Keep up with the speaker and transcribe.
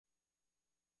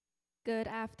Good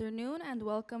afternoon and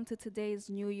welcome to today's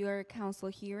New York Council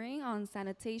hearing on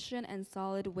sanitation and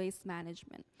solid waste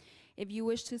management. If you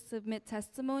wish to submit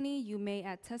testimony, you may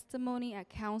at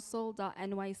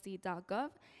testimony@council.nyc.gov.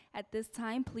 At this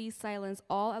time, please silence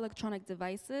all electronic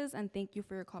devices and thank you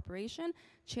for your cooperation.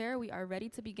 Chair, we are ready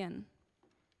to begin.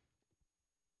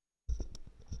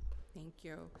 Thank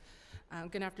you.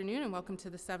 Good afternoon and welcome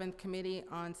to the 7th Committee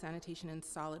on Sanitation and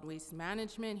Solid Waste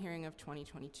Management hearing of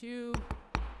 2022.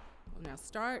 We'll now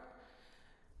start.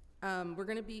 We're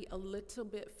going to be a little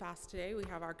bit fast today. We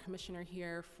have our commissioner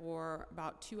here for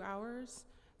about 2 hours,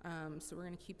 so we're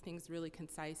going to keep things really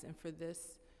concise. And for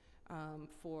this,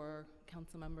 for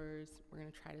council members, we're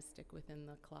going to try to stick within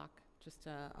the clock just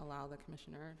to allow the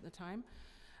commissioner the time.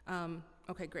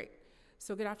 Okay, great.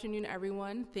 So good afternoon,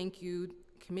 everyone. Thank you,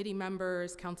 committee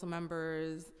members, council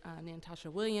members,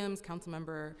 Natasha Williams, council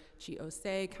member Chi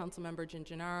Osei, council member Jin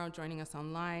Gennaro joining us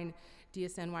online,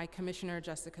 DSNY Commissioner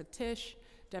Jessica Tisch,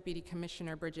 Deputy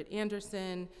Commissioner Bridget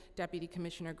Anderson, Deputy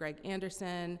Commissioner Greg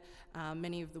Anderson,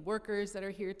 many of the workers that are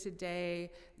here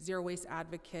today, zero waste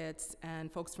advocates,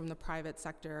 and folks from the private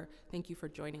sector. Thank you for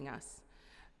joining us.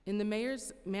 In the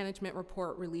Mayor's Management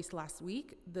Report released last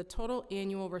week, the total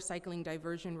annual recycling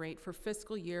diversion rate for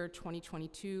fiscal year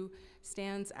 2022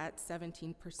 stands at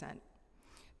 17%.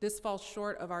 This falls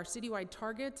short of our citywide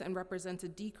targets and represents a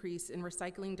decrease in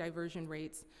recycling diversion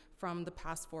rates from the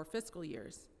past 4 fiscal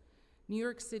years. New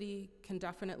York City can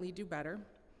definitely do better.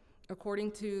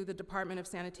 According to the Department of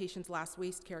Sanitation's last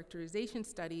waste characterization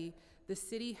study, the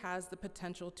city has the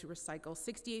potential to recycle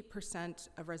 68%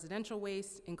 of residential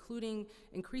waste, including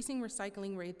increasing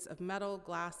recycling rates of metal,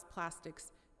 glass,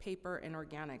 plastics, paper, and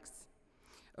organics.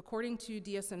 According to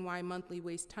DSNY monthly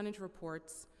waste tonnage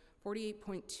reports,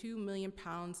 48.2 million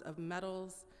pounds of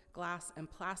metals, glass, and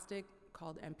plastic,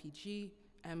 called MPG,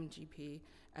 MGP,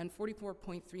 and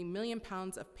 44.3 million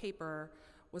pounds of paper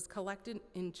was collected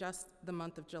in just the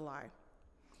month of July.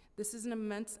 This is an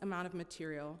immense amount of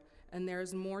material, and there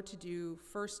is more to do,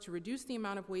 first to reduce the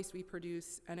amount of waste we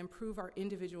produce and improve our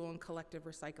individual and collective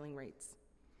recycling rates.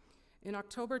 In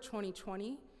October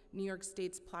 2020, New York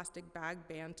State's plastic bag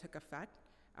ban took effect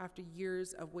after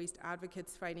years of waste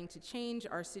advocates fighting to change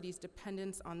our city's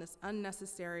dependence on this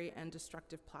unnecessary and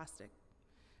destructive plastic.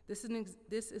 This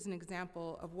is an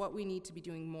example of what we need to be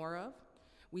doing more of.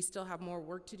 We still have more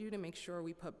work to do to make sure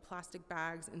we put plastic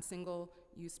bags and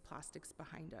single-use plastics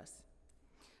behind us.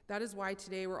 That is why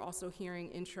today we're also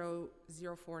hearing Intro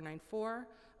 0494,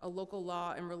 a local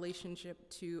law in relationship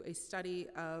to a study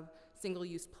of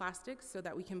single-use plastics so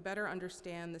that we can better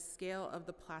understand the scale of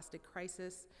the plastic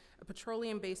crisis, a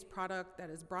petroleum-based product that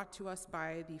is brought to us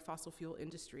by the fossil fuel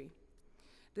industry.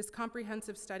 This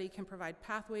comprehensive study can provide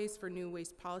pathways for new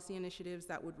waste policy initiatives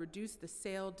that would reduce the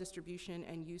sale, distribution,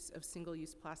 and use of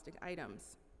single-use plastic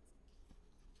items.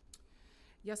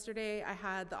 Yesterday, I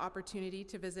had the opportunity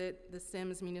to visit the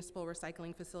Sims Municipal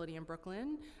Recycling Facility in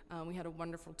Brooklyn. We had a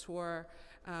wonderful tour.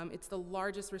 It's the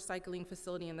largest recycling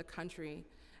facility in the country,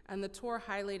 and the tour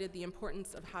highlighted the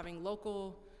importance of having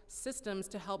local systems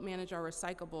to help manage our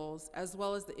recyclables, as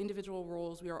well as the individual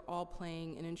roles we are all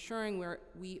playing in ensuring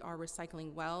we are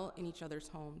recycling well in each other's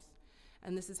homes.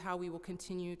 And this is how we will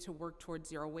continue to work towards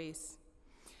zero waste.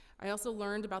 I also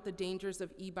learned about the dangers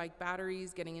of e-bike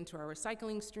batteries getting into our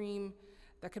recycling stream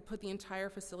that could put the entire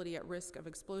facility at risk of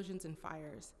explosions and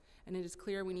fires. And it is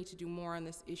clear we need to do more on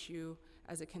this issue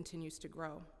as it continues to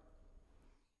grow.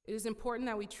 It is important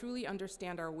that we truly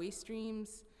understand our waste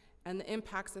streams and the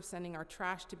impacts of sending our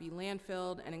trash to be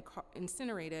landfilled and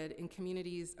incinerated in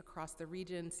communities across the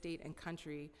region, state, and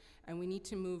country, and we need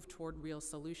to move toward real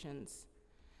solutions.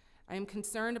 I am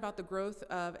concerned about the growth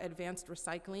of advanced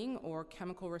recycling or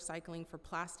chemical recycling for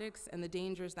plastics and the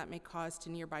dangers that may cause to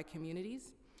nearby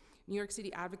communities. New York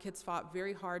City advocates fought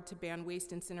very hard to ban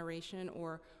waste incineration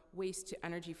or waste to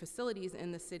energy facilities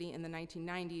in the city in the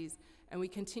 1990s, and we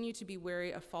continue to be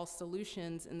wary of false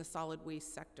solutions in the solid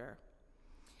waste sector.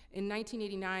 In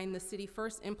 1989, the city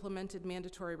first implemented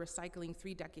mandatory recycling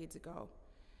 3 decades ago.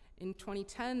 In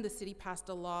 2010, the city passed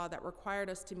a law that required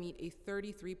us to meet a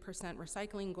 33%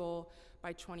 recycling goal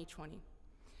by 2020.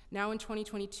 Now in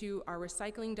 2022, our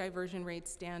recycling diversion rates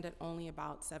stand at only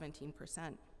about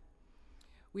 17%.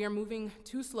 We are moving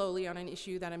too slowly on an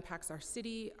issue that impacts our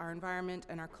city, our environment,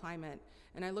 and our climate.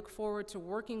 And I look forward to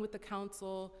working with the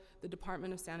council, the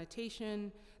Department of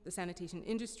Sanitation, the sanitation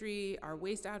industry, our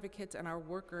waste advocates, and our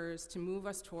workers to move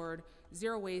us toward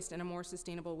zero waste and a more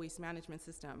sustainable waste management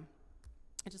system.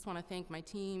 I just want to thank my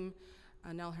team,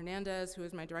 Nell Hernandez, who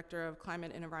is my Director of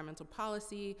Climate and Environmental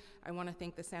Policy. I want to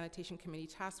thank the Sanitation Committee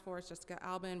Task Force, Jessica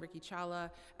Albin, Ricky Chawla,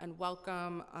 and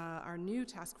welcome our new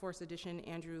Task Force addition,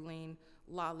 Andrew Lane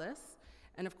Lawless.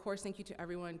 And of course, thank you to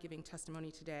everyone giving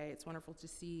testimony today. It's wonderful to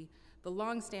see the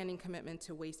long-standing commitment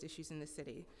to waste issues in the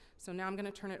city. So now I'm going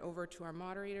to turn it over to our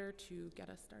moderator to get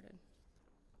us started.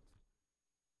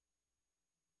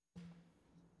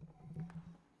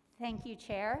 Thank you,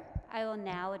 Chair. I will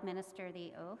now administer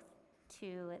the oath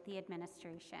to the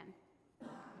administration.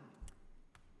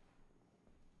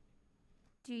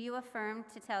 Do you affirm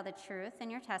to tell the truth in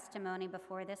your testimony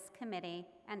before this committee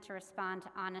and to respond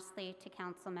honestly to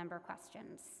council member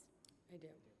questions? I do.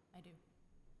 I do.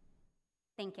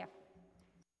 Thank you.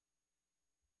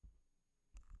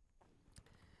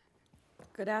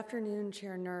 Good afternoon,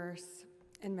 Chair Nurse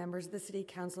and members of the City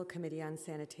Council Committee on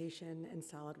Sanitation and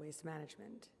Solid Waste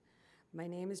Management. My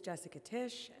name is Jessica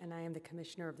Tisch, and I am the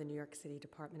Commissioner of the New York City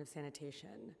Department of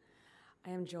Sanitation. I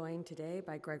am joined today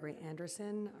by Gregory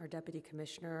Anderson, our Deputy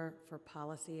Commissioner for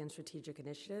Policy and Strategic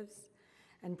Initiatives,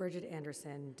 and Bridget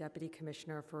Anderson, Deputy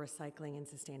Commissioner for Recycling and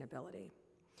Sustainability.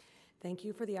 Thank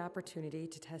you for the opportunity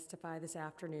to testify this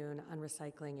afternoon on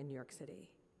recycling in New York City.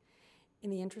 In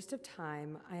the interest of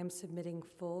time, I am submitting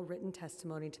full written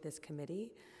testimony to this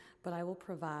committee, but I will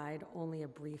provide only a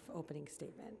brief opening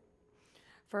statement.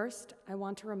 First, I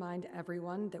want to remind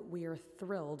everyone that we are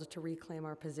thrilled to reclaim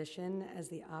our position as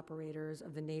the operators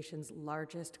of the nation's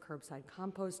largest curbside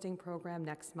composting program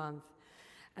next month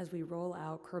as we roll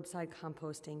out curbside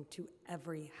composting to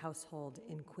every household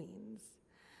in Queens.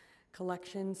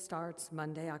 Collection starts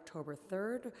Monday, October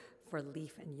 3rd for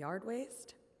leaf and yard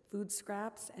waste, food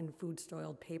scraps, and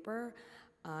food-soiled paper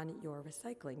on your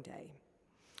recycling day.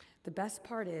 The best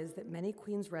part is that many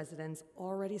Queens residents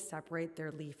already separate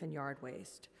their leaf and yard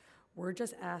waste. We're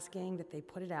just asking that they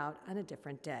put it out on a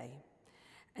different day.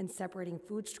 And separating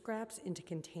food scraps into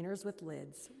containers with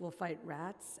lids will fight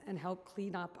rats and help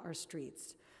clean up our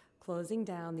streets, closing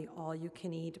down the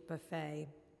all-you-can-eat buffet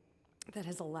that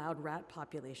has allowed rat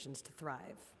populations to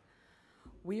thrive.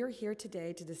 We are here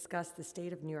today to discuss the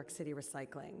state of New York City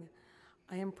recycling.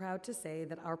 I am proud to say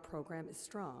that our program is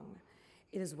strong.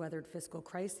 It has weathered fiscal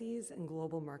crises and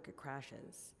global market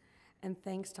crashes. And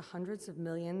thanks to hundreds of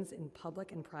millions in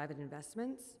public and private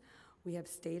investments, we have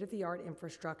state-of-the-art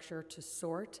infrastructure to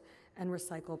sort and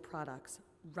recycle products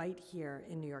right here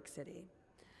in New York City.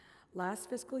 Last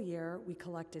fiscal year, we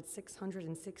collected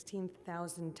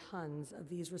 616,000 tons of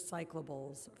these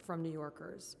recyclables from New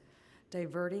Yorkers,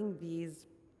 diverting these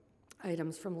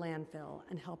items from landfill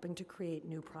and helping to create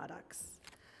new products.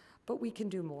 But we can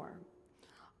do more.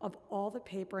 Of all the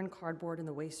paper and cardboard in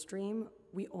the waste stream,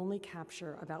 we only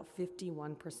capture about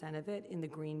 51% of it in the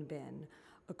green bin,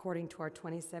 according to our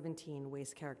 2017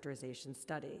 waste characterization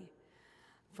study.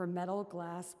 For metal,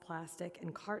 glass, plastic,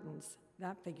 and cartons,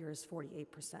 that figure is 48%.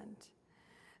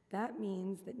 That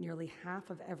means that nearly half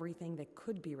of everything that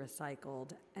could be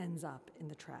recycled ends up in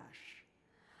the trash.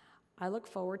 I look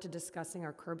forward to discussing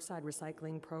our curbside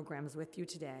recycling programs with you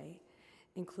today,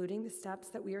 including the steps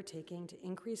that we are taking to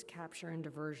increase capture and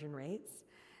diversion rates,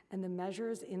 and the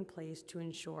measures in place to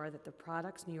ensure that the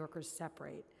products New Yorkers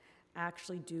separate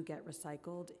actually do get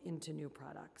recycled into new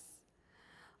products.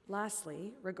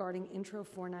 Lastly, regarding Intro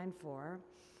 494,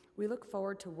 we look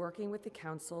forward to working with the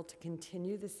Council to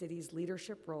continue the city's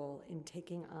leadership role in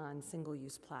taking on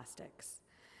single-use plastics.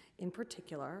 In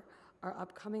particular, our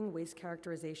upcoming waste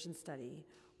characterization study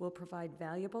will provide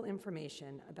valuable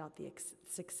information about the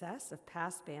success of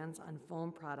past bans on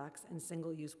foam products and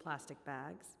single-use plastic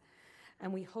bags,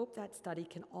 and we hope that study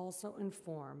can also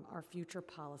inform our future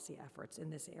policy efforts in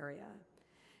this area.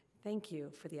 Thank you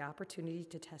for the opportunity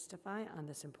to testify on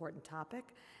this important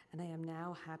topic, and I am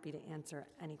now happy to answer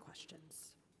any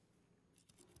questions.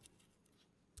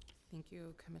 Thank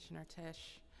you, Commissioner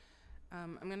Tisch.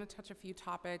 I'm going to touch a few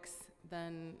topics,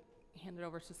 then hand it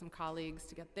over to some colleagues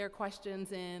to get their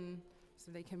questions in so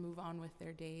they can move on with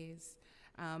their days.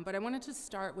 But I wanted to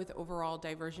start with overall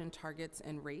diversion targets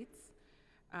and rates.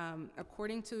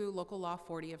 According to Local Law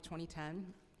 40 of 2010,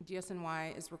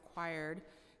 DSNY is required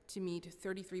to meet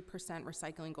 33%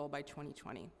 recycling goal by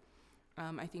 2020.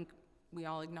 I think we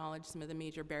all acknowledge some of the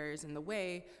major barriers in the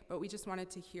way, but we just wanted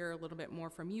to hear a little bit more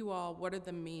from you all. What are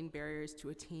the main barriers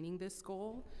to attaining this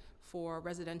goal for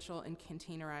residential and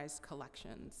containerized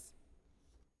collections?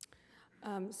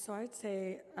 So I'd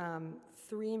say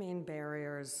three main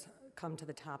barriers come to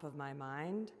the top of my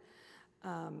mind.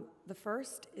 The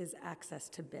first is access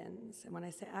to bins. And when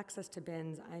I say access to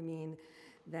bins, I mean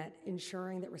that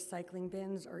ensuring that recycling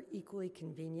bins are equally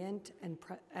convenient and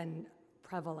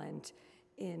prevalent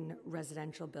in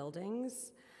residential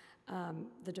buildings.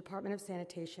 The Department of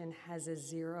Sanitation has a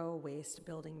zero waste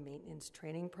building maintenance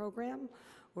training program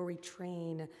where we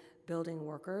train building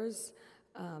workers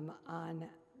on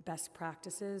best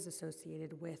practices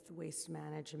associated with waste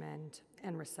management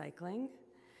and recycling.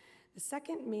 The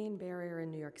second main barrier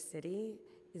in New York City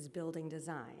is building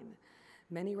design.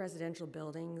 Many residential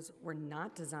buildings were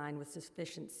not designed with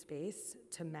sufficient space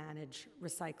to manage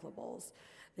recyclables.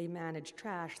 They manage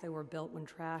trash. They were built when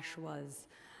trash was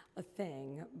a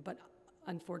thing, but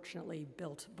unfortunately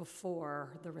built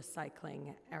before the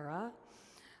recycling era.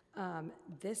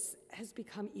 This has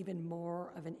become even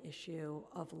more of an issue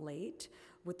of late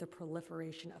with the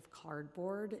proliferation of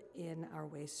cardboard in our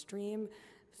waste stream.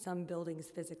 Some buildings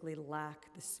physically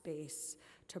lack the space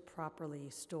to properly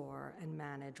store and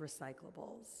manage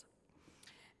recyclables.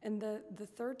 And the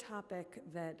third topic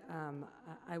that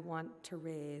I want to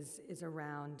raise is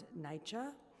around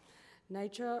NYCHA.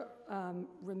 NYCHA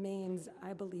remains,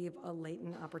 I believe, a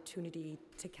latent opportunity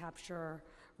to capture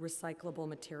recyclable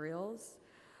materials.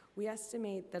 We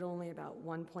estimate that only about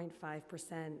 1.5%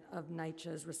 of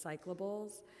NYCHA's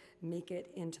recyclables make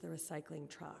it into the recycling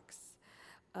trucks.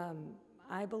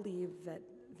 I believe that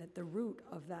the root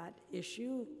of that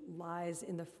issue lies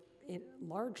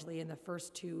largely in the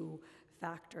first two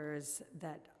factors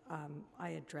that I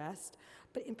addressed,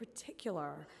 but in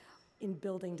particular in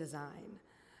building design.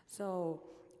 So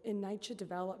in NYCHA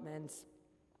developments,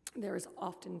 there is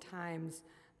oftentimes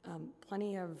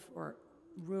plenty of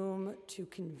room to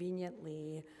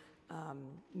conveniently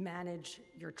manage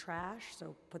your trash,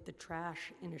 so put the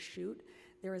trash in a chute.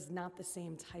 There is not the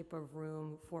same type of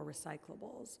room for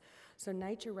recyclables. So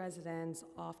NYCHA residents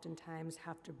oftentimes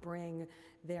have to bring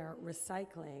their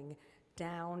recycling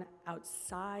down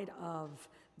outside of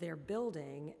their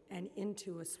building and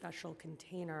into a special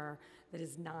container that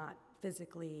is not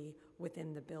physically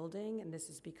within the building, and this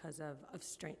is because of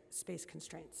space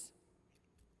constraints.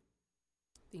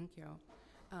 Thank you.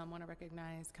 I want to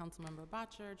recognize Councilmember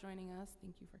Botcher joining us.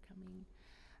 Thank you for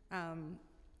coming.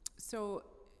 So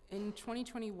in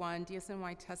 2021,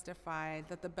 DSNY testified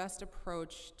that the best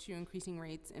approach to increasing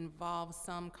rates involves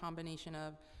some combination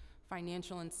of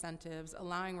financial incentives,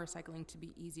 allowing recycling to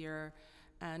be easier,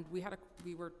 and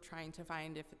we were trying to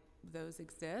find if those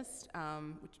exist,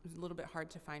 which is a little bit hard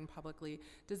to find publicly.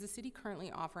 Does the city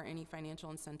currently offer any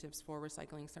financial incentives for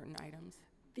recycling certain items?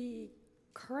 The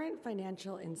current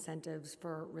financial incentives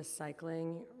for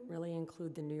recycling really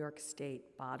include the New York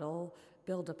State Bottle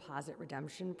Bill Deposit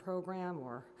Redemption Program,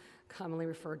 or commonly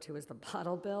referred to as the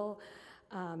Bottle Bill,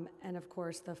 and of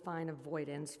course the fine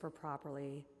avoidance for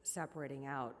properly separating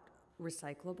out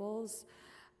recyclables.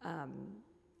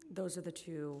 Those are the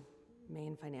two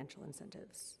main financial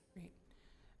incentives. Great.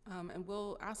 And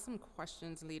we'll ask some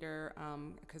questions later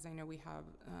because I know we have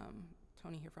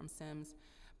Tony here from Sims.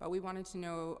 But we wanted to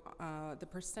know the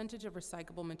percentage of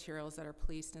recyclable materials that are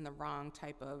placed in the wrong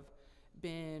type of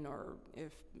bin, or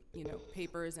if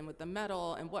paper is in with the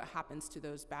metal, and what happens to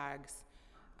those bags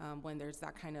when there's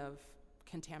that kind of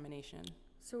contamination.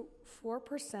 So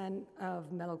 4%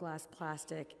 of metal, glass,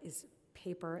 plastic is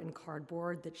paper and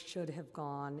cardboard that should have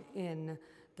gone in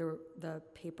the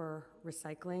paper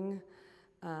recycling,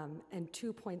 and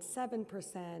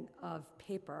 2.7% of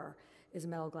paper is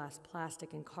metal, glass,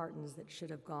 plastic, and cartons that should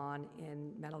have gone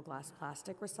in metal, glass,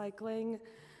 plastic recycling.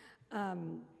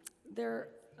 There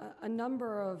are a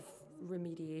number of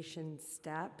remediation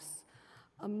steps.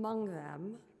 Among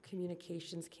them,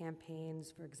 communications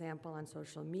campaigns, for example, on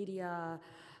social media,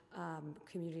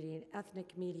 community and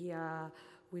ethnic media.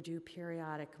 We do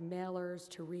periodic mailers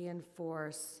to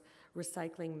reinforce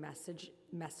recycling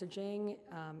messaging,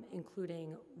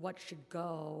 including what should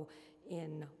go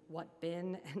in what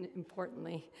bin, and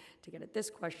importantly, to get at this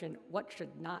question, what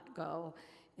should not go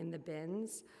in the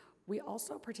bins. We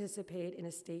also participate in a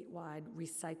statewide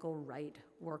Recycle Right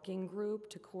working group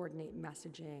to coordinate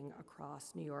messaging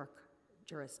across New York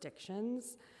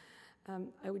jurisdictions.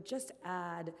 I would just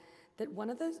add that one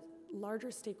of the larger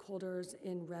stakeholders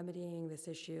in remedying this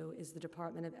issue is the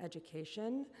Department of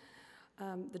Education.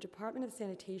 The Department of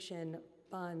Sanitation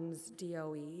funds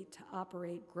DOE to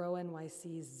operate Grow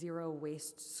NYC's Zero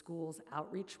Waste Schools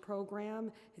outreach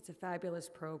program. It's a fabulous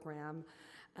program.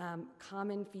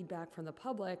 Common feedback from the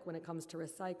public when it comes to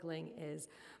recycling is,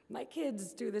 my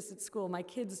kids do this at school, my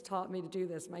kids taught me to do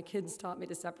this, my kids taught me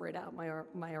to separate out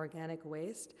my organic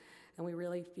waste. And we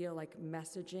really feel like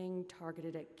messaging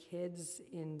targeted at kids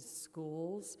in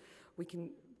schools, we can,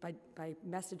 by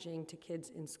messaging to kids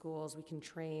in schools, we can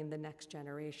train the next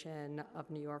generation of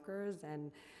New Yorkers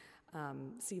and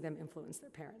see them influence their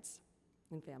parents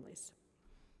and families.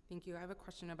 Thank you. I have a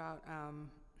question about,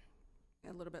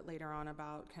 a little bit later on,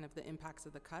 about kind of the impacts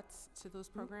of the cuts to those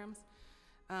programs.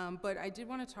 But I did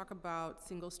want to talk about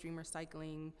single stream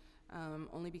recycling,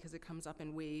 only because it comes up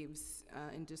in waves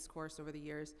in discourse over the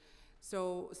years.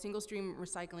 So single stream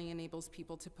recycling enables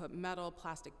people to put metal,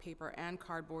 plastic, paper, and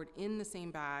cardboard in the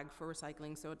same bag for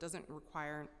recycling, so it doesn't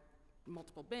require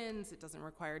multiple bins, it doesn't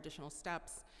require additional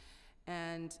steps.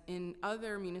 And in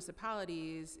other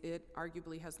municipalities, it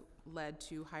arguably has led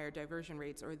to higher diversion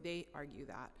rates, or they argue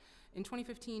that. In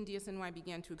 2015, DSNY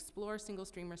began to explore single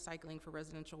stream recycling for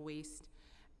residential waste,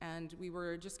 and we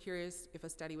were just curious if a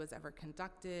study was ever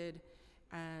conducted,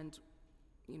 and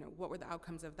what were the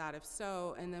outcomes of that, if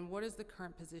so, and then what is the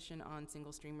current position on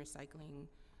single stream recycling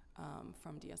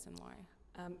from DSNY?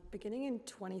 Beginning in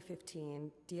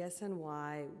 2015,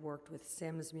 DSNY worked with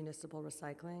Sims Municipal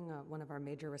Recycling, one of our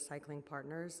major recycling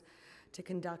partners, to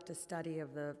conduct a study of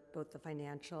both the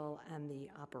financial and the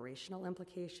operational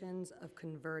implications of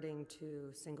converting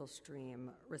to single stream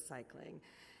recycling.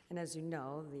 And as you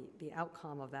know, the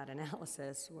outcome of that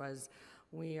analysis was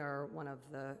we are one of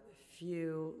the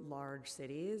few large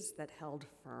cities that held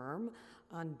firm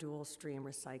on dual stream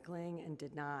recycling and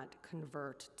did not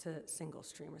convert to single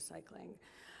stream recycling.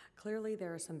 Clearly,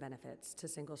 there are some benefits to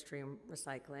single stream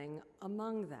recycling.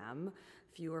 Among them,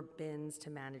 fewer bins to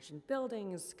manage in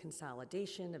buildings,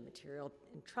 consolidation of material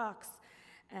in trucks,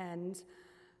 and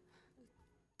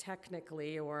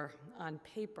technically, or on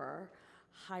paper,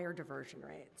 higher diversion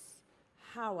rates.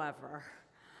 However,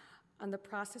 on the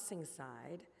processing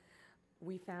side,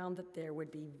 we found that there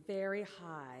would be very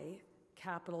high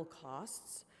capital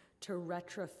costs to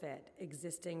retrofit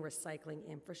existing recycling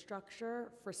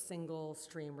infrastructure for single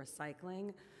stream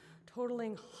recycling,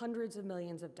 totaling hundreds of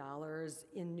millions of dollars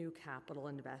in new capital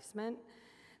investment.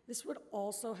 This would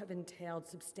also have entailed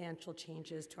substantial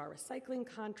changes to our recycling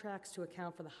contracts to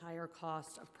account for the higher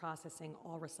cost of processing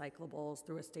all recyclables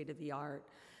through a state-of-the-art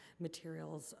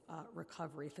materials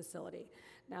recovery facility.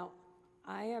 Now,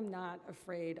 I am not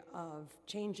afraid of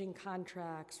changing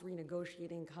contracts,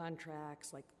 renegotiating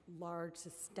contracts, like large,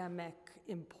 systemic,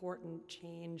 important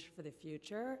change for the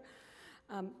future.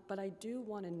 But I do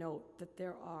want to note that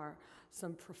there are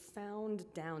some profound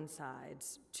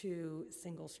downsides to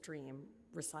single stream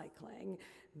recycling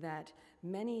that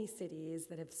many cities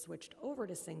that have switched over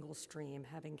to single stream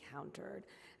have encountered.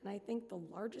 And I think the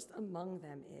largest among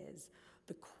them is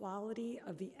the quality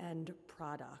of the end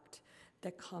product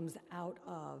that comes out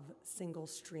of single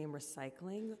stream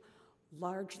recycling,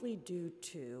 largely due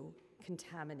to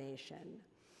contamination.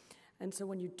 And so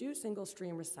when you do single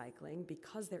stream recycling,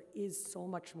 because there is so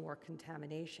much more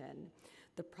contamination,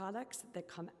 the products that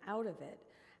come out of it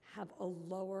have a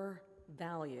lower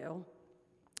value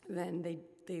than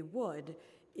they would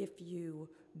if you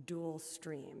dual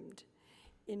streamed.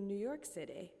 In New York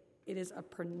City, it is a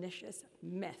pernicious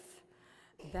myth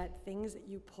that things that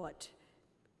you put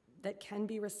that can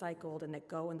be recycled and that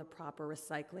go in the proper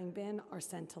recycling bin are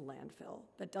sent to landfill.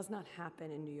 That does not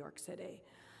happen in New York City.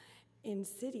 In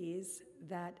cities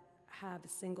that have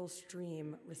single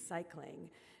stream recycling,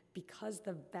 because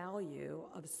the value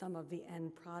of some of the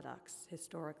end products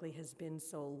historically has been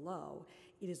so low,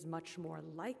 it is much more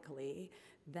likely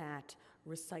that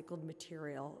recycled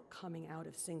material coming out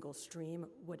of single stream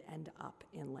would end up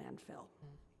in landfill.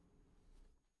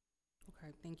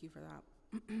 Okay, thank you for that.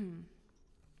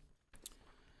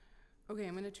 Okay,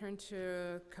 I'm going to turn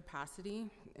to capacity,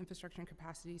 infrastructure and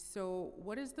capacity. So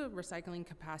what is the recycling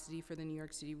capacity for the New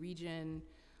York City region?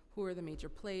 Who are the major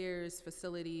players,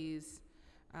 facilities,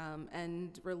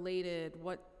 and related,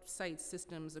 what sites,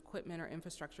 systems, equipment, or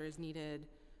infrastructure is needed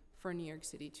for New York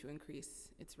City to increase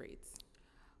its rates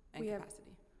and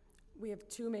capacity? We have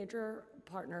two major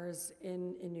partners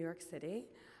in New York City.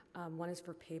 One is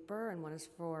for paper and one is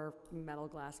for metal,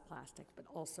 glass, plastic, but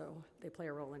also they play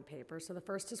a role in paper. So the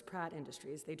first is Pratt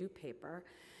Industries. They do paper.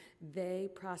 They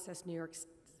process New York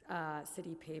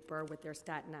City paper with their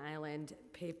Staten Island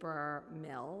paper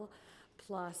mill.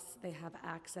 Plus, they have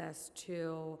access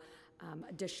to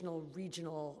additional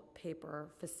regional paper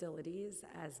facilities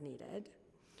as needed.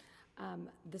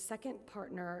 The second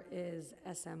partner is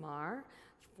SMR,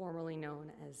 formerly known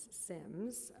as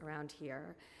Sims around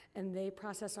here, and they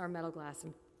process our metal, glass,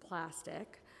 and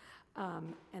plastic,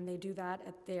 and they do that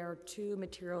at their two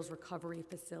materials recovery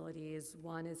facilities.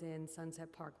 One is in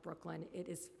Sunset Park, Brooklyn. It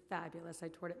is fabulous. I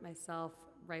toured it myself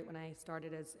right when I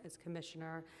started as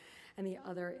commissioner, and the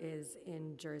other is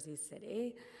in Jersey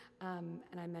City. And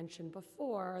I mentioned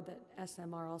before that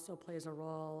SMR also plays a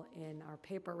role in our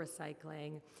paper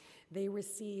recycling. They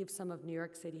receive some of New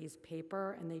York City's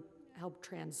paper and they help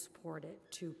transport it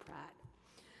to Pratt.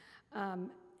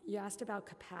 You asked about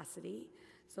capacity,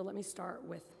 so let me start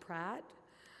with Pratt.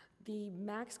 The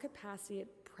max capacity at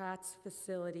Pratt's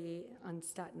facility on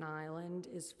Staten Island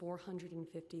is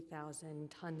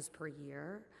 450,000 tons per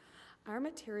year. Our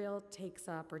material takes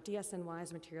up, or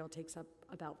DSNY's material takes up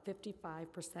about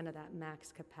 55% of that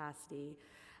max capacity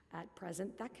at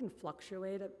present. That can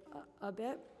fluctuate a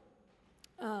bit,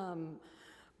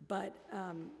 but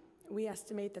we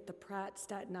estimate that the Pratt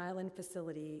Staten Island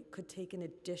facility could take an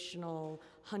additional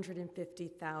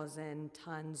 150,000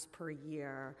 tons per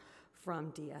year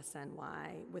from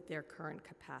DSNY with their current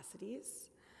capacities.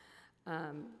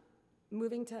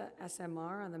 Moving to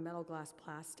SMR on the metal glass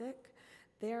plastic,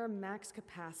 their max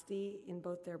capacity in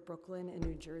both their Brooklyn and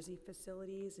New Jersey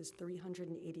facilities is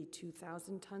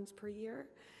 382,000 tons per year.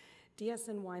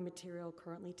 DSNY material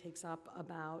currently takes up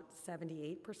about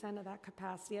 78% of that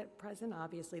capacity at present.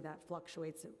 Obviously, that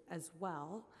fluctuates as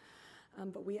well.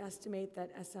 But we estimate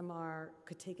that SMR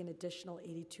could take an additional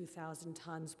 82,000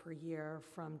 tons per year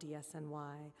from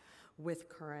DSNY with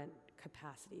current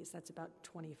capacities. That's about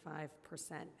 25%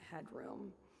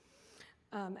 headroom.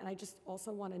 And I just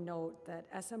also want to note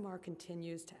that SMR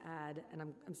continues to add, and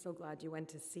I'm so glad you went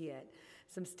to see it,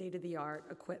 some state-of-the-art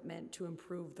equipment to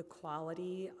improve the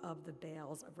quality of the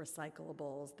bales of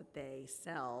recyclables that they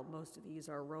sell. Most of these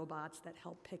are robots that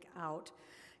help pick out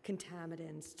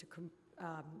contaminants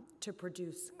to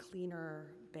produce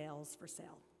cleaner bales for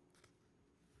sale.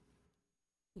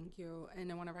 Thank you. And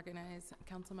I want to recognize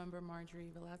Councilmember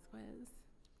Marjorie Velazquez.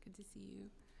 Good to see you.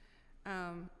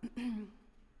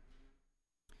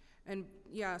 And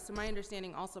yeah, so my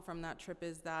understanding also from that trip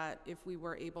is that if we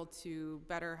were able to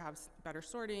have better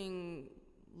sorting,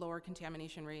 lower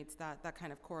contamination rates, that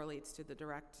kind of correlates to the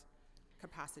direct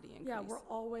capacity increase. Yeah, we're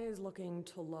always looking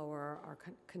to lower our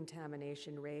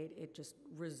contamination rate. It just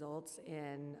results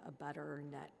in a better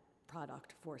net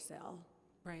product for sale.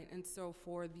 Right, and so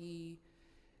for the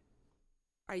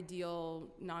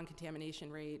ideal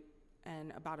non-contamination rate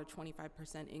and about a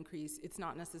 25% increase, it's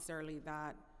not necessarily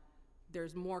that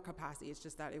there's more capacity, it's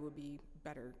just that it would be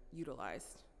better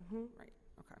utilized. Mm-hmm. Right,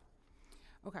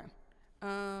 okay.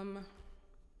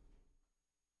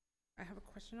 I have a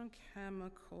question on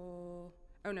chemical.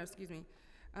 Oh no, excuse me.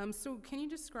 So can you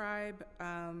describe,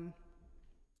 my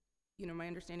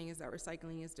understanding is that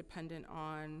recycling is dependent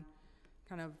on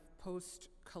kind of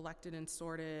post-collected and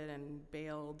sorted and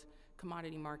baled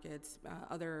commodity markets,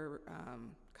 other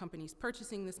companies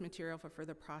purchasing this material for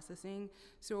further processing.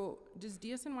 So does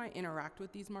DSNY interact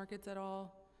with these markets at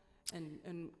all?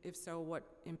 And if so, what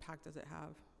impact does it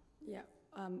have? Yeah,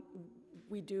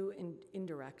 we do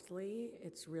indirectly.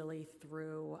 It's really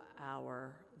through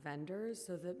our vendors.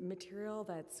 So the material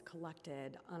that's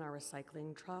collected on our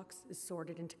recycling trucks is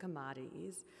sorted into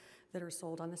commodities that are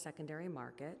sold on the secondary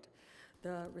market.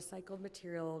 The recycled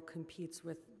material competes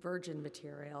with virgin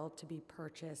material to be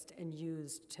purchased and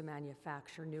used to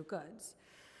manufacture new goods.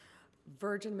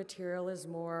 Virgin material is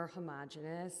more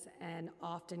homogeneous and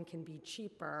often can be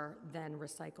cheaper than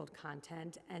recycled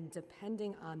content, and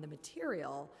depending on the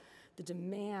material, the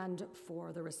demand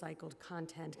for the recycled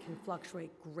content can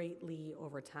fluctuate greatly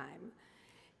over time.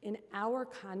 In our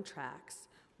contracts,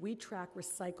 we track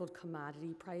recycled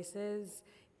commodity prices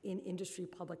in industry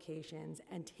publications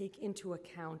and take into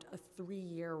account a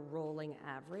 3-year rolling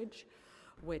average,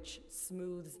 which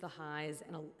smooths the highs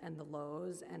and the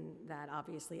lows, and that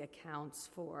obviously accounts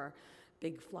for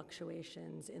big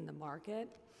fluctuations in the market.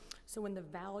 So when the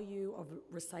value of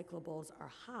recyclables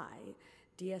are high,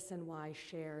 DSNY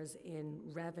shares in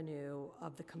revenue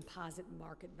of the composite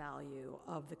market value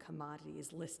of the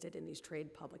commodities listed in these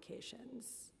trade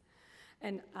publications.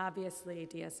 And obviously,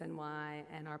 DSNY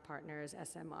and our partners,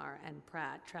 SMR and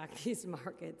Pratt, track these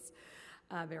markets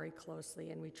very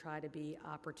closely, and we try to be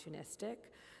opportunistic.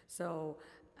 So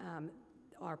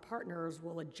our partners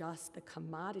will adjust the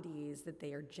commodities that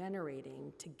they are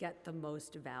generating to get the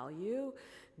most value,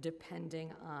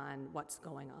 depending on what's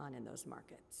going on in those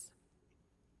markets.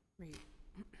 Great.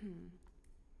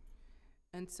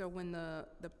 And so when the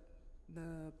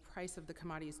price of the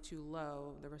commodity is too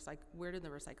low, where do the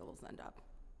recyclables end up?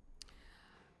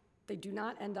 They do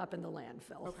not end up in the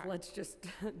landfill. Okay. Let's just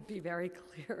be very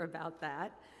clear about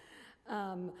that.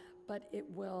 But it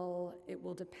will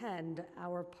depend.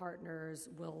 Our partners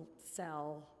will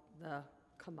sell the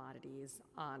commodities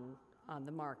on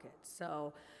the market.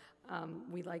 So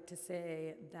we like to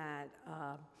say that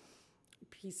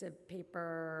piece of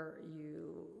paper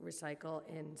you recycle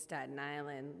in Staten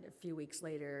Island a few weeks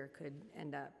later could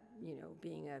end up,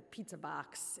 being a pizza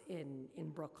box in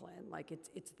Brooklyn. Like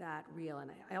it's that real. And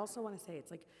I also want to say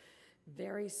it's like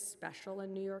very special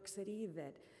in New York City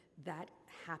that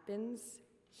happens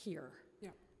here. Yeah.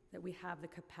 That we have the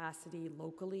capacity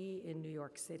locally in New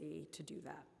York City to do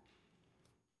that.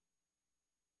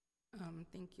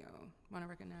 Thank you. Want to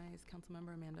recognize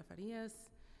Councilmember Amanda Farias.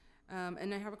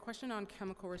 And I have a question on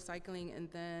chemical recycling, and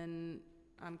then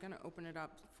I'm going to open it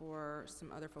up for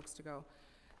some other folks to go.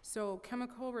 So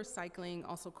chemical recycling,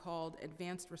 also called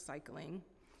advanced recycling,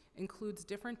 includes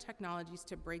different technologies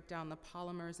to break down the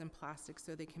polymers and plastics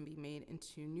so they can be made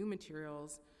into new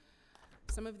materials.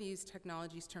 Some of these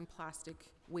technologies turn plastic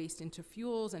waste into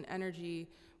fuels and energy,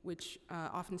 which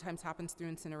oftentimes happens through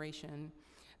incineration.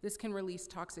 This can release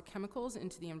toxic chemicals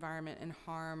into the environment and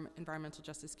harm environmental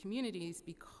justice communities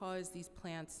because these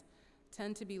plants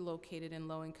tend to be located in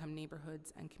low-income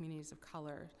neighborhoods and communities of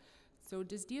color. So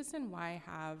does DSNY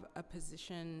have a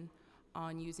position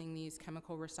on using these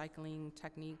chemical recycling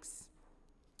techniques?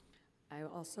 I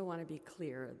also want to be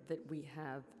clear that we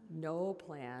have no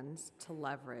plans to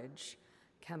leverage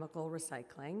chemical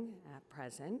recycling at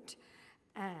present,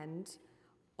 and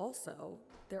also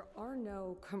there are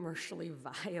no commercially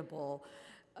viable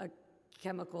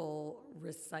chemical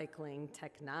recycling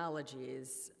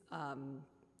technologies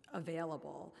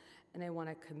available. And I want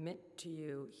to commit to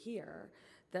you here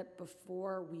that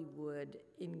before we would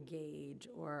engage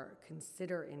or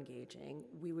consider engaging,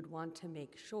 we would want to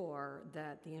make sure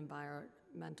that the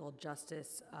environmental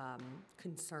justice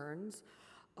concerns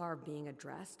are being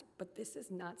addressed, but this is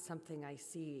not something I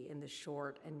see in the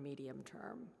short and medium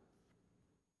term.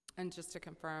 And just to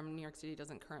confirm, New York City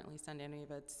doesn't currently send any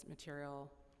of its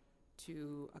material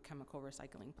to a chemical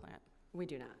recycling plant? We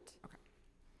do not. Okay.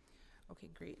 Okay,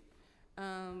 great.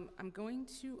 I'm going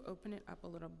to open it up a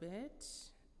little bit.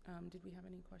 Did we have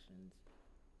any questions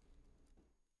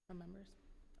from members?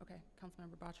 Okay,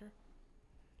 Councilmember Botcher.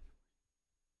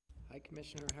 Hi,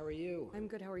 Commissioner. How are you? I'm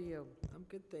good. How are you? I'm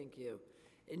good, thank you.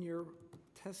 In your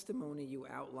testimony, you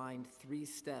outlined 3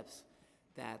 steps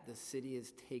that the city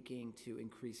is taking to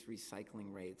increase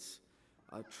recycling rates.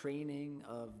 Training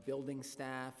of building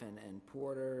staff and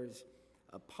porters,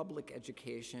 public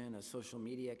education, a social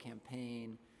media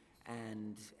campaign,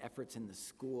 and efforts in the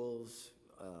schools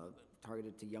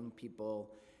targeted to young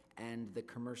people, and the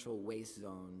commercial waste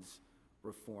zones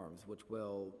reforms, which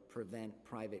will prevent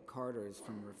private carters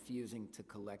from refusing to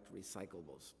collect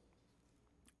recyclables.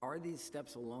 Are these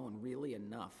steps alone really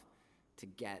enough to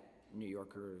get New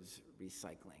Yorkers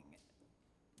recycling?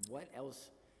 What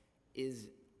else is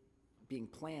being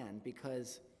planned?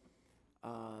 Because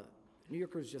New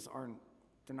Yorkers just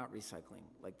they're not recycling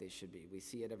like they should be. We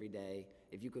see it every day.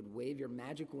 If you could wave your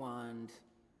magic wand,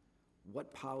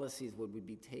 what policies would we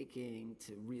be taking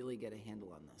to really get a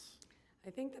handle on this?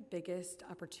 I think the biggest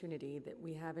opportunity that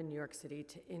we have in New York City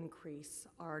to increase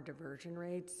our diversion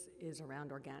rates is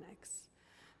around organics.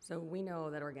 So we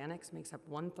know that organics makes up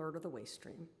 1/3 of the waste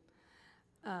stream.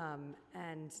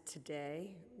 And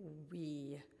today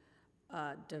we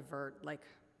divert like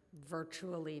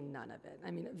virtually none of it.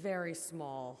 I mean, a very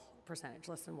small percentage,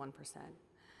 less than 1%.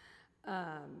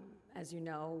 As you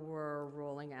know, we're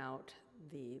rolling out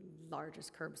the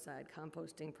largest curbside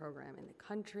composting program in the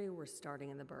country. We're starting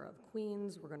in the borough of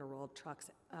Queens. We're going to roll trucks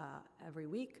every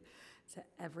week to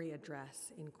every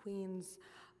address in Queens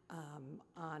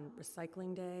on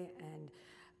recycling day. And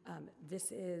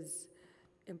this is,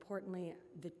 importantly,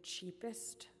 the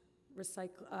cheapest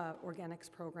organics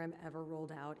program ever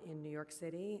rolled out in New York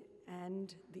City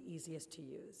and the easiest to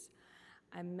use.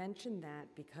 I mention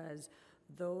that because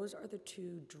those are the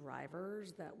 2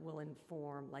 drivers that will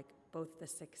inform like both the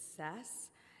success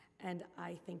and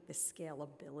I think the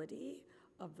scalability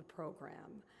of the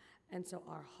program. And so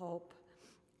our hope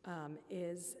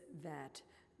is that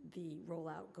the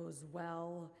rollout goes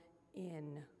well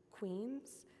in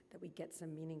Queens, that we get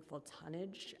some meaningful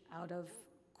tonnage out of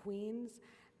Queens,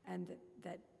 and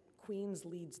that Queens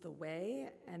leads the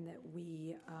way, and that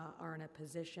we are in a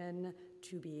position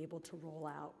to be able to roll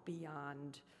out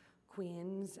beyond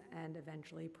Queens and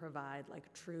eventually provide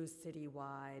like true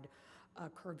citywide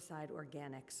curbside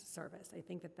organics service. I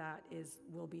think that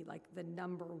will be like the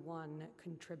 #1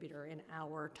 contributor in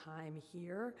our time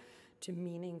here to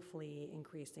meaningfully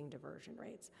increasing diversion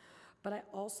rates. But I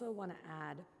also want to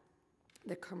add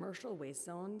the commercial waste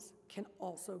zones can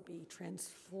also be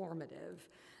transformative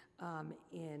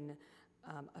in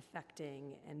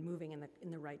affecting and moving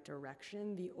in the right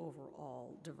direction the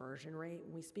overall diversion rate.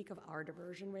 When we speak of our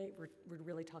diversion rate, we're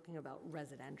really talking about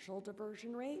residential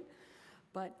diversion rate.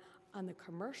 But on the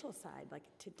commercial side, like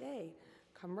today,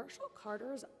 commercial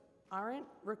carters aren't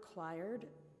required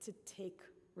to take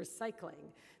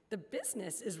recycling. The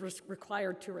business is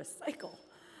required to recycle.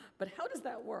 But how does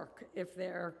that work if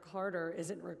their carter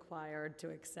isn't required to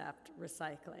accept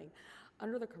recycling?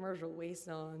 under the commercial waste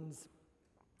zones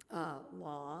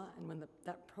law, and when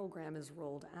that program is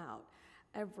rolled out,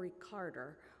 every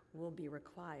carter will be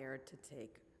required to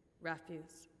take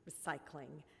refuse,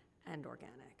 recycling, and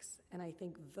organics. And I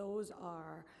think those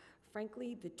are,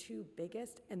 frankly, the two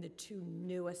biggest and the two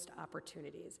newest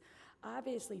opportunities.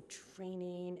 Obviously,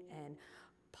 training and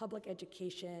public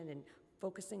education and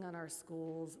focusing on our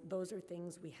schools, those are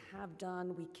things we have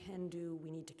done, we can do,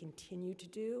 we need to continue to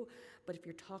do. But if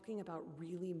you're talking about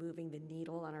really moving the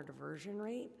needle on our diversion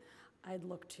rate, I'd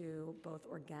look to both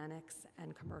organics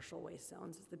and commercial waste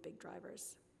zones as the big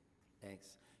drivers.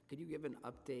 Thanks. Could you give an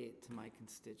update to my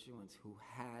constituents who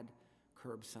had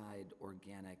curbside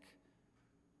organic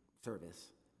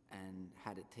service and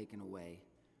had it taken away?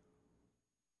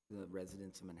 The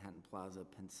residents of Manhattan Plaza,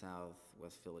 Penn South,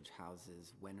 West Village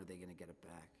houses, when are they going to get it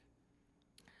back?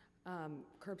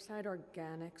 Curbside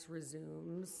organics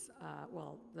resumes,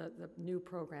 well, the new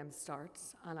program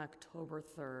starts on October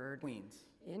 3rd. Queens.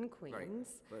 In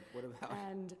Queens. Right. But what about?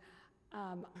 And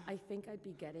I think I'd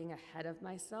be getting ahead of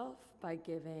myself by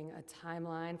giving a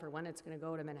timeline for when it's going to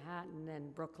go to Manhattan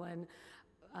and Brooklyn.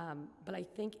 But I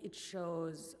think it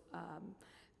shows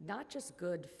not just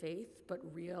good faith, but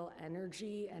real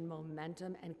energy and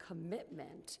momentum and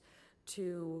commitment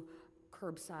to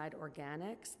curbside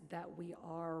organics, that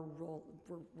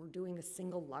we're doing the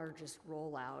single largest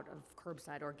rollout of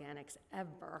curbside organics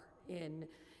ever in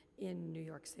New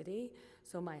York City.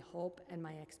 So my hope and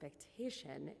my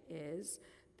expectation is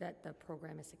that the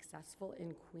program is successful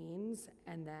in Queens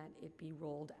and that it be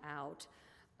rolled out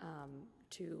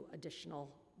to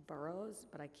additional boroughs,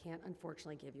 but I can't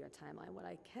unfortunately give you a timeline. What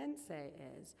I can say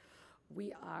is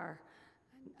we are,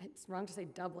 it's wrong to say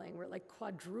doubling, we're like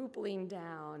quadrupling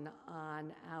down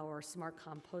on our smart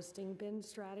composting bin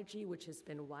strategy, which has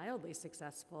been wildly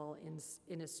successful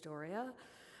in Astoria.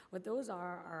 What those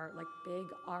are like big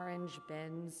orange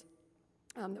bins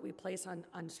that we place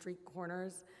on street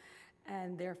corners,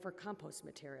 and they're for compost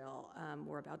material.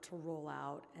 We're about to roll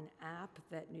out an app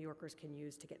that New Yorkers can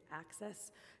use to get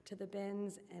access to the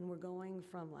bins, and we're going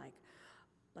from like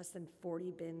less than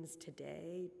 40 bins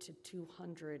today to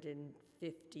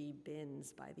 250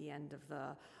 bins by the end of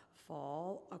the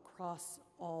fall across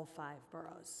all 5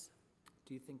 boroughs.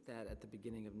 Do you think that at the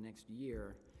beginning of next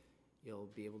year, you'll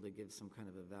be able to give some kind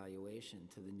of evaluation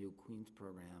to the new Queens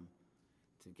program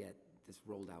to get this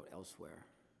rolled out elsewhere?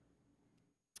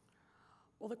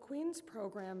 Well, the Queens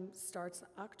program starts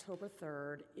October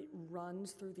 3rd. It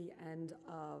runs through the end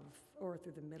of, or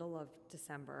through the middle of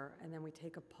December, and then we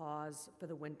take a pause for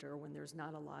the winter when there's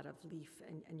not a lot of leaf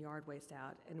and yard waste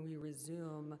out, and we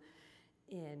resume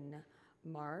in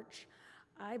March.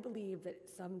 I believe that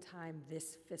sometime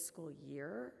this fiscal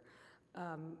year,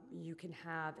 you can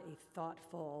have a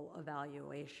thoughtful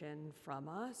evaluation from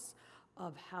us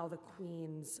of how the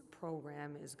Queens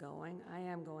program is going. I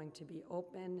am going to be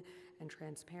open and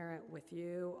transparent with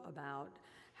you about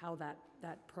how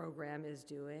that program is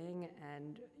doing,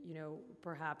 and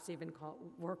perhaps even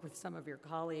work with some of your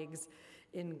colleagues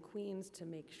in Queens to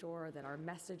make sure that our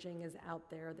messaging is out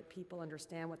there, that people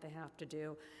understand what they have to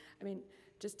do. I mean,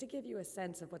 just to give you a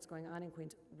sense of what's going on in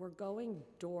Queens, we're going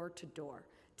door to door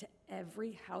to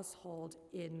every household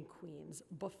in Queens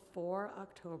before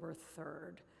October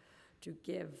 3rd to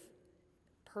give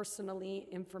personally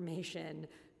information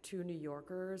to New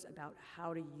Yorkers about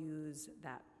how to use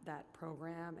that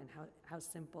program and how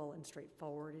simple and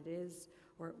straightforward it is,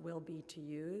 or it will be to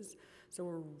use. So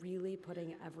we're really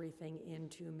putting everything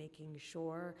into making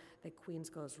sure that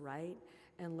Queens goes right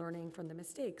and learning from the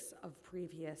mistakes of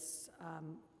previous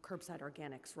curbside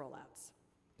organics rollouts.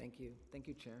 Thank you. Thank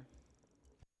you, Chair.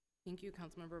 Thank you,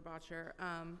 Councilmember Botcher.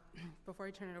 Before I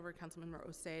turn it over to Councilmember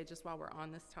Osei, just while we're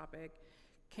on this topic,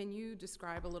 can you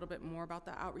describe a little bit more about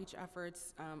the outreach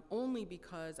efforts? Only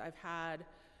because I've had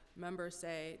members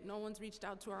say, no one's reached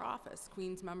out to our office,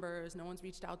 Queens members, no one's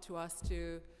reached out to us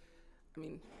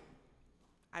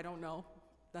I don't know.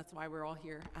 That's why we're all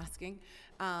here asking.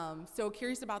 So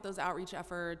curious about those outreach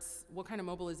efforts. What kind of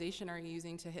mobilization are you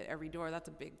using to hit every door? That's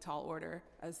a big, tall order,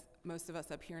 as most of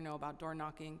us up here know about door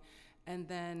knocking. And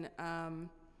then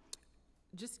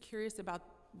just curious about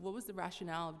what was the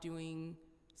rationale of doing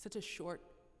such a short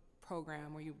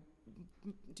program where you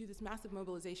do this massive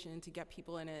mobilization to get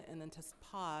people in it and then to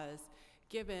pause,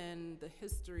 given the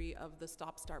history of the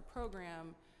Stop Start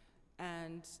program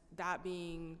and that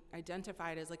being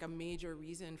identified as like a major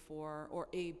reason for, or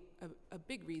a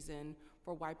big reason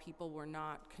for why people were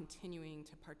not continuing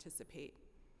to participate?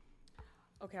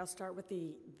 Okay, I'll start with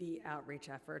the outreach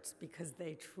efforts because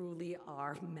they truly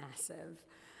are massive.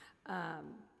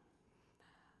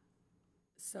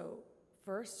 So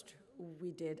first,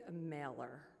 we did a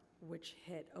mailer, which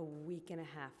hit a week and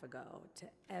a half ago to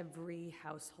every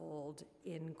household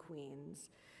in Queens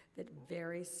that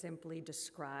very simply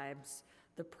describes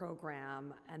the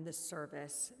program and the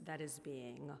service that is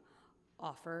being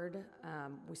offered.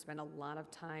 We spent a lot of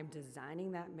time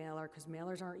designing that mailer because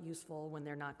mailers aren't useful when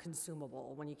they're not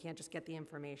consumable, when you can't just get the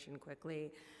information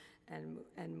quickly and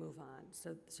move on.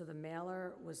 So the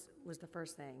mailer was the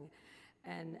first thing.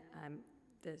 And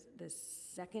the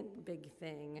second big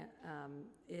thing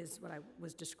is what I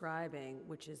was describing,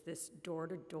 which is this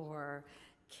door-to-door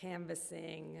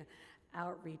canvassing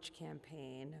outreach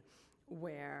campaign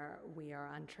where we are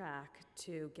on track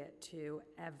to get to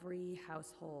every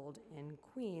household in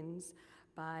Queens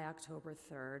by October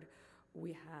 3rd.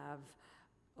 We have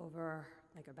over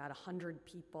about 100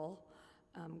 people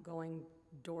going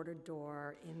door to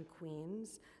door in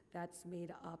Queens. That's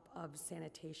made up of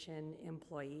sanitation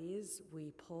employees.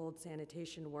 We pulled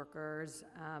sanitation workers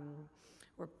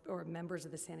or members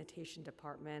of the sanitation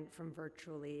department from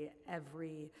virtually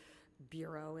every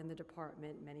bureau in the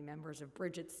department, many members of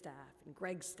Bridget's staff and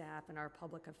Greg's staff and our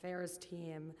public affairs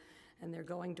team, and they're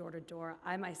going door to door.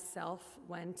 I myself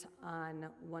went on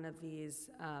one of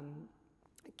these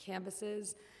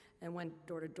canvasses and went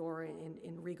door to door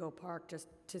in Rego Park just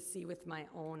to see with my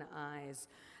own eyes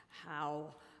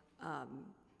how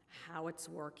it's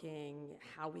working,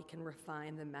 how we can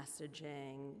refine the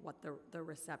messaging, what the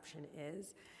reception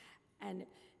is. And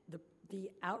the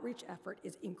outreach effort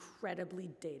is incredibly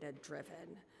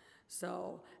data-driven.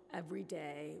 So every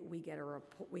day we get a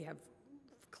report. We have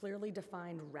clearly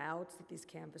defined routes that these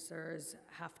canvassers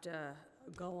have to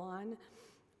go on.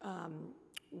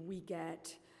 We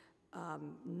get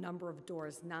number of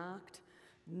doors knocked,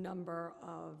 number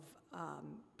of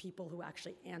people who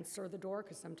actually answer the door,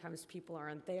 because sometimes people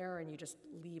aren't there and you just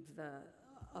leave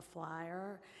a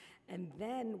flyer. And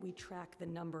then we track the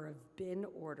number of bin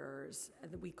orders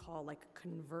that we call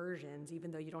conversions,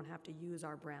 even though you don't have to use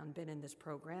our brown bin in this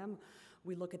program.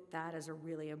 We look at that as a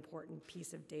really important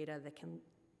piece of data that can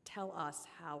tell us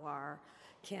how our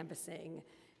canvassing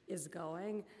is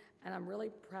going. And I'm really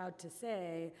proud to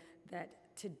say that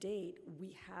to date,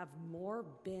 we have more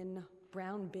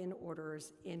brown bin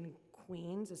orders in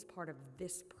Queens as part of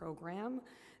this program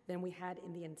than we had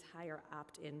in the entire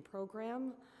opt-in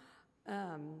program.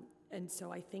 And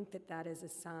so I think that is a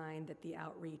sign that the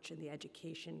outreach and the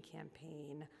education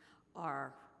campaign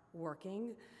are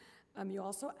working. You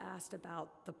also asked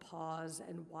about the pause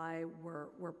and why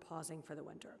we're pausing for the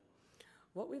winter.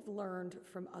 What we've learned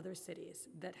from other cities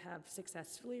that have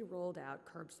successfully rolled out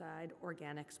curbside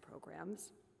organics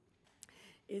programs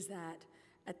is that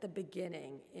at the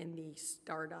beginning, in the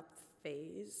startup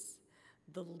phase,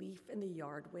 the leaf and the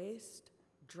yard waste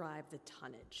drive the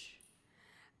tonnage.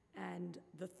 And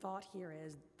the thought here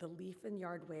is the leaf and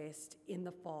yard waste in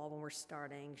the fall when we're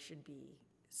starting should be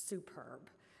superb.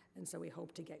 And so we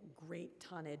hope to get great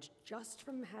tonnage just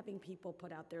from having people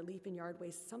put out their leaf and yard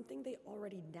waste, something they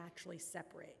already naturally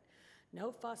separate. No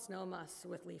fuss, no muss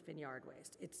with leaf and yard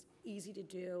waste. It's easy to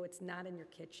do, it's not in your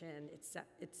kitchen, it's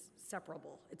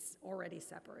separable, it's already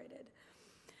separated.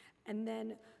 And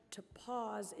then to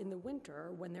pause in the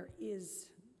winter when there is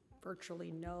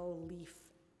virtually no leaf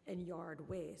and yard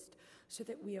waste so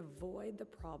that we avoid the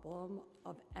problem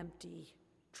of empty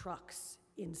trucks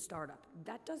in startup.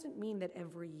 That doesn't mean that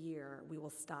every year we will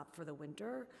stop for the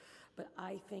winter, but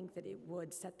I think that it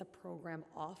would set the program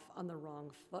off on the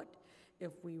wrong foot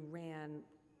if we ran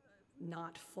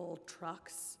not full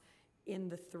trucks in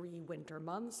the 3 winter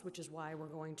months, which is why we're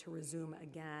going to resume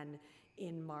again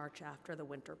in March after the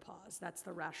winter pause. That's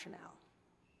the rationale.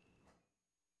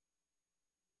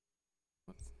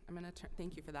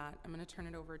 Thank you for that. I'm going to turn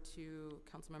it over to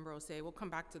Councilmember Osei. We'll come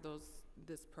back to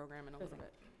this program in a little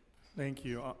bit. Thank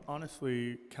you.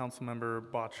 Honestly,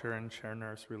 Councilmember Botcher and Chair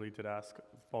Nurse really did ask the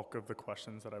bulk of the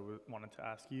questions that I wanted to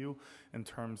ask you in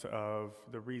terms of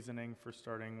the reasoning for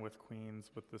starting with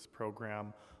Queens with this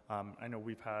program. I know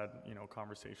we've had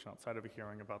conversation outside of a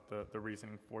hearing about the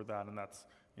reasoning for that, and that's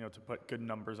to put good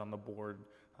numbers on the board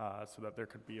so that there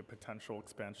could be a potential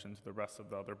expansion to the rest of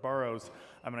the other boroughs.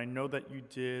 I mean, I know that you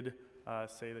did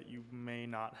say that you may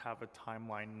not have a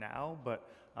timeline now, but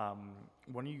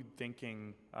when are you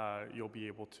thinking you'll be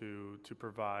able to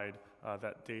provide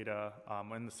that data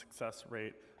and the success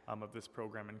rate of this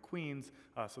program in Queens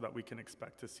so that we can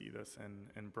expect to see this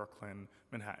in Brooklyn,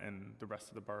 Manhattan, the rest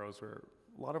of the boroughs where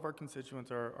a lot of our constituents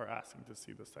are asking to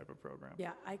see this type of program?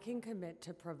 Yeah, I can commit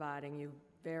to providing you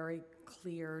very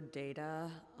clear data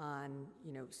on,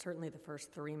 certainly the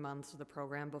first 3 months of the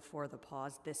program before the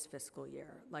pause this fiscal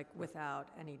year, without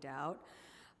any doubt.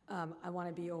 I want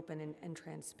to be open and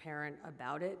transparent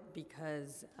about it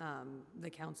because the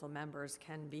council members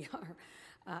can be our,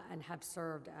 and have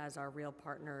served as our real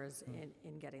partners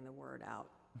in getting the word out.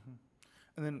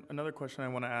 And then another question I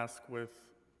want to ask with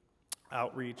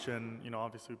outreach, and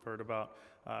obviously we've heard about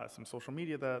some social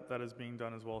media that is being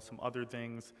done, as well as some other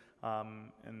things.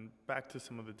 And back to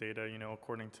some of the data,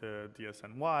 according to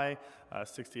DSNY,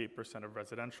 68% of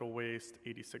residential waste,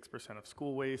 86% of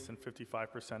school waste, and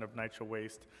 55% of NYCHA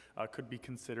waste could be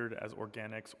considered as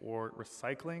organics or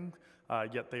recycling,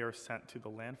 yet they are sent to the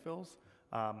landfills.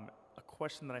 A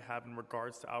question that I have in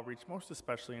regards to outreach, most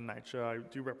especially in NYCHA, I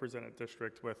do represent a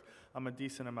district with a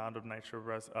decent amount of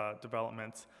NYCHA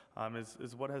developments,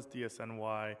 is what has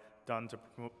DSNY done to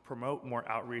promote more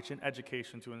outreach and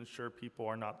education to ensure people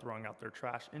are not throwing out their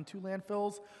trash into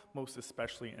landfills, most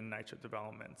especially in NYCHA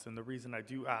developments. And the reason I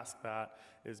do ask that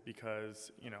is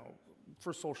because,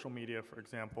 for social media, for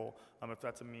example, if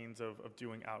that's a means of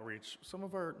doing outreach, some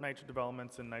of our NYCHA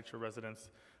developments and NYCHA residents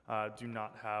do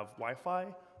not have Wi-Fi.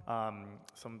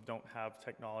 Some don't have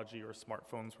technology or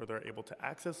smartphones where they're able to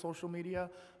access social media,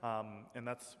 and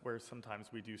that's where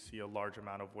sometimes we do see a large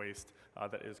amount of waste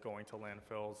that is going to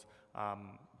landfills,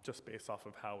 just based off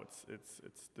of how it's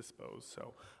disposed.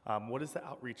 So what is the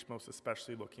outreach most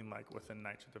especially looking like within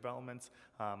NYCHA developments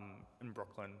in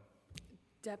Brooklyn?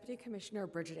 Deputy Commissioner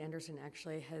Bridget Anderson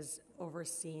actually has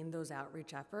overseen those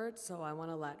outreach efforts, so I want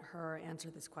to let her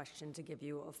answer this question to give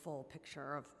you a full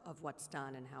picture of what's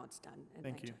done and how it's done.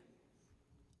 Thank you.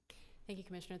 Thank you,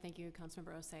 Commissioner. Thank you,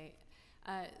 Councilmember Osei.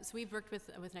 So we've worked with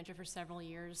NYCHA for several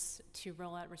years to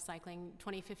roll out recycling.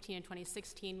 2015 and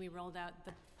 2016, we rolled out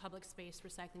the public space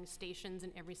recycling stations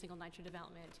in every single NYCHA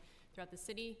development throughout the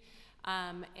city.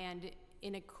 And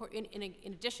in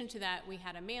addition to that, we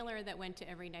had a mailer that went to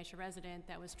every NYCHA resident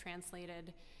that was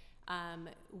translated.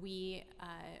 We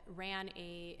ran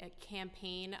a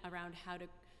campaign around how to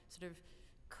sort of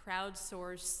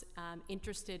crowdsource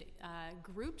interested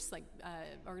groups, like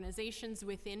organizations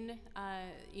within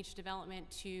each development,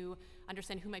 to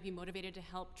understand who might be motivated to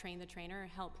help train the trainer,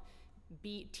 help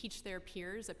teach their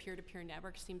peers. A peer-to-peer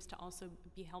network seems to also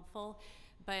be helpful.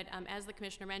 But as the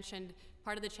commissioner mentioned,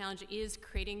 part of the challenge is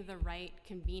creating the right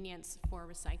convenience for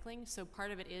recycling. So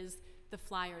part of it is the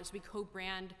flyers. We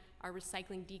co-brand our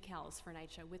recycling decals for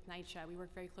NYCHA with NYCHA. We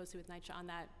work very closely with NYCHA on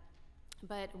that.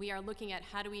 But we are looking at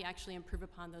how do we actually improve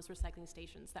upon those recycling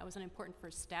stations. That was an important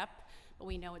first step, but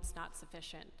we know it's not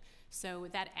sufficient. So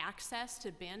that access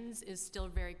to bins is still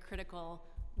very critical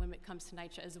when it comes to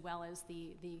NYCHA, as well as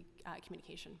the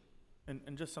communication.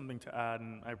 And just something to add,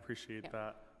 and I appreciate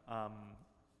that.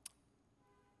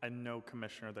 I know,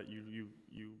 Commissioner, that you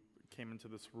came into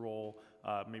this role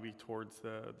maybe towards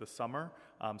the summer,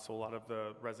 so a lot of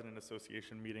the resident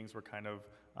association meetings were kind of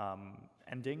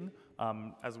ending.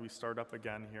 As we start up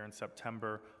again here in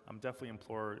September, definitely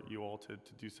implore you all to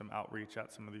do some outreach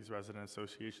at some of these resident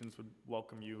associations. Would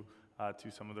welcome you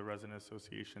to some of the resident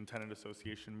association, tenant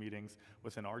association meetings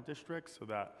within our district, so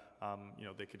that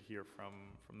they could hear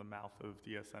from the mouth of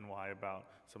DSNY about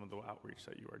some of the outreach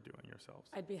that you are doing yourselves.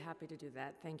 I'd be happy to do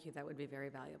that. Thank you. That would be very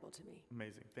valuable to me.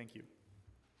 Amazing. Thank you.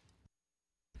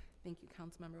 Thank you,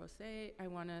 Councilmember Osei. I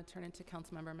want to turn it to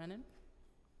Councilmember Menon.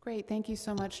 Great, thank you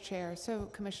so much, Chair. So,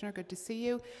 Commissioner, good to see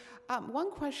you.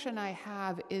 One question I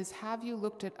have is, have you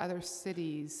looked at other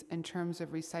cities in terms of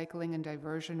recycling and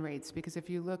diversion rates? Because if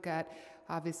you look at,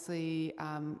 obviously,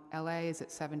 LA is at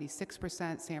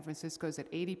 76%, San Francisco's at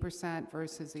 80%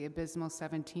 versus the abysmal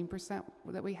 17%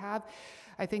 that we have.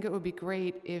 I think it would be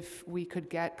great if we could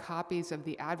get copies of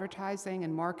the advertising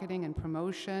and marketing and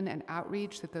promotion and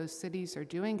outreach that those cities are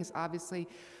doing, because obviously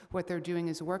what they're doing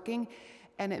is working.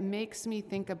 And it makes me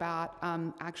think about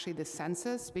actually the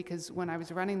census, because when I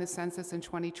was running the census in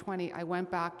 2020, I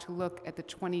went back to look at the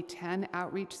 2010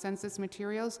 outreach census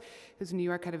materials, because New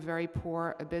York had a very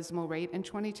poor, abysmal rate in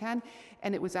 2010,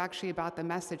 and it was actually about the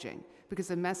messaging, because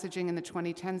the messaging in the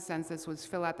 2010 census was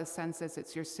fill out the census,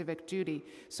 it's your civic duty.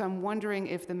 So I'm wondering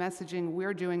if the messaging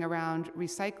we're doing around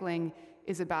recycling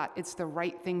is about it's the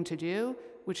right thing to do,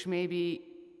 which maybe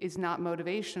is not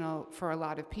motivational for a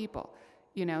lot of people.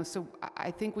 So I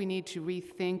think we need to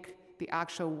rethink the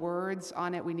actual words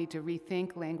on it. We need to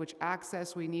rethink language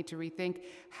access. We need to rethink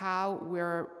how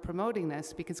we're promoting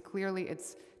this, because clearly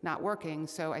it's not working.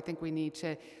 So I think we need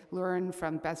to learn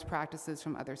from best practices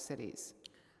from other cities.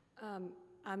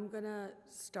 I'm going to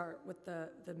start with the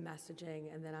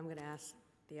messaging, and then I'm going to ask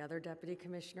the other Deputy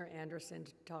Commissioner Anderson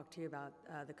to talk to you about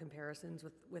the comparisons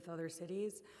with other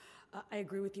cities. I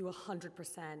agree with you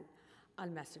 100% on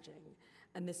messaging.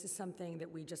 And this is something that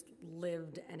we just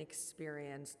lived and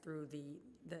experienced through the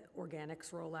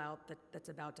organics rollout that's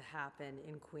about to happen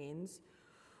in Queens.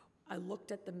 I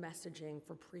looked at the messaging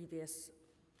for previous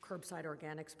curbside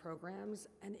organics programs,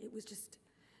 and it was just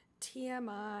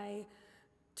TMI,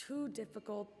 too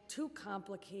difficult, too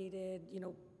complicated. You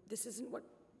know, this isn't what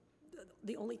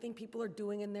the only thing people are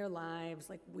doing in their lives.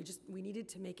 Like, we needed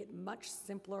to make it much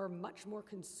simpler, much more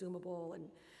consumable,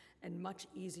 and much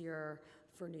easier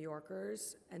for New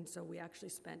Yorkers. And so we actually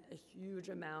spent a huge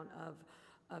amount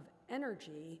of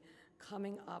energy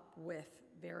coming up with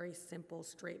very simple,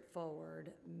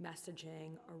 straightforward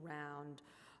messaging around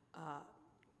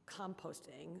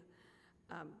composting.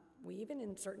 We even,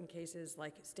 in certain cases,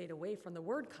 like, stayed away from the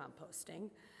word composting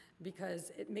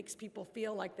because it makes people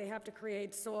feel like they have to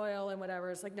create soil and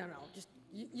whatever. It's like, no, just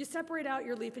you separate out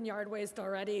your leaf and yard waste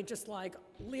already. Just like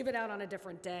leave it out on a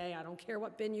different day. I don't care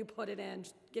what bin you put it in.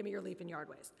 Just give me your leaf and yard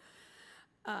waste.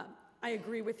 I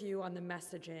agree with you on the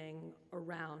messaging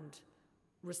around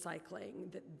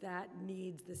recycling, that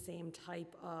needs the same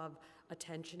type of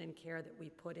attention and care that we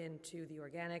put into the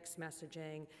organics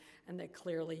messaging, and that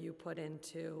clearly you put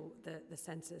into the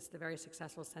census, the very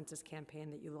successful census campaign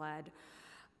that you led.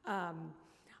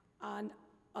 On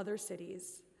other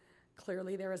cities,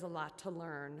 clearly there is a lot to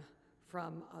learn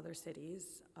from other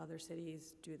cities. Other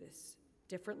cities do this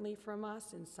differently from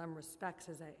us in some respects.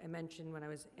 As I mentioned when I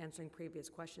was answering previous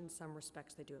questions, some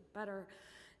respects they do it better.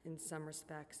 In some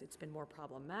respects, it's been more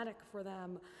problematic for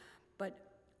them. But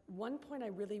one point I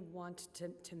really want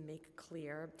to make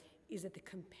clear is that the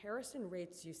comparison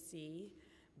rates you see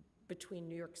between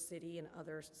New York City and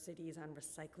other cities on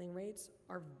recycling rates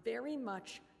are very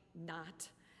much not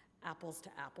apples to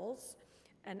apples.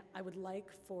 And I would like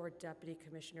for Deputy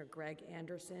Commissioner Greg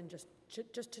Anderson just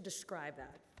to describe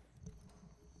that.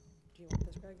 Do you want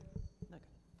this, Greg?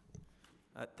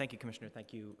 Okay. Thank you, Commissioner.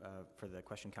 Thank you for the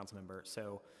question, Councilmember.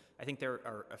 So I think there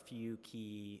are a few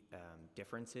key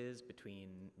differences between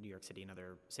New York City and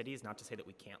other cities. Not to say that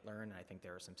we can't learn. I think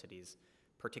there are some cities,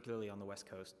 particularly on the West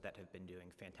Coast, that have been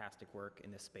doing fantastic work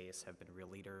in this space, have been real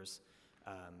leaders.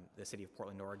 The city of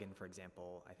Portland, Oregon, for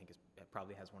example, I think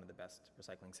probably has one of the best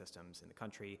recycling systems in the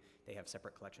country. They have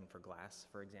separate collection for glass,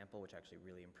 for example, which actually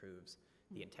really improves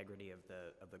the integrity of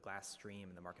the glass stream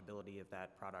and the marketability of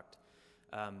that product.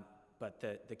 But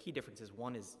the key difference is,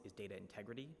 one is data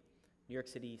integrity. New York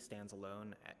City stands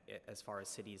alone as far as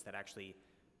cities that actually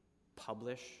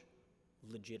publish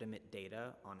legitimate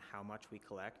data on how much we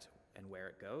collect and where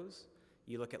it goes.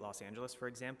 You look at Los Angeles, for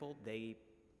example, they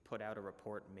put out a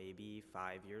report maybe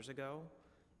 5 years ago,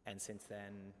 and since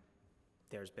then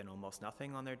there's been almost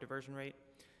nothing on their diversion rate.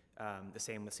 The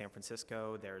same with San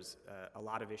Francisco. There's a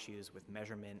lot of issues with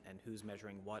measurement and who's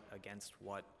measuring what against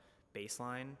what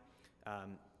baseline.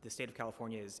 The state of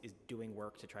California is doing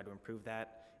work to try to improve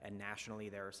that, and nationally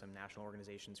there are some national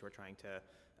organizations who are trying to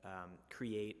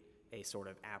create a sort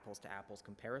of apples to apples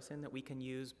comparison that we can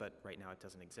use, but right now it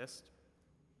doesn't exist.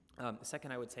 The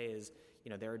second I would say is,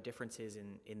 there are differences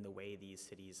in the way these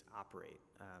cities operate.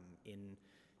 In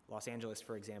Los Angeles,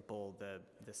 for example,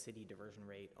 the city diversion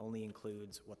rate only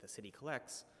includes what the city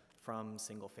collects from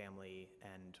single family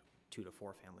and 2 to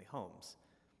 4 family homes.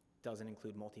 Doesn't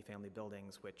include multifamily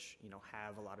buildings, which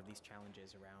have a lot of these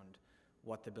challenges around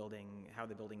how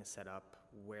the building is set up,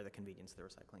 where the convenience of the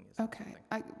recycling is. Okay.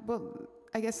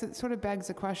 I guess it sort of begs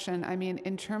the question. I mean,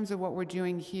 in terms of what we're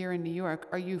doing here in New York,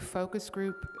 are you focus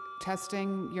group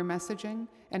testing your messaging?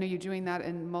 And are you doing that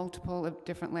in multiple of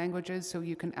different languages so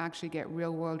you can actually get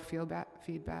real world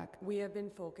feedback? We have been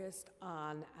focused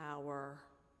on our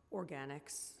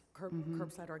organics,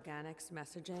 curbside organics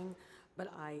messaging,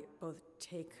 but I both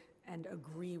take and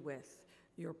agree with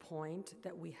your point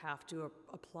that we have to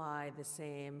apply the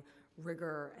same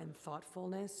rigor and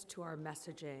thoughtfulness to our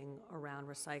messaging around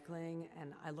recycling,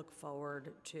 and I look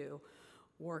forward to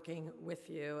working with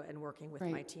you and working with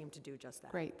my team to do just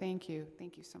that. Great, thank you.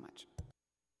 Thank you so much.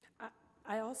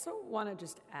 I also want to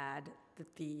just add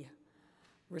that the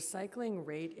recycling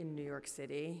rate in New York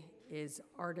City is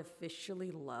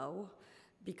artificially low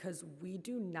because we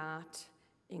do not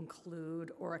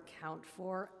include or account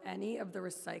for any of the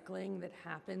recycling that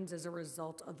happens as a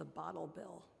result of the bottle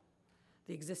bill,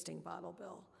 the existing bottle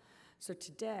bill. So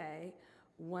today,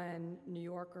 when New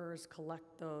Yorkers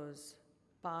collect those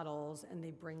bottles and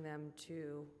they bring them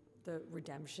to the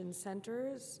redemption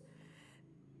centers,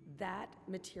 that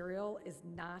material is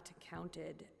not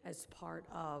counted as part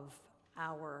of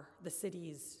the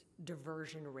city's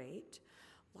diversion rate,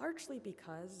 largely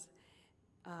because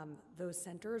those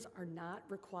centers are not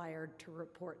required to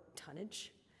report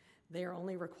tonnage. They are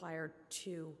only required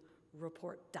to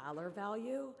report dollar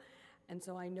value. And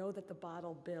so I know that the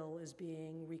bottle bill is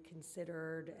being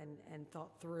reconsidered and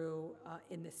thought through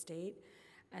in the state.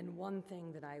 And one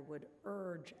thing that I would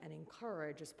urge and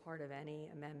encourage as part of any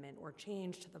amendment or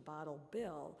change to the bottle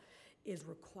bill is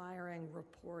requiring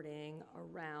reporting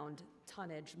around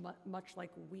tonnage, much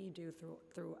like we do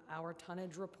through our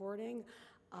tonnage reporting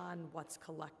on what's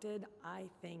collected. I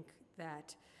think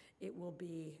that it will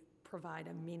provide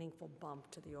a meaningful bump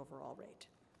to the overall rate.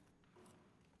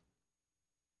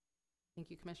 Thank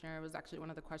you, Commissioner. It was actually one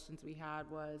of the questions we had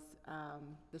was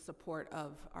the support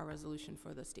of our resolution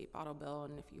for the state bottle bill,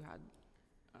 and if you had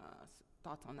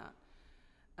thoughts on that.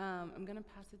 I'm going to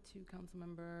pass it to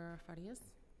Councilmember Farias.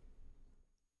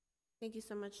 Thank you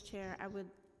so much, Chair. I would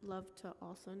love to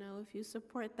also know if you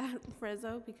support that,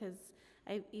 Frezzo, because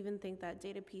I even think that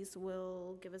data piece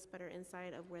will give us better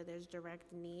insight of where there's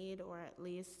direct need, or at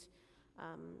least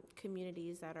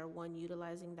communities that are, one,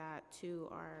 utilizing that, two,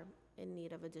 are in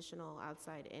need of additional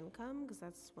outside income, because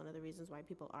that's one of the reasons why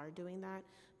people are doing that,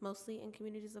 mostly in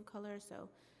communities of color. So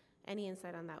any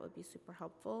insight on that would be super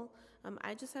helpful.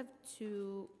 I just have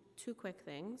two quick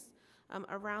things.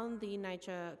 Around the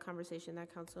NYCHA conversation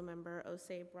that Councilmember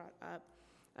Osei brought up,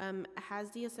 has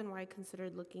DSNY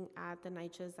considered looking at the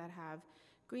NYCHAs that have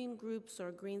green groups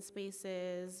or green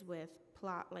spaces with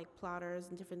plotters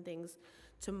and different things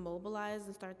to mobilize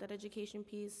and start that education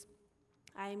piece?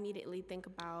 I immediately think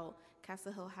about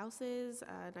Castle Hill Houses,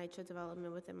 a NYCHA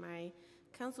development within my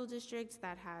council district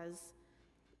that has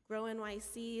Grow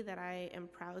NYC that I am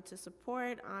proud to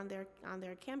support on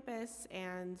their campus,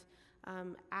 and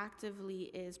actively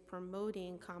is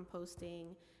promoting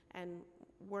composting and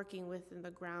working within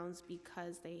the grounds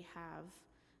because they have,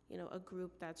 a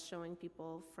group that's showing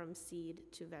people from seed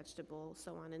to vegetable,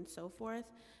 so on and so forth.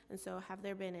 And so have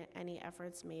there been any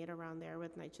efforts made around there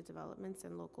with NYCHA developments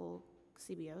and local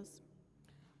CBOs?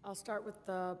 I'll start with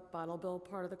the bottle bill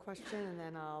part of the question, and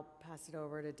then I'll pass it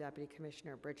over to Deputy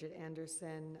Commissioner Bridget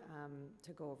Anderson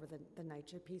to go over the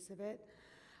NYCHA piece of it.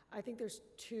 I think there's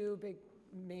two big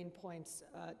main points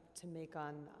to make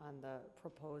on the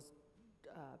proposed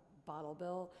bottle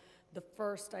bill. The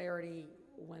first I already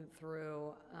went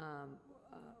through,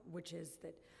 which is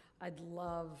that I'd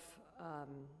love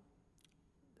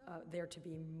there to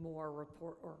be more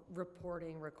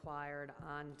reporting required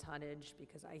on tonnage,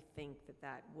 because I think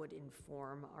that would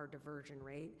inform our diversion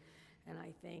rate, and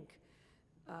I think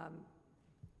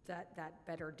that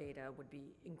better data would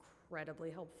be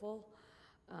incredibly helpful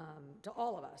to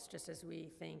all of us, just as we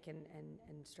think and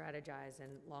strategize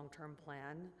and long-term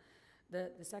plan.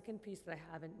 The second piece that I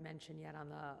haven't mentioned yet on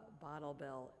the bottle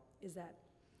bill is that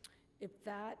if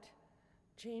that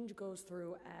change goes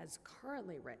through as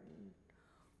currently written,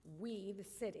 we, the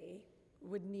city,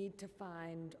 would need to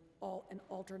find an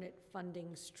alternate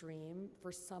funding stream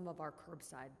for some of our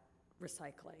curbside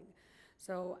recycling.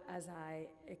 So as I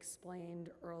explained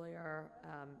earlier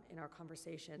in our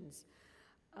conversations,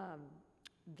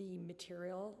 the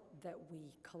material that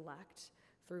we collect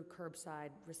through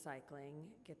curbside recycling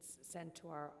gets sent to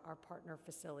our partner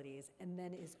facilities and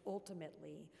then is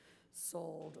ultimately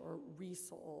sold or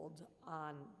resold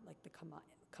on like the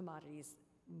commodities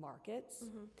markets.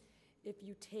 Mm-hmm. If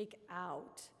you take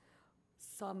out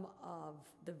some of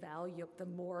the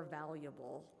more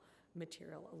valuable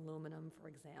material, aluminum, for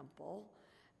example,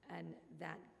 and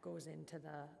that goes into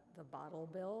the bottle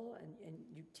bill, and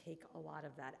you take a lot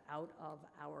of that out of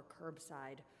our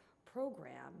curbside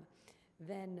program,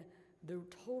 then the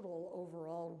total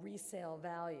overall resale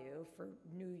value for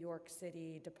New York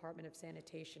City Department of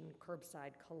Sanitation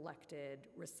curbside collected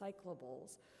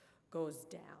recyclables goes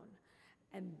down.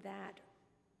 And that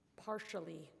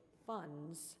partially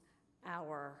funds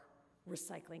our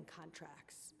recycling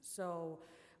contracts. So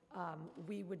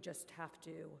we would just have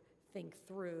to think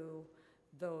through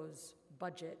those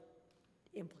budget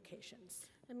implications.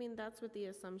 I mean, that's with the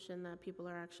assumption that people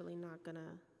are actually not going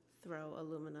to throw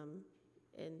aluminum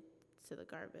into the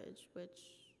garbage, which...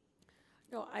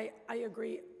 No, I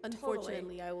agree.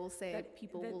 Unfortunately, totally, I will say that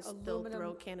people will still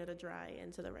throw Canada Dry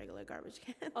into the regular garbage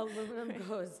can. Aluminum right.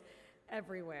 Goes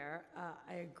everywhere.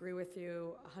 I agree with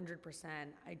you 100%.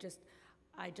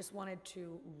 I just wanted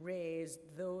to raise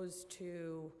those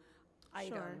two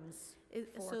items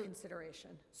for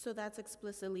consideration. So that's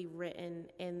explicitly written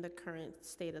in the current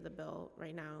state of the bill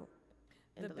right now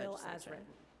in the bill legislature. As written.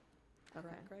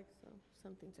 Okay, correct. So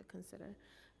something to consider.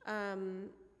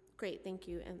 Great, thank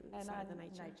you. And sorry, on the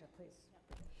NYCHA. NYCHA, please.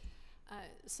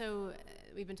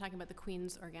 We've been talking about the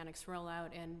Queens Organics rollout,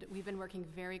 and we've been working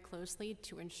very closely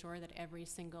to ensure that every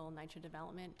single NYCHA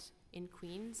development in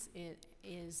Queens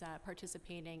is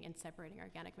participating in separating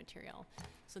organic material.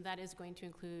 So that is going to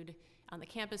include, on the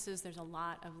campuses, there's a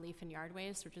lot of leaf and yard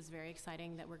waste, which is very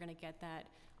exciting that we're going to get that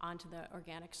onto the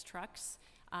organics trucks.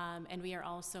 And we are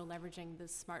also leveraging the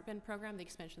Smart Bin program, the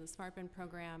expansion of the Smart Bin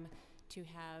program, to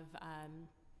have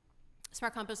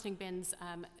smart composting bins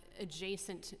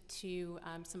adjacent to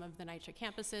some of the NYCHA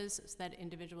campuses so that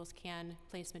individuals can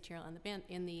place material in the bin,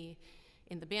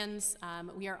 in the bins.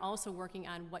 We are also working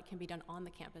on what can be done on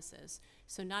the campuses.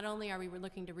 So not only are we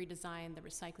looking to redesign the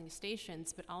recycling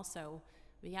stations, but also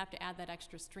we have to add that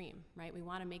extra stream, right? We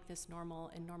want to make this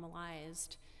normal and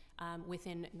normalized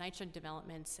within NYCHA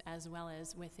developments as well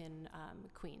as within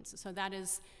Queens. So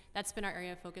that's been our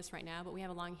area of focus right now, but we have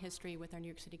a long history with our New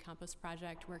York City Compost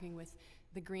Project, working with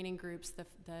the greening groups, the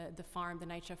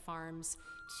NYCHA farms,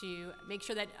 to make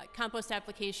sure that compost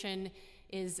application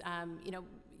is,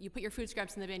 you put your food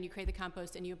scraps in the bin, you create the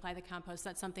compost, and you apply the compost.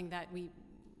 That's something that we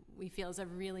feel is a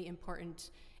really important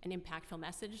and impactful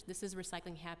message. This is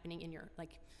recycling happening in your,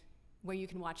 where you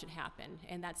can watch it happen,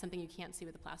 and that's something you can't see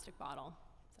with a plastic bottle.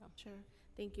 So. Sure,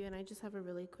 thank you. And I just have a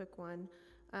really quick one.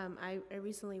 I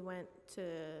recently went to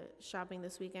shopping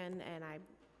this weekend and I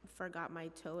forgot my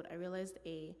tote. I realized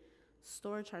a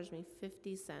store charged me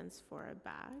 50 cents for a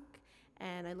bag,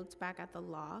 and I looked back at the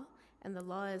law, and the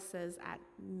law says at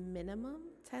minimum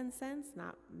 10 cents,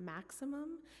 not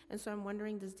maximum. And so I'm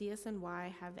wondering, does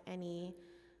DSNY have any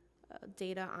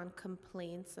data on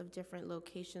complaints of different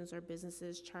locations or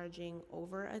businesses charging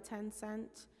over a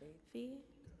 10-cent fee?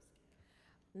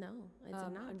 No, it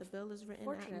did not. The bill is written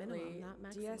at minimum, not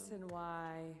maximum.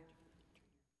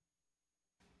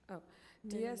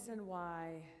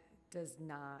 DSNY does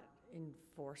not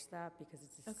enforce that because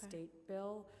it's a state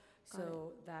bill,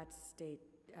 so that's state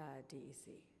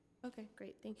DEC. Okay,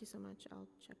 great. Thank you so much. I'll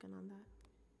check in on that.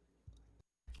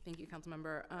 Thank you,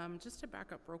 Councilmember. Just to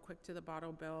back up real quick to the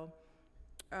bottle bill,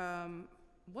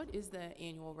 what is the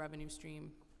annual revenue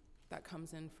stream that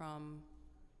comes in from,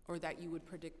 or that you would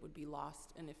predict would be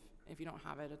lost? And if you don't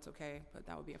have it, it's okay, but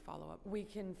that would be a follow-up. We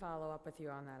can follow up with you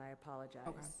on that. I apologize.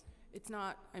 Okay. It's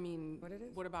not,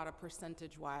 what about a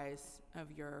percentage-wise of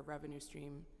your revenue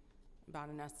stream, about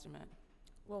an estimate?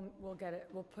 We'll get it.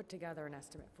 We'll put together an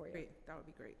estimate for you. Great, that would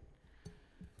be great.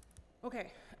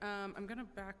 Okay, I'm gonna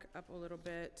back up a little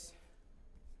bit.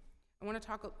 I wanna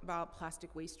talk about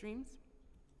plastic waste streams.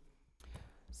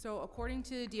 So according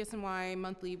to DSNY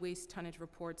monthly waste tonnage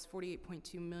reports,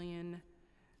 48.2 million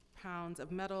pounds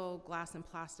of metal, glass, and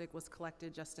plastic was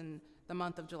collected just in the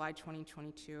month of July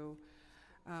 2022.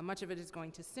 Much of it is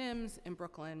going to Sims in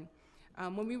Brooklyn.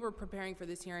 When we were preparing for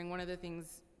this hearing, one of the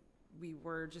things we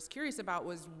were just curious about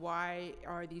was why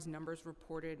are these numbers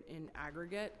reported in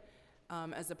aggregate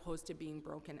as opposed to being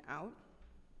broken out?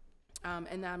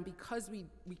 And then because we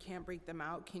can't break them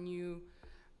out, can you,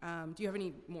 do you have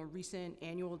any more recent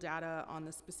annual data on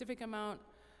the specific amount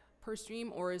per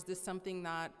stream, or is this something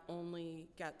that only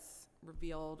gets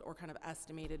revealed or kind of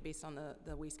estimated based on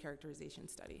the waste characterization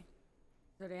study?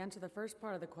 So to answer the first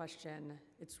part of the question,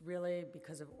 it's really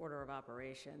because of order of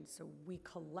operations. So we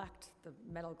collect the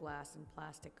metal, glass, and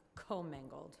plastic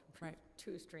commingled, right?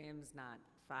 2 streams, not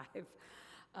 5.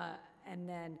 And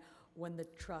then when the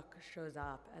truck shows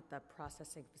up at the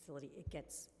processing facility, it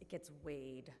gets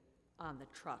weighed on the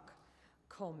truck,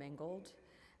 commingled,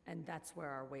 and that's where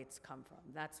our weights come from.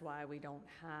 That's why we don't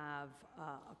have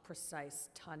a precise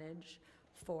tonnage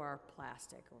for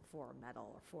plastic or for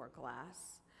metal or for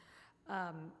glass.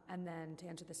 And then to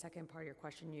answer the second part of your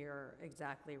question, you're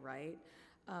exactly right.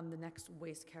 The next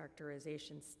waste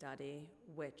characterization study,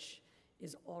 which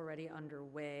is already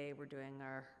underway, we're doing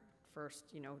our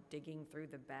first, digging through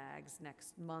the bags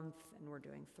next month, and we're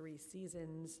doing 3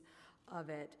 seasons of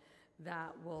it.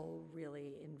 That will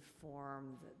really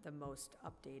inform the most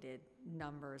updated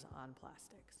numbers on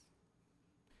plastics.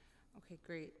 Okay,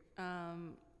 great.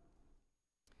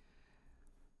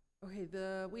 Okay,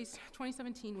 the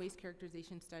 2017 waste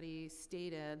characterization study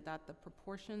stated that the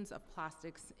proportions of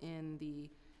plastics in the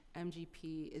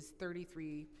MGP is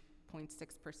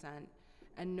 33.6%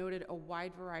 and noted a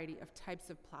wide variety of types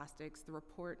of plastics. The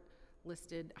report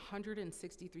listed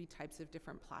 163 types of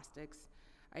different plastics,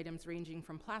 items ranging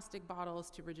from plastic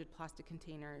bottles to rigid plastic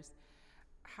containers.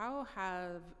 How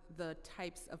have the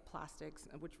types of plastics,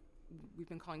 which we've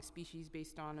been calling species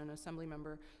based on an assembly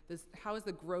member, how has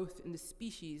the growth in the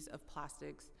species of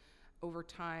plastics over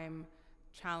time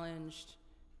challenged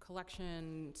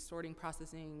collection, sorting,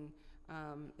 processing,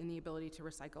 and the ability to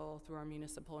recycle through our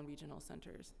municipal and regional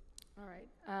centers? All right,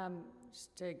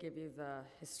 just to give you the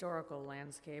historical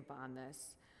landscape on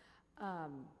this,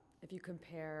 if you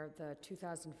compare the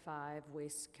 2005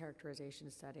 waste characterization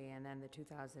study and then the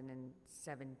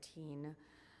 2017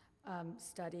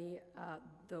 study,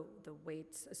 the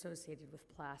weights associated with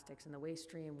plastics in the waste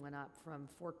stream went up from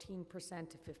 14%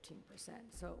 to 15%.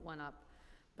 So it went up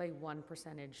by 1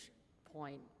 percentage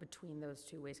point between those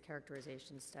two waste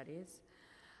characterization studies.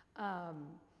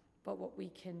 But what we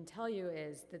can tell you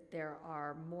is that there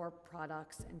are more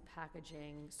products and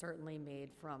packaging certainly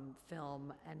made from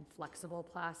film and flexible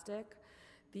plastic.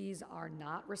 These are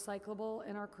not recyclable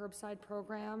in our curbside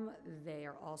program. They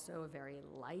are also very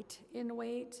light in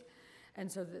weight.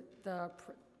 And so the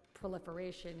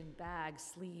proliferation in bags,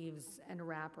 sleeves, and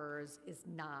wrappers is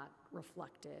not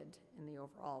reflected in the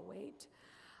overall weight.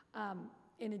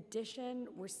 In addition,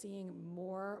 we're seeing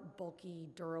more bulky,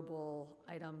 durable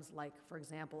items like, for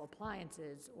example,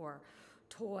 appliances or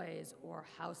toys or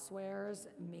housewares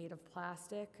made of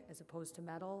plastic as opposed to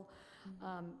metal.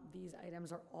 These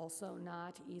items are also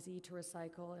not easy to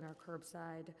recycle in our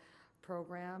curbside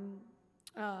program.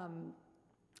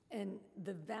 And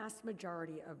the vast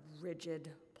majority of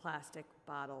rigid plastic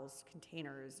bottles,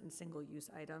 containers, and single-use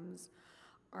items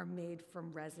are made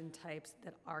from resin types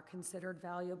that are considered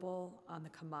valuable on the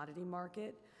commodity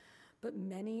market, but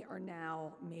many are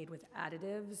now made with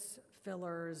additives,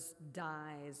 fillers,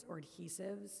 dyes, or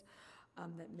adhesives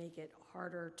that make it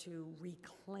harder to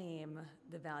reclaim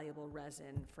the valuable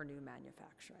resin for new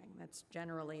manufacturing. That's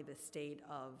generally the state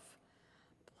of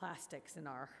plastics in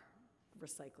our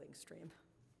recycling stream.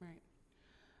 Right.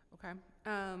 Okay.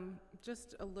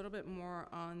 Just a little bit more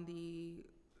on the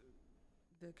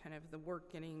kind of the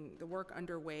work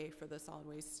underway for the solid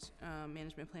waste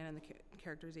management plan and the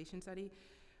characterization study.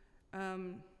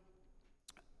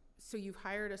 So you've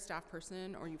hired a staff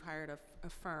person or you've hired a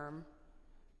firm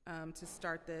to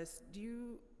start this.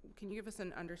 Can you give us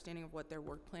an understanding of what their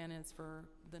work plan is for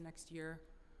the next year?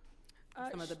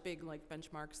 Some of the big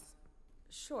benchmarks.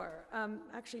 Sure.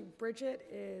 Actually, Bridget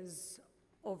is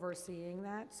overseeing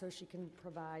that, so she can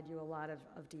provide you a lot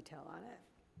of detail on it.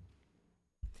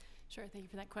 Sure, thank you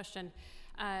for that question.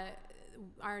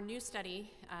 Our new study,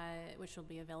 which will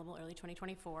be available early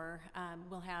 2024,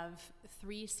 will have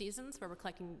 3 seasons where we're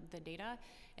collecting the data,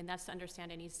 and that's to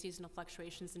understand any seasonal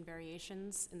fluctuations and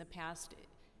variations. In the past,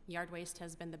 yard waste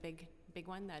has been the big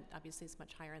one that obviously is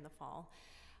much higher in the fall.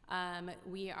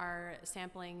 We are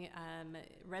sampling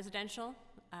residential,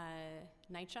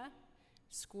 NYCHA,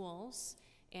 schools,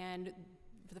 and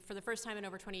for the first time in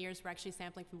over 20 years, we're actually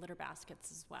sampling from litter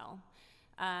baskets as well.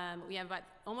 We have about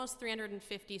almost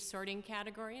 350 sorting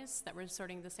categories that we're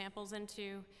sorting the samples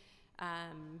into.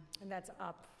 And that's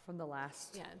up from the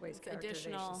last waste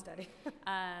characterization study.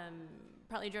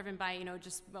 Partly driven by,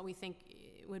 just what we think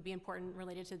would be important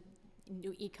related to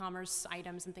new e-commerce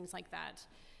items and things like that.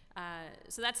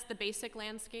 So that's the basic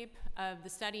landscape of the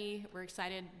study. We're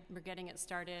excited, we're getting it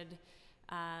started,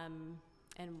 and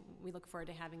we look forward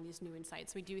to having these new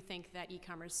insights. We do think that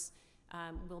e-commerce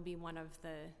will be one of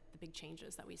the big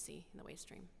changes that we see in the waste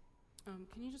stream.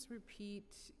 Can you just repeat,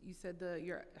 you said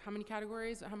how many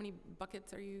categories, how many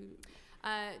buckets are you?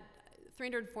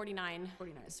 349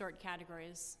 sort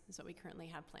categories is what we currently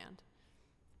have planned.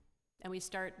 And we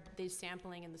start the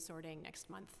sampling and the sorting next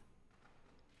month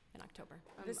in October.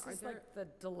 This is like the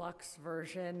deluxe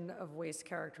version of waste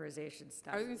characterization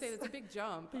studies. I was gonna say, that's a big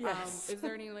jump. Yes. Is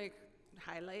there any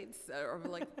highlights or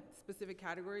specific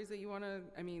categories that you want to?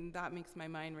 I mean, that makes my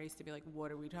mind race to be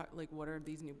what are we talking? What are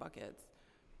these new buckets?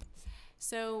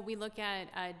 So we look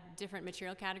at different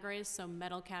material categories. So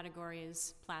metal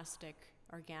categories, plastic,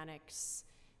 organics,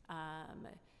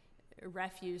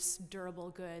 refuse,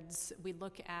 durable goods. We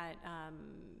look at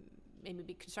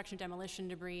maybe construction demolition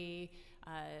debris,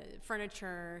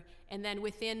 furniture, and then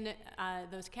within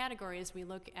those categories, we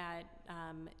look at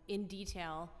in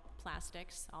detail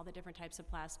plastics, all the different types of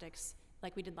plastics,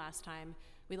 like we did last time.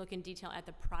 We look in detail at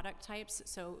the product types,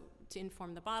 so to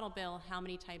inform the bottle bill, how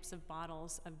many types of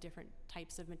bottles of different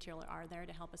types of material are there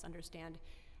to help us understand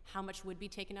how much would be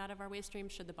taken out of our waste stream,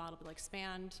 should the bottle bill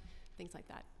expand, things like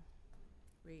that.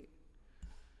 Great.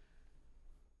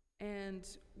 And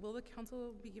will the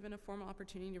council be given a formal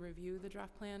opportunity to review the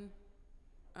draft plan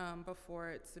before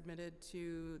it's submitted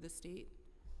to the state?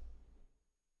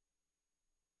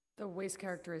 The waste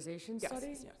characterization study?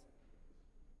 Yes.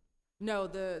 No,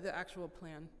 the actual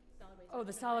plan.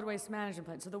 The solid waste management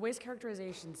plan. So the waste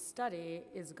characterization study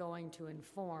is going to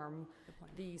inform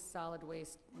the solid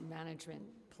waste management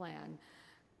plan.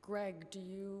 Greg, do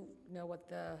you know what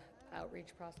the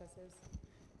outreach process is?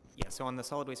 Yeah, so on the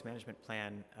solid waste management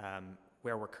plan,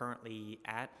 Where we're currently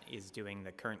at is doing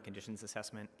the current conditions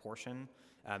assessment portion,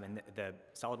 and the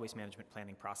solid waste management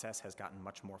planning process has gotten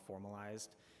much more formalized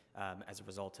as a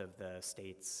result of the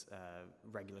state's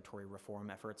regulatory reform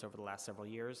efforts over the last several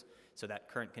years. So that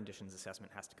current conditions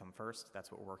assessment has to come first.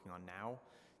 That's what we're working on now.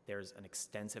 There's an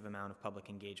extensive amount of public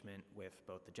engagement with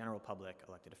both the general public,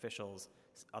 elected officials,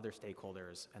 other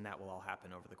stakeholders, and that will all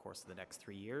happen over the course of the next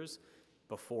 3 years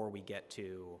before we get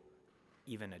to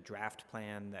even a draft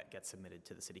plan that gets submitted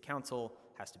to the city council,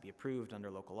 has to be approved under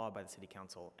local law by the city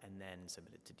council, and then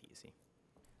submitted to DEC.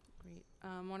 Great.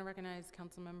 Want to recognize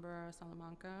Councilmember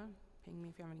Salamanca. Ping me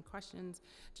if you have any questions.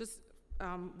 Just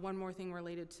one more thing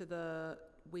related to the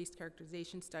waste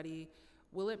characterization study.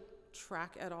 Will it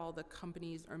track at all the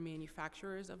companies or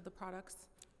manufacturers of the products?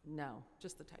 No.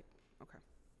 Just the type. Okay.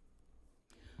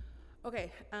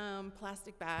 Okay.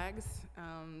 Plastic bags.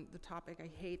 The topic I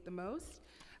hate the most.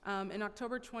 In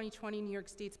October 2020, New York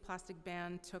State's plastic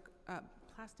bag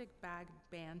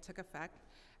ban took effect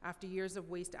after years of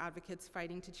waste advocates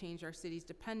fighting to change our city's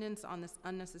dependence on this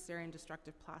unnecessary and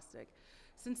destructive plastic.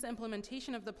 Since the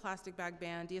implementation of the plastic bag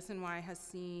ban, DSNY has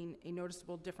seen a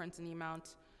noticeable difference in the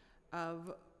amount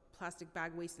of plastic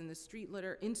bag waste in street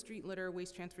litter,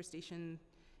 waste transfer station,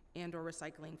 and/or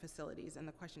recycling facilities. And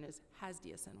the question is, has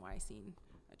DSNY seen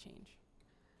a change?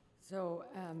 So,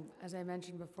 as I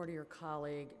mentioned before to your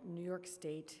colleague, New York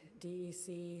State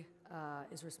DEC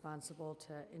is responsible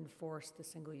to enforce the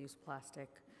single-use plastic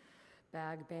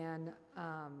bag ban,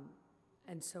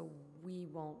 and so we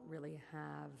won't really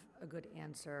have a good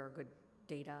answer or good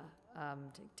data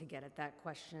to get at that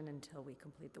question until we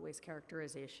complete the waste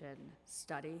characterization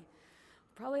study.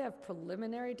 Probably have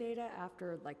preliminary data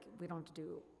after, we don't have to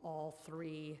do all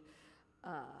 3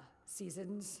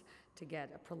 seasons to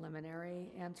get a preliminary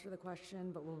answer to the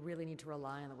question, but we'll really need to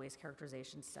rely on the waste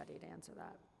characterization study to answer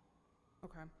that.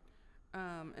 Okay.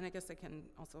 And I guess I can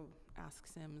also ask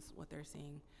Sims what they're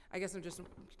seeing. I guess I'm just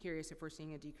curious if we're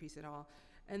seeing a decrease at all.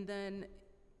 And then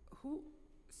who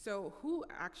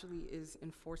actually is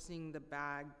enforcing the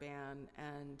bag ban,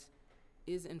 and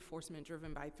is enforcement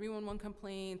driven by 311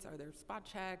 complaints? Are there spot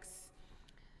checks?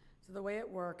 So the way it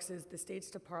works is the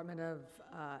state's Department of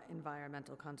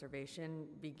Environmental Conservation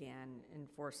began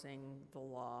enforcing the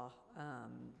law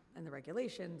and the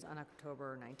regulations on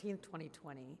October 19th,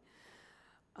 2020.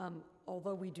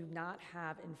 Although we do not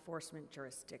have enforcement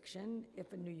jurisdiction,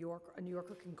 if a New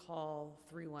Yorker can call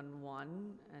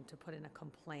 311 and to put in a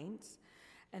complaint,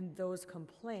 and those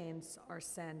complaints are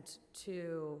sent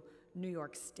to New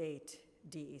York State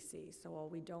DEC. So while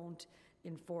we don't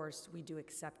enforce, we do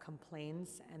accept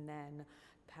complaints and then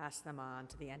pass them on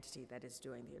to the entity that is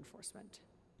doing the enforcement.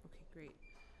 Okay, great.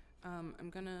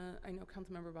 I know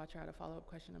Councilmember Botcher had a follow-up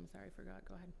question. I'm sorry, I forgot.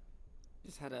 Go ahead.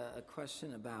 Just had a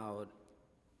question about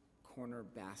corner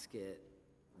basket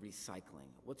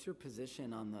recycling. What's your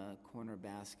position on the corner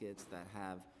baskets that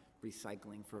have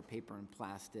recycling for paper and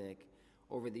plastic?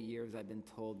 Over the years, I've been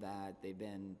told that they've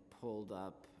been pulled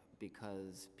up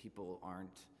because people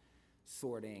aren't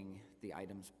sorting the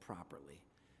items properly.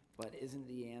 But isn't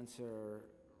the answer,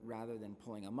 rather than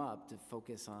pulling them up, to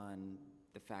focus on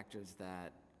the factors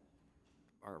that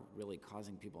are really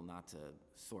causing people not to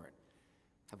sort?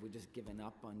 Have we just given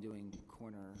up on doing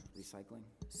corner recycling?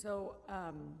 So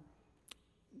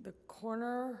the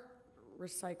corner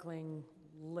recycling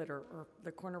litter, or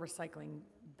the corner recycling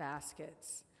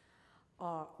baskets,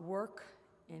 work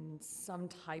in some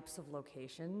types of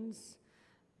locations,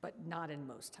 but not in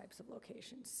most types of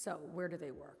locations. So where do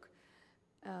they work?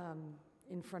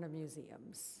 In front of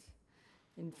museums,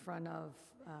 in front of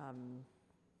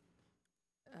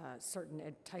certain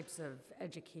types of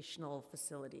educational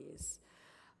facilities.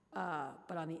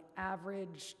 But on the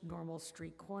average normal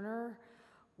street corner,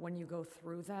 when you go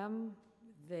through them,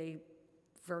 they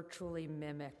virtually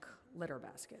mimic litter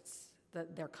baskets,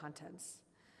 their contents.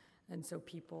 And so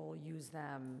people use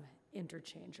them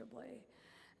interchangeably.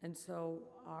 And so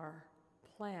our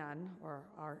plan, or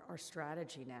our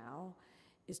strategy now,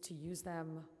 is to use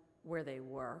them where they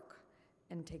work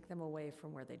and take them away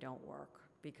from where they don't work.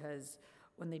 Because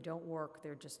when they don't work,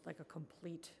 they're just like a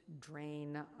complete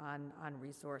drain on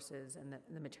resources, and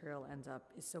the material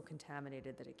is so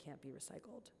contaminated that it can't be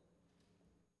recycled.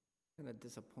 Kind of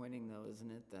disappointing though, isn't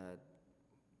it, that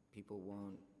people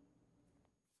won't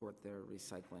sort their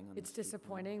recycling on the street? It's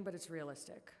disappointing, but it's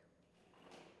realistic.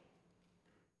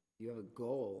 You have a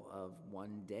goal of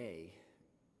one day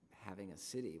having a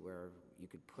city where you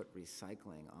could put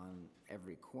recycling on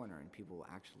every corner and people will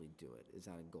actually do it. Is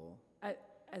that a goal?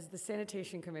 As the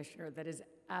sanitation commissioner, that is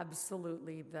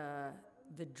absolutely the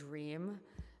dream.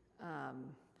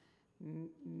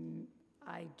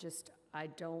 I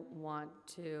don't want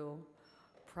to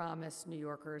promise New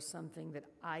Yorkers something that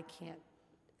I can't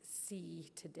see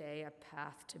today a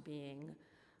path to being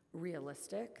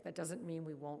realistic. That doesn't mean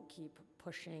we won't keep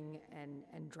pushing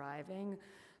and driving,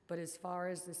 but as far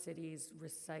as the city's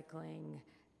recycling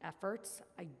efforts,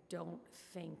 I don't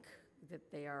think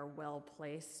that they are well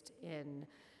placed in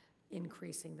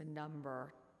increasing the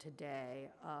number today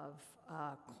of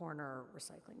corner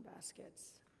recycling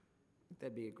baskets.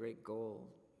 That'd be a great goal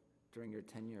during your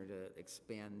tenure to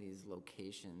expand these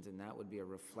locations, and that would be a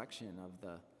reflection of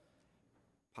the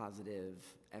positive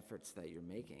efforts that you're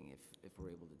making if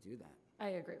we're able to do that.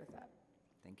 I agree with that.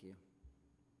 Thank you.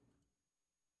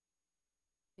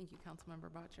 Thank you,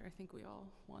 Councilmember Botcher. I think we all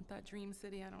want that dream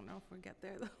city. I don't know if we'll get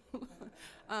there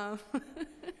though.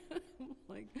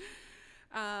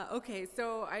 Okay,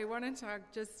 so I want to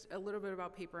talk just a little bit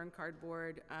about paper and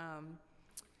cardboard.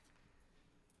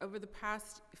 Over the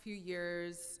past few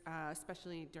years,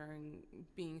 especially during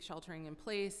being sheltering in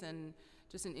place and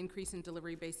just an increase in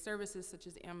delivery-based services such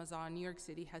as Amazon, New York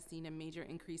City has seen a major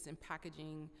increase in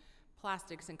packaging,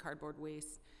 plastics, and cardboard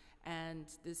waste. And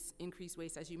this increased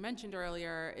waste, as you mentioned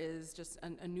earlier, is just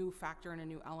a new factor and a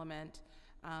new element,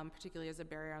 particularly as a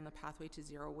barrier on the pathway to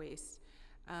zero waste.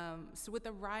 So with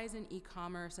the rise in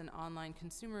e-commerce and online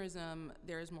consumerism,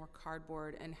 there is more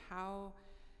cardboard, and how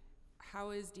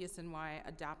is DSNY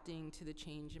adapting to the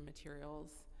change in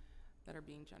materials that are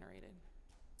being generated?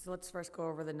 So let's first go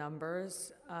over the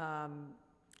numbers.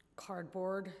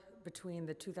 Cardboard, between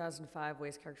the 2005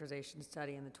 waste characterization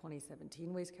study and the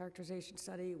 2017 waste characterization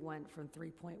study, went from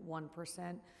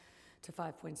 3.1% to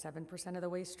 5.7% of the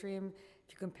waste stream.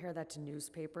 If you compare that to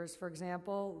newspapers, for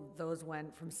example, those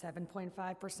went from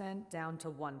 7.5% down to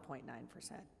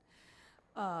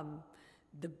 1.9%.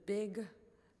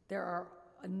 There are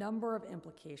a number of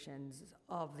implications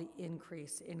of the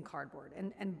increase in cardboard.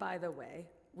 And by the way,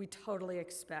 we totally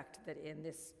expect that in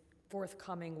this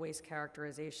forthcoming waste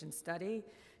characterization study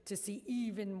to see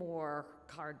even more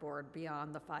cardboard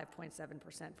beyond the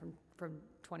 5.7% from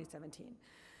 2017.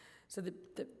 So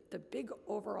the big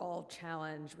overall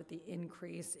challenge with the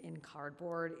increase in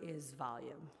cardboard is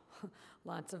volume.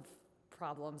 Lots of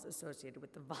problems associated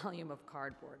with the volume of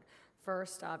cardboard.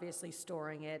 First, obviously,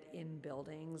 storing it in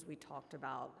buildings. We talked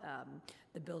about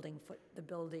the building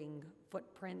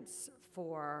footprints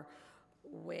for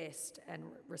waste and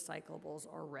recyclables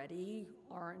already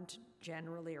aren't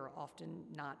generally or often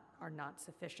are not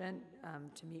sufficient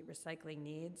to meet recycling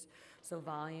needs. So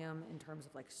volume in terms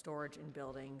of like storage in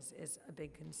buildings is a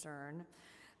big concern.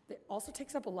 It also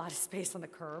takes up a lot of space on the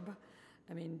curb.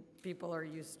 I mean, people are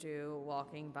used to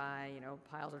walking by,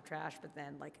 piles of trash, but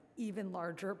then like even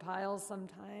larger piles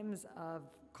sometimes of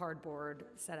cardboard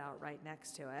set out right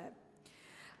next to it.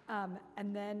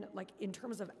 And then like in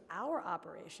terms of our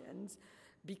operations,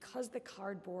 because the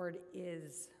cardboard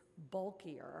is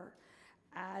bulkier,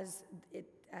 as it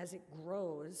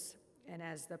grows and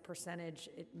as the percentage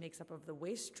it makes up of the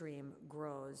waste stream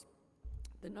grows,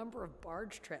 the number of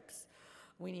barge trips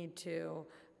we need to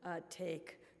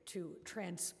take to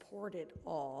transport it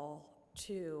all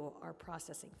to our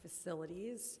processing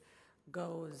facilities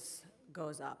goes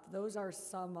up. Those are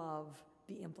some of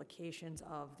the implications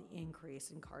of the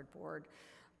increase in cardboard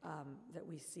that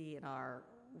we see in our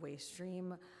waste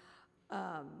stream.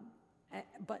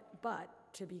 But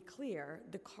to be clear,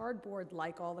 the cardboard,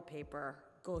 like all the paper,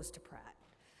 goes to Pratt.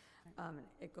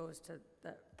 It goes to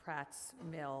the Pratt's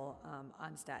mill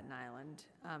on Staten Island.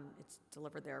 It's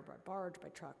delivered there by barge, by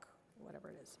truck, whatever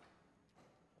it is.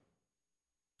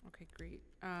 Okay, great.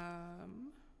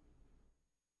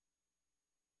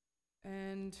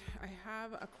 And I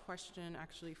have a question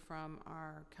actually from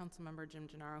our council member, Jim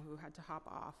Gennaro, who had to hop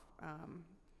off,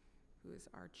 who is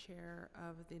our chair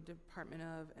of the Department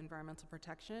of Environmental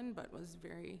Protection, but was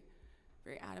very,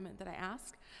 very adamant that I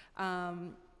ask.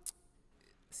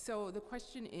 So the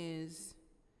question is,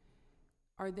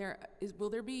 will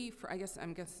there be,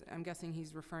 I'm guessing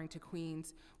he's referring to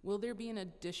Queens, will there be an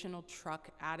additional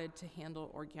truck added to handle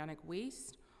organic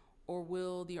waste, or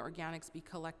will the organics be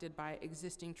collected by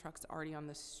existing trucks already on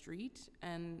the street?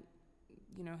 And,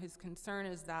 his concern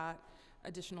is that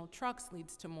additional trucks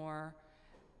leads to more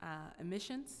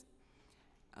emissions.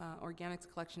 Organics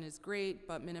collection is great,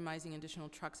 but minimizing additional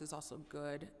trucks is also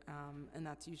good, and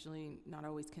that's usually not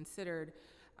always considered.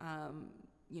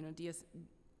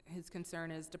 His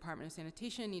concern is Department of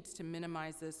Sanitation needs to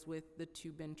minimize this with the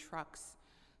 2-bin trucks.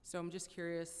 So I'm just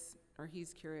curious, or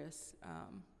he's curious,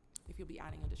 if you'll be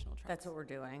adding additional trucks. That's what we're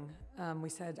doing.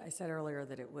 I said earlier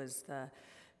that it was the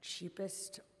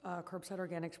cheapest curbside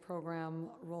organics program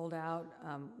rolled out,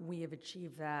 we have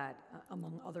achieved that,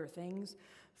 among other things,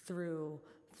 through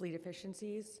fleet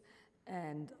efficiencies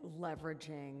and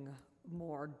leveraging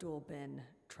more dual bin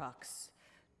trucks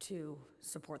to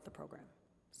support the program.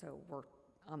 So we're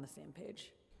on the same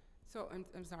page. So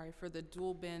I'm sorry, for the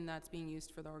dual bin that's being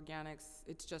used for the organics,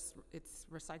 it's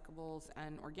recyclables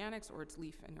and organics, or it's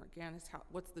leaf and organics?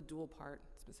 What's the dual part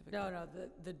specifically? No,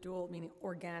 the dual, meaning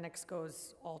organics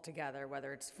goes all together,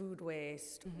 whether it's food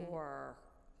waste or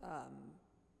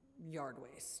yard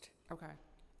waste. Okay.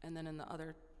 And then in the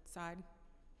other side?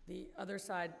 The other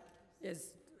side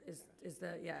is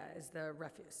the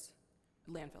refuse.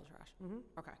 Landfill trash.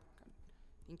 Okay, good.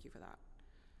 Thank you for that.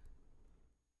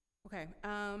 Okay.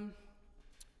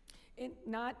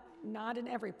 Not in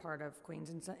every part of Queens.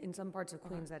 In some parts of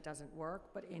Queens that doesn't work,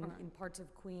 but in parts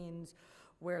of Queens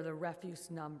where the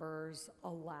refuse numbers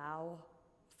allow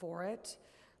for it,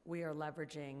 we are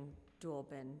leveraging dual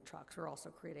bin trucks. We're also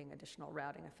creating additional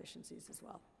routing efficiencies as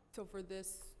well. So for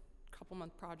this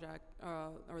couple-month project,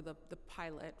 or the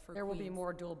pilot for there will Queens, be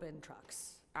more dual bin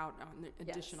trucks. Out on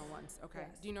the additional ones. Okay.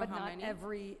 Yes. Do you know but how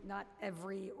many? Not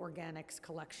every organics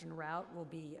collection route will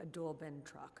be a dual bin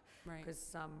truck. Right. Because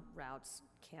some routes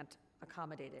can't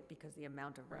accommodate it because the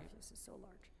amount of refuse is so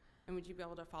large. And would you be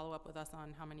able to follow up with us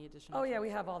on how many additional? Oh yeah, we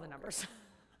have all the numbers.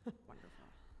 Wonderful.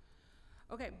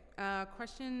 Okay,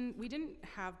 question. We didn't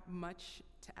have much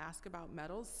to ask about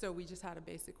metals, so we just had a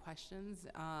basic questions.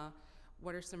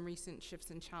 What are some recent shifts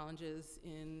and challenges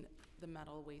in the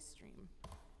metal waste stream?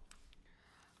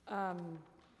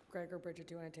 Greg or Bridget,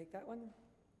 do you want to take that one?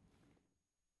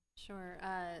 Sure.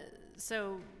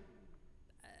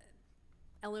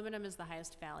 Aluminum is the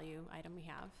highest value item we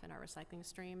have in our recycling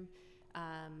stream.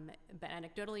 But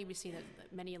anecdotally, we see that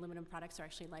many aluminum products are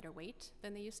actually lighter weight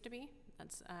than they used to be.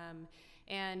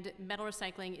 And metal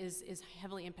recycling is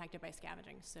heavily impacted by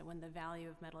scavenging. So when the value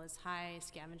of metal is high,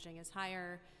 scavenging is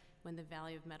higher. When the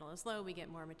value of metal is low, we get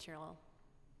more material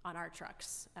on our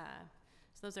trucks.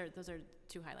 So those are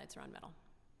two highlights around metal.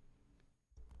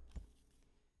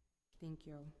 Thank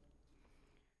you.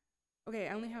 Okay,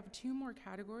 I only have 2 more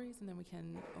categories and then we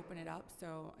can open it up.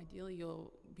 So ideally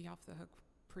you'll be off the hook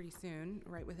pretty soon,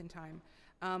 right within time.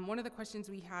 One of the questions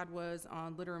we had was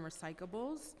on litter and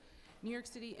recyclables. New York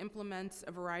City implements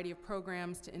a variety of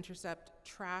programs to intercept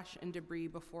trash and debris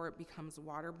before it becomes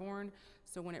waterborne.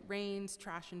 So when it rains,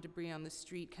 trash and debris on the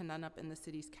street can end up in the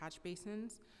city's catch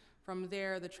basins. From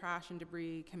there, the trash and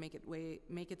debris can make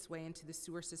its way into the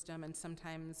sewer system and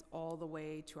sometimes all the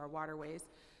way to our waterways.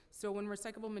 So when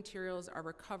recyclable materials are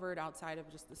recovered outside of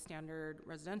just the standard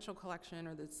residential collection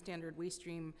or the standard waste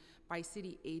stream by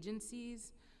city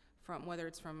agencies, whether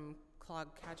it's from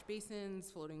clogged catch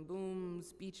basins, floating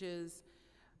booms, beaches,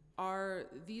 are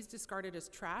these discarded as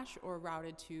trash or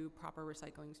routed to proper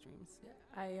recycling streams?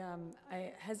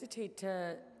 I hesitate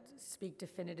to speak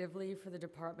definitively for the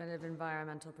Department of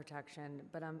Environmental Protection,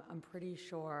 but I'm pretty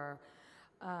sure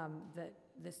that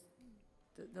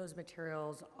those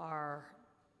materials are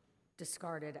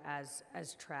discarded as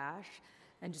trash.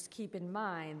 And just keep in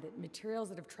mind that materials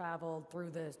that have traveled through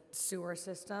the sewer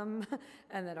system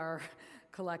and that are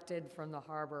collected from the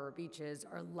harbor or beaches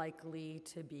are likely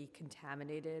to be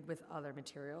contaminated with other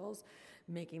materials,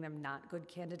 making them not good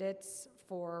candidates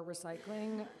for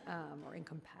recycling or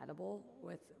incompatible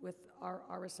with our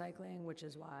recycling, which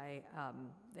is why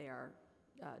they are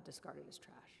discarded as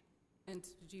trash. And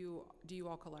do you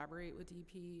all collaborate with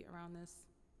DEP around this?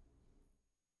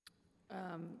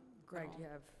 Greg, do you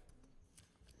have?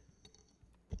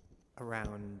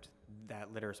 Around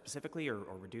that litter specifically, or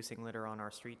reducing litter on our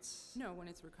streets? No, when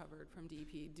it's recovered from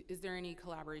DEP. Is there any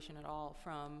collaboration at all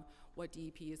from what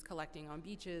DEP is collecting on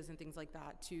beaches and things like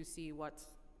that to see what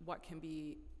can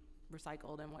be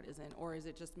recycled and what isn't? Or is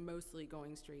it just mostly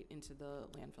going straight into the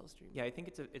landfill stream? Yeah, I think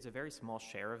it's a very small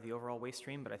share of the overall waste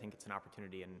stream, but I think it's an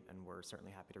opportunity, and we're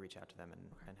certainly happy to reach out to them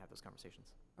and have those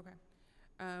conversations. Okay.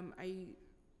 I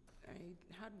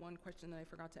had one question that I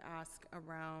forgot to ask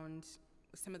around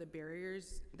some of the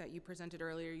barriers that you presented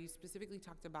earlier. You specifically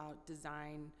talked about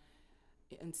design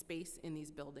and space in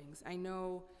these buildings. I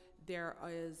know there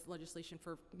is legislation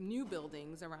for new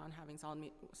buildings around having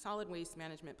solid waste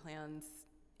management plans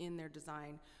in their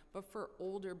design, but for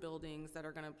older buildings that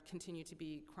are going to continue to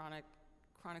be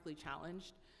chronically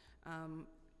challenged,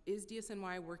 is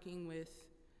DSNY working with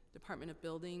Department of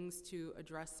Buildings to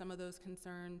address some of those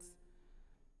concerns?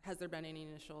 Has there been any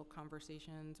initial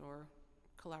conversations or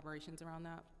collaborations around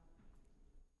that?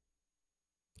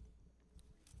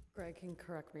 Greg can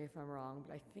correct me if I'm wrong,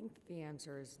 but I think the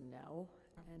answer is no.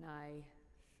 And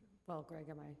well, Greg,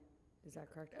 is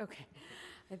that correct? Okay.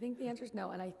 I think the answer is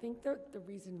no, and I think the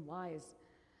reason why is,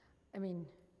 I mean,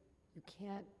 you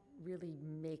can't really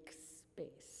make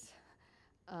space.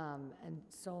 And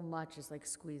so much is like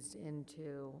squeezed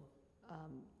into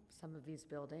some of these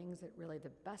buildings that really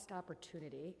the best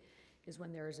opportunity is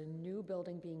when there is a new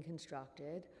building being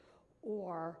constructed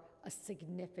or a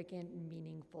significant,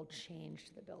 meaningful change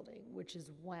to the building, which is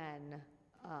when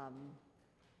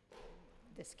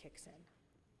this kicks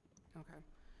in. Okay.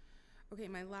 Okay,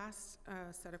 my last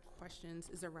set of questions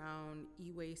is around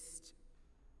e-waste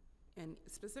and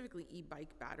specifically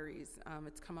e-bike batteries.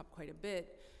 It's come up quite a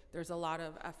bit. There's a lot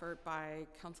of effort by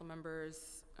council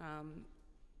members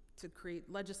to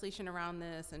create legislation around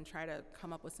this and try to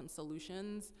come up with some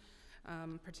solutions,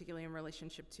 particularly in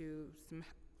relationship to some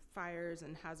fires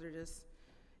and hazardous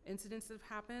incidents that have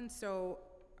happened. So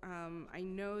I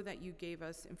know that you gave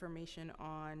us information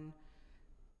on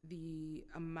the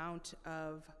amount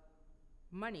of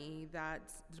money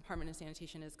that the Department of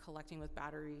Sanitation is collecting with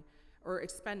battery or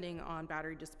expending on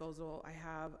battery disposal. I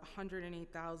have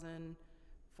 $108,000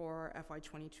 for FY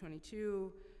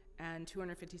 2022 and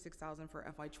 $256,000 for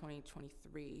FY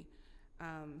 2023.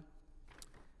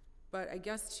 But I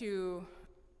guess to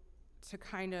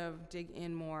kind of dig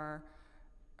in more,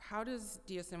 how does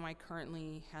DSNY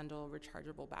currently handle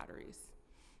rechargeable batteries?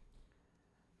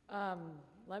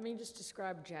 Let me just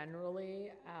describe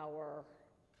generally our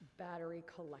battery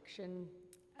collection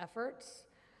efforts.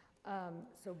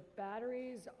 So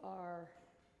batteries are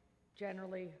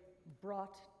generally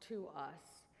brought to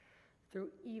us through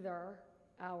either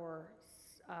our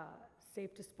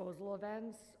safe disposal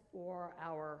events or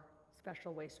our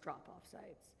special waste drop-off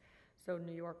sites. So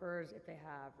New Yorkers, if they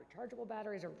have rechargeable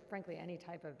batteries or frankly any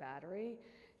type of battery,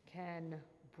 can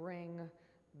bring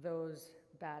those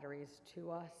batteries to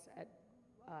us at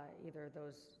either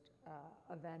those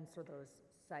events or those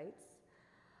sites.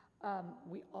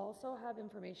 We also have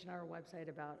information on our website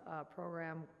about a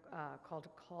program called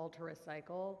Call to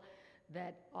Recycle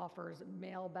that offers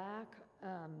mail back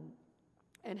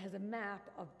and has a map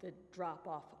of the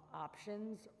drop-off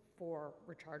options for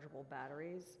rechargeable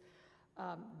batteries.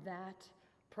 That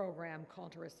program, Call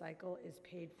to Recycle, is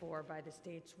paid for by the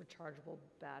state's rechargeable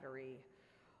battery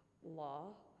law.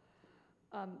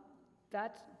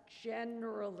 That's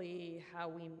generally how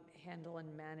we handle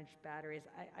and manage batteries.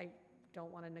 I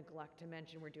don't want to neglect to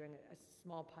mention we're doing a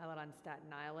small pilot on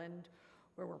Staten Island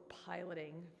where we're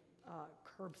piloting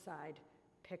curbside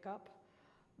pickup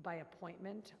by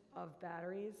appointment of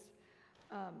batteries.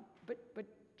 But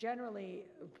generally,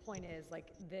 the point is,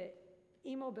 like, the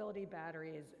e-mobility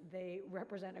batteries, they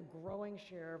represent a growing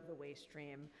share of the waste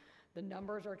stream. The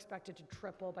numbers are expected to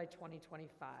triple by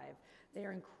 2025. They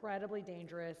are incredibly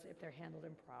dangerous if they're handled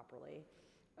improperly.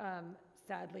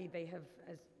 Sadly, they have,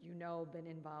 as you know, been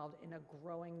involved in a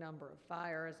growing number of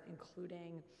fires,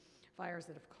 including fires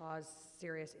that have caused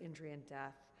serious injury and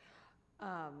death.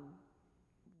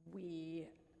 We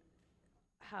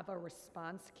have a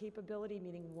response capability,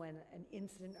 meaning when an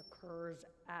incident occurs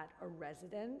at a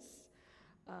residence,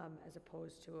 as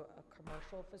opposed to a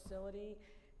commercial facility,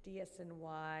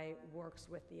 DSNY works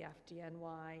with the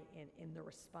FDNY in the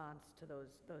response to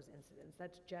those incidents.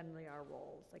 That's generally our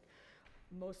roles, like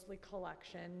mostly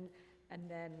collection and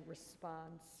then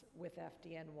response with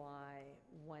FDNY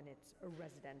when it's a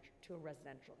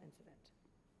residential incident.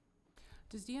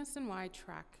 Does DSNY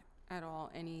track at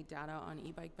all any data on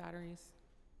e-bike batteries?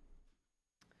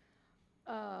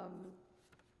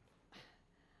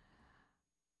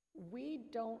 We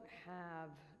don't have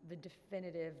the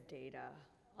definitive data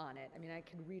on it. I mean, I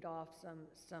can read off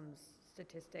some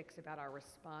statistics about our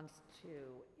response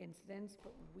to incidents,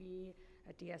 but we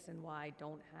at DSNY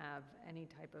don't have any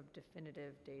type of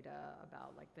definitive data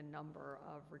about like the number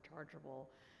of rechargeable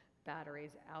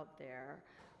batteries out there.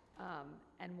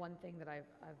 And one thing that I've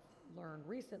learned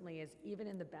recently is even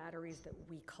in the batteries that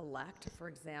we collect, for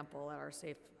example, at our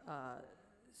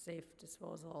safe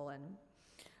disposal and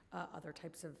other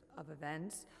types of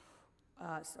events,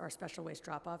 our special waste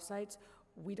drop-off sites,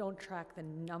 we don't track the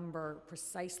number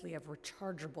precisely of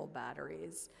rechargeable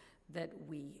batteries that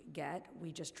we get.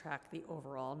 We just track the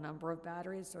overall number of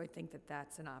batteries. So I think that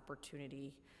that's an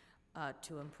opportunity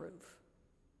to improve.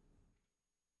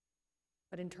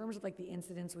 But in terms of like the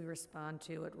incidents we respond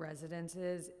to at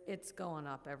residences, it's going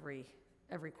up every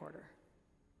quarter.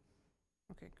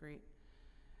 Okay, great.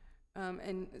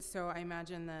 And so I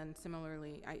imagine then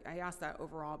similarly, I asked that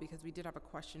overall because we did have a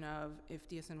question of if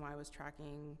DSNY was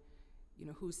tracking, you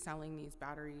know, who's selling these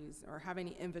batteries or have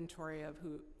any inventory of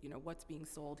who, you know, what's being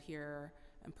sold here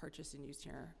and purchased and used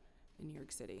here in New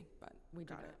York City, but we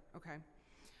got did it. Okay.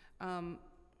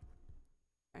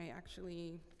 I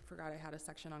actually forgot I had a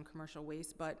section on commercial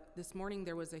waste, but this morning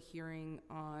there was a hearing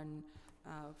on,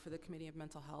 for the Committee of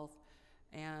Mental Health,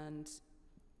 and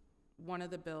one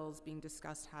of the bills being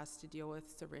discussed has to deal with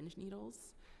syringe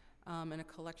needles and a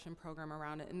collection program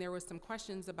around it. And there was some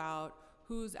questions about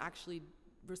who's actually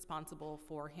responsible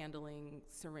for handling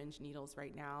syringe needles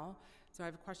right now. So I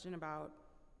have a question about,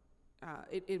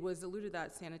 it was alluded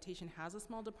that sanitation has a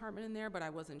small department in there, but I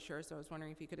wasn't sure, so I was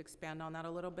wondering if you could expand on that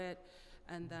a little bit.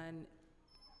 And then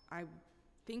I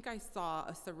think I saw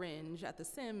a syringe at the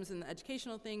Sims in the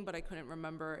educational thing, but I couldn't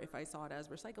remember if I saw it as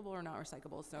recyclable or not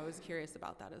recyclable, so I was curious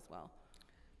about that as well.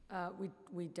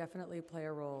 We definitely play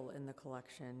a role in the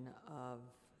collection of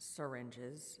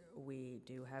syringes. We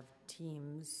do have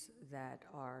teams that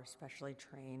are specially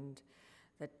trained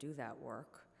that do that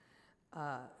work.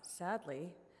 Sadly,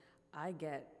 I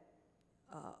get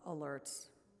alerts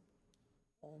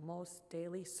almost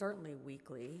daily, certainly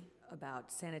weekly,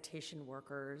 about sanitation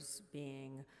workers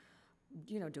being,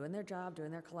 doing their job,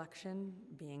 doing their collection,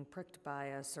 being pricked by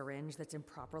a syringe that's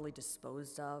improperly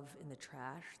disposed of in the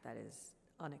trash. That is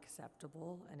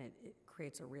unacceptable, and it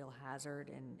creates a real hazard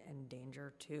and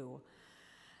danger to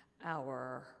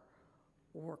our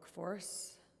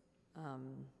workforce.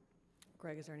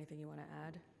 Greg, is there anything you want to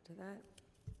add to that?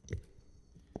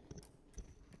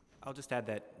 I'll just add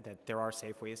that there are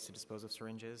safe ways to dispose of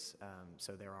syringes.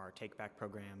 So there are take-back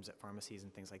programs at pharmacies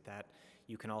and things like that.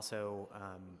 You can also,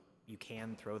 you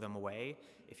can throw them away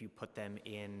if you put them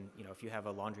in, if you have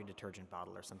a laundry detergent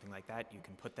bottle or something like that, you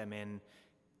can put them in,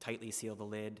 tightly seal the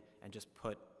lid, and just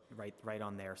put right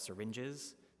on their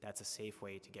syringes. That's a safe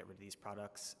way to get rid of these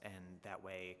products, and that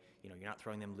way, you're not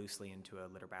throwing them loosely into a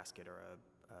litter basket or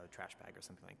a trash bag or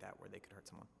something like that where they could hurt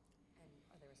someone. And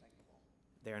are they recyclable?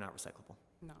 They are not recyclable.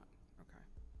 Not, okay.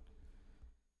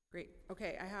 Great,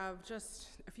 okay, I have just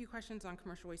a few questions on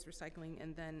commercial waste recycling,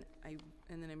 and then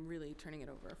I'm really turning it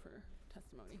over for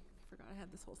testimony. I forgot I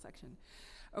had this whole section.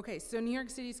 Okay, so New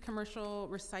York City's commercial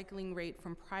recycling rate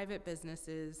from private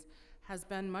businesses has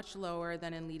been much lower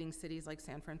than in leading cities like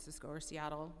San Francisco or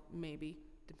Seattle, maybe.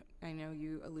 I know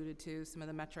you alluded to some of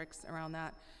the metrics around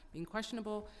that being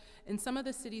questionable. In some of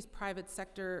the city's private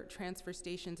sector transfer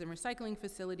stations and recycling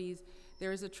facilities,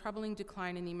 there is a troubling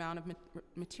decline in the amount of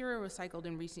material recycled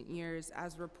in recent years,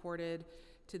 as reported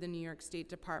to the New York State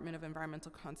Department of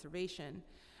Environmental Conservation.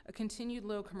 A continued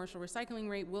low commercial recycling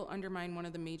rate will undermine one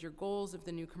of the major goals of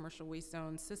the new commercial waste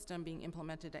zone system being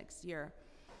implemented next year.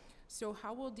 So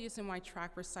how will DSNY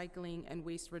track recycling and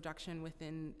waste reduction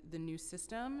within the new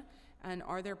system? And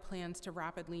are there plans to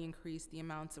rapidly increase the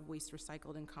amounts of waste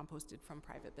recycled and composted from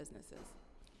private businesses?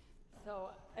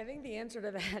 So I think the answer to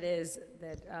that is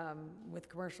that with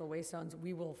commercial waste zones,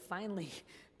 we will finally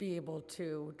be able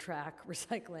to track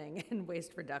recycling and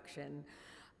waste reduction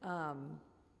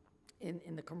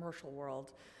in the commercial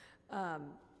world.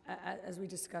 As we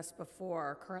discussed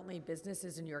before, currently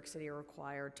businesses in New York City are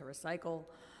required to recycle,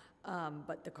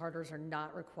 but the carters are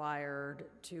not required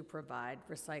to provide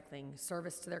recycling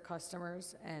service to their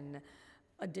customers. And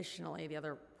additionally, the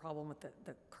other problem with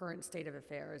the current state of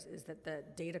affairs is that the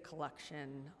data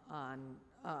collection on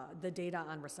the data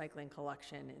on recycling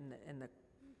collection in the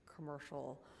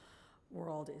commercial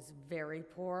world is very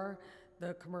poor.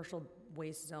 The commercial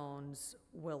waste zones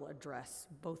will address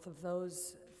both of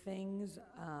those things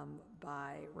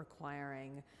by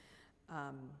requiring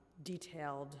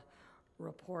detailed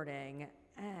reporting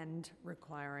and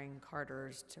requiring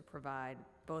carters to provide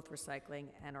both recycling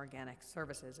and organic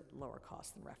services at lower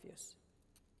cost than refuse.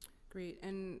 Great,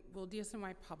 and will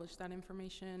DSNY publish that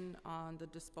information on the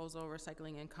disposal,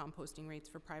 recycling, and composting rates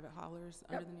for private haulers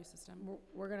under the new system?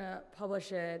 We're gonna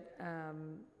publish it.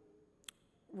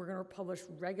 We're gonna publish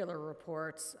regular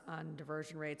reports on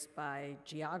diversion rates by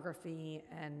geography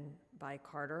and by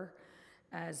carter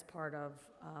as part of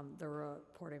the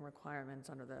reporting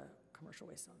requirements under the commercial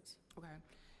waste zones. Okay,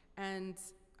 and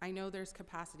I know there's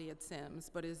capacity at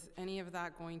SIMS, but is any of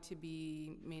that going to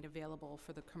be made available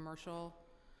for the commercial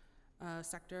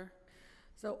sector?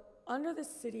 So under the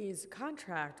city's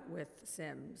contract with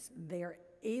SIMS, they are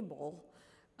able,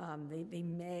 they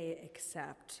may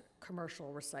accept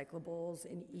commercial recyclables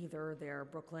in either their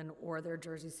Brooklyn or their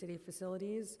Jersey City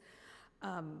facilities.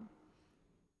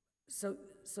 So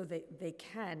they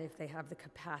can if they have the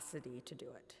capacity to do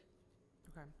it.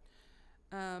 Okay.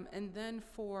 And then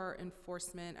for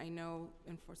enforcement, I know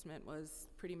enforcement was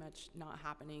pretty much not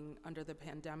happening under the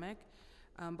pandemic,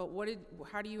 but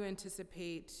how do you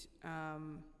anticipate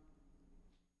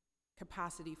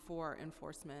capacity for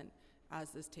enforcement as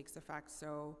this takes effect?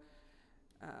 So,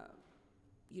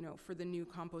 for the new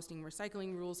composting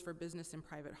recycling rules for business and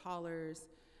private haulers,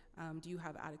 Do you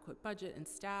have adequate budget and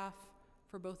staff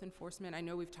for both enforcement? I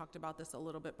know we've talked about this a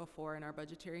little bit before in our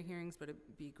budgetary hearings, but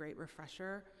it'd be a great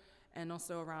refresher. And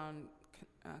also around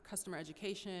customer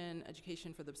education,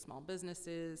 education for the small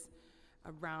businesses,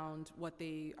 around what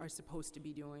they are supposed to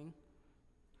be doing.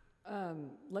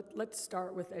 Let's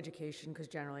start with education, because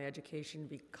generally education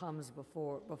comes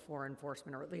before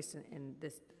enforcement, or at least in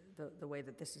the way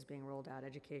that this is being rolled out,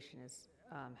 education is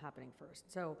happening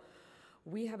first. So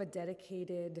we have a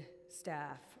dedicated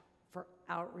staff for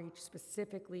outreach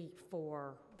specifically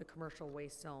for the commercial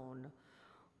waste zone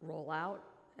rollout,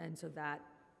 and so that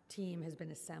team has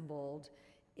been assembled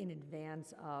in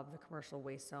advance of the commercial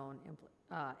waste zone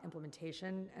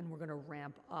implementation, and we're going to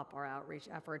ramp up our outreach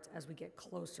efforts as we get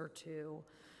closer to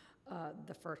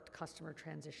the first customer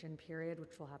transition period,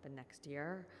 which will happen next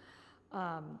year.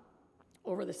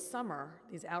 Over the summer,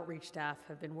 these outreach staff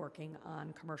have been working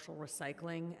on commercial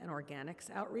recycling and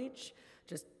organics outreach,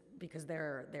 just because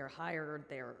they're hired,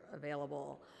 they're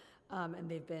available, and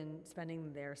they've been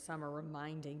spending their summer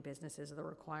reminding businesses of the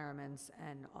requirements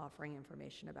and offering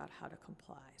information about how to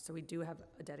comply. So we do have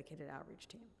a dedicated outreach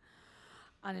team.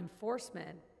 On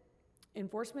enforcement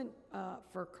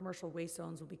for commercial waste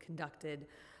zones will be conducted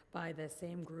by the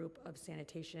same group of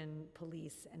sanitation,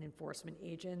 police, and enforcement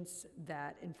agents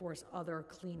that enforce other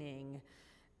cleaning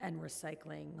and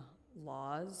recycling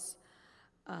laws.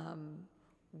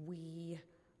 We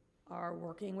are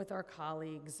working with our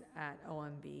colleagues at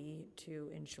OMB to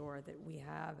ensure that we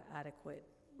have adequate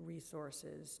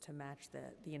resources to match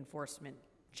the enforcement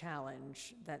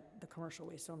challenge that the commercial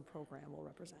waste zone program will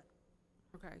represent.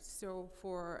 Okay, so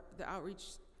for the outreach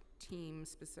team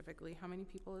specifically, how many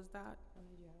people is that? How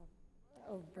many do you have?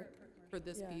 Oh, For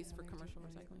this yeah, piece, for 19, commercial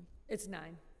 19. recycling? It's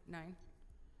 9. 9?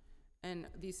 And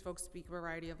these folks speak a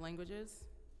variety of languages?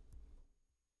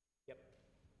 Yep.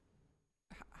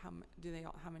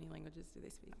 How many languages do they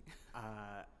speak?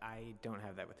 I don't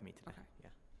have that with me today. Okay.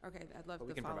 Yeah. Okay, I'd love But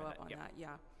we to can follow provide up that, on yep. that,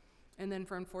 yeah. And then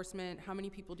for enforcement, how many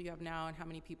people do you have now, and how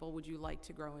many people would you like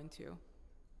to grow into?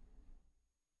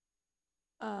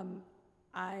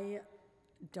 I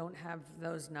don't have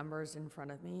those numbers in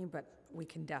front of me, but we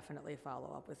can definitely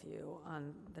follow up with you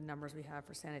on the numbers we have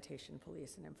for sanitation,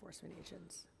 police, and enforcement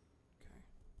agents.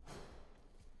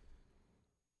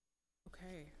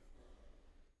 Okay.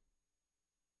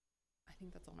 I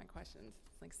think that's all my questions.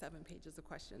 It's like 7 pages of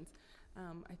questions.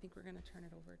 I think we're going to turn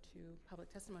it over to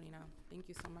public testimony now. Thank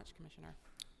you so much, Commissioner.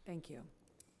 Thank you.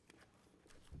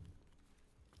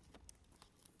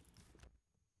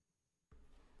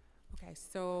 Okay,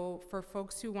 so for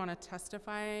folks who want to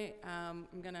testify, I'm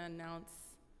going to announce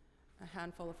a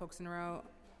handful of folks in a row.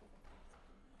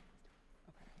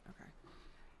 Okay.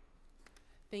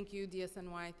 Thank you,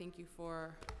 DSNY. Thank you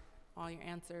for all your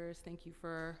answers. Thank you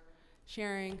for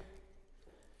sharing.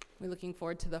 We're looking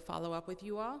forward to the follow-up with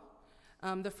you all.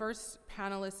 The first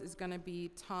panelist is going to be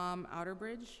Tom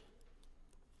Outerbridge.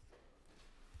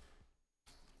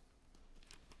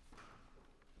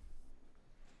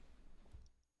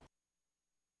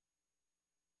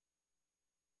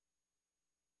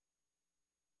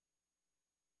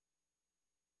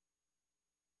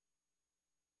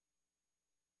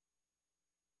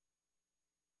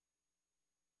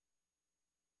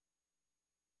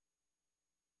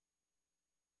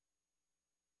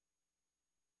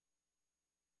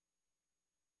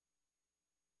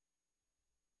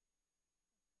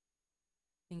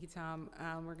 Thank you, Tom.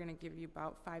 We're going to give you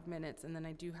about 5 minutes, and then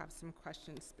I do have some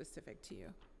questions specific to you,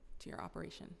 to your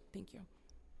operation. Thank you.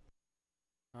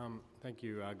 Thank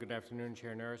you. Good afternoon,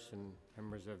 Chair Nurse and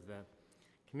members of the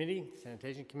committee,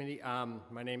 Sanitation Committee.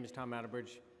 My name is Tom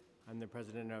Outerbridge. I'm the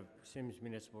president of Sims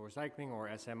Municipal Recycling, or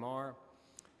SMR.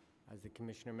 As the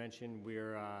commissioner mentioned, we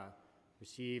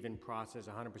receive and process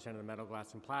 100% of the metal,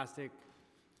 glass, and plastic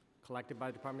collected by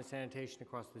the Department of Sanitation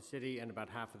across the city, and about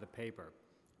half of the paper.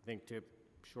 I think to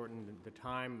shorten the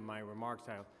time of my remarks,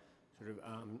 I'll sort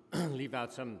of leave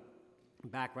out some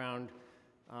background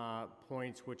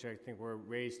points which I think were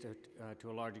raised to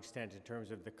a large extent in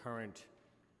terms of the current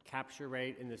capture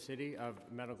rate in the city of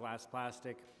metal, glass,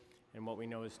 plastic, and what we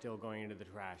know is still going into the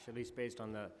trash, at least based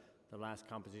on the last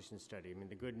composition study. I mean,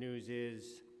 the good news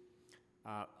is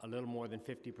a little more than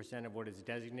 50% of what is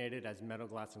designated as metal,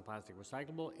 glass, and plastic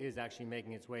recyclable is actually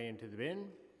making its way into the bin.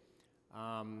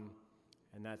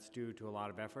 And that's due to a lot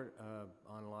of effort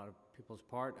on a lot of people's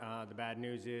part. The bad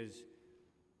news is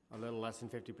a little less than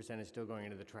 50% is still going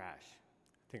into the trash.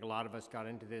 I think a lot of us got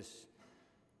into this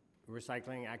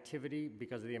recycling activity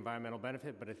because of the environmental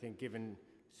benefit, but I think given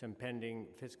some pending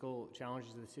fiscal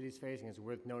challenges the city's facing, it's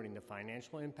worth noting the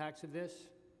financial impacts of this.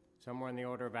 Somewhere in the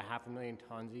order of 500,000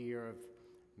 tons a year of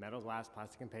metal, glass,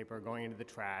 plastic, and paper going into the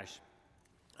trash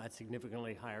at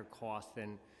significantly higher cost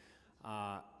than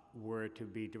were to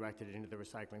be directed into the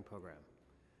recycling program.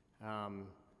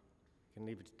 Can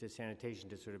leave it to sanitation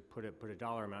to sort of put a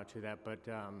dollar amount to that, but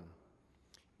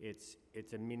it's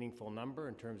a meaningful number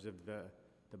in terms of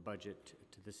the budget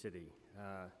to the city.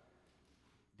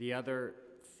 The other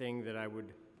thing that I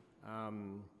would,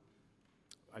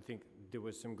 I think there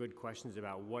was some good questions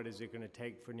about what is it going to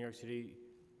take for New York City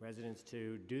residents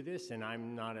to do this, and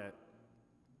I'm not an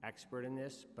expert in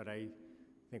this, but I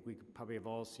think we probably have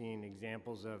all seen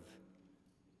examples of,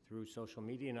 through social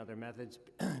media and other methods,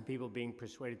 people being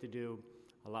persuaded to do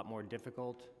a lot more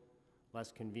difficult,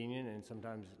 less convenient, and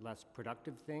sometimes less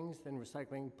productive things than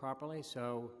recycling properly.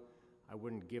 So I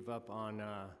wouldn't give up on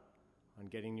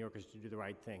getting New Yorkers to do the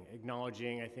right thing.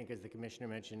 Acknowledging, I think, as the commissioner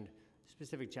mentioned,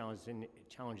 specific challenges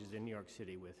in New York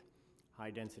City with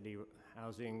high-density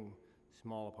housing,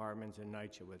 small apartments, and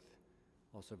NYCC with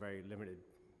also very limited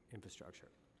infrastructure.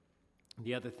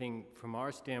 The other thing from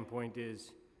our standpoint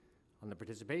is, on the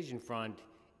participation front,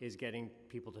 is getting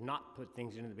people to not put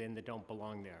things into the bin that don't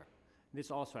belong there.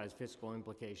 This also has fiscal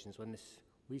implications.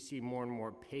 We see more and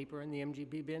more paper in the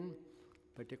MGP bin,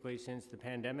 particularly since the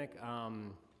pandemic,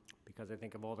 because I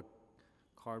think of all the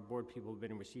cardboard people have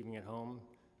been receiving at home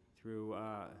through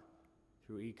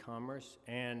e-commerce.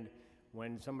 And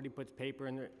when somebody puts paper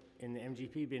in the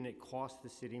MGP bin, it costs the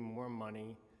city more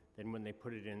money than when they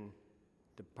put it in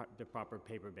the proper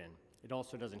paper bin. It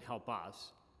also doesn't help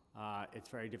us. It's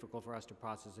very difficult for us to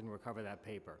process and recover that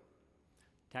paper.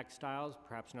 Textiles,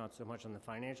 perhaps not so much on the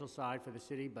financial side for the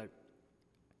city, but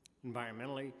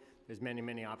environmentally, there's many,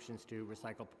 many options to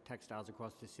recycle textiles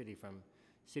across the city, from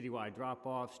citywide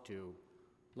drop-offs to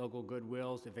local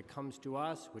Goodwills. If it comes to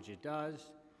us, which it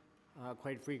does,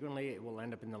 quite frequently, it will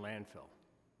end up in the landfill.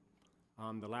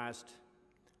 The last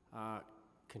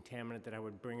contaminant that I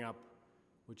would bring up,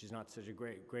 which is not such a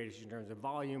great issue in terms of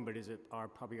volume, but is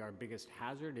probably our biggest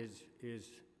hazard, is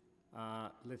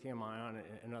lithium-ion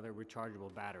and other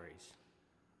rechargeable batteries.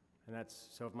 And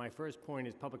so if my first point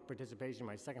is public participation,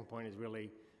 my second point is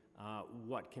really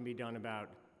what can be done about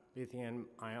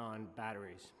lithium-ion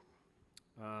batteries.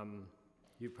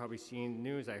 You've probably seen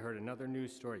news. I heard another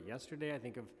news story yesterday, I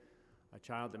think, of a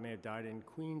child that may have died in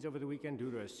Queens over the weekend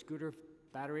due to a scooter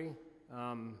battery.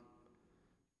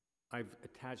 I've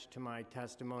attached to my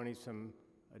testimony some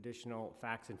additional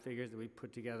facts and figures that we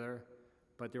put together,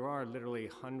 but there are literally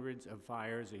hundreds of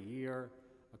fires a year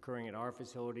occurring at our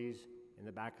facilities, in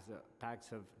the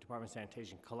backs of Department of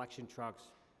Sanitation collection trucks,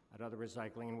 at other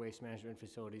recycling and waste management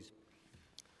facilities,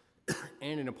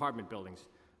 and in apartment buildings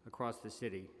across the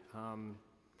city.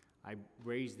 I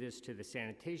raised this to the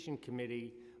Sanitation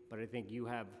Committee, but I think you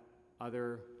have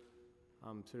other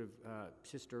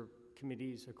sister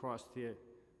committees across the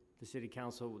City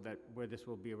Council where this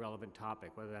will be a relevant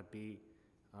topic, whether that be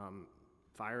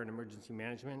fire and emergency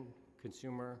management,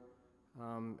 consumer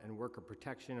and worker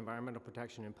protection, environmental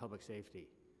protection, and public safety.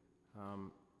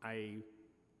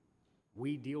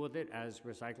 We deal with it as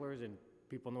recyclers and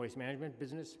people in the waste management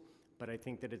business, but I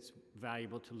think that it's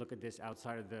valuable to look at this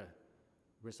outside of the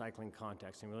recycling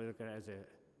context and really look at it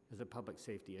as a public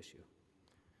safety issue.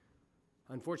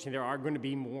 Unfortunately, there are going to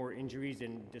be more injuries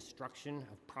and destruction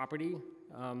of property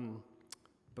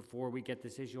before we get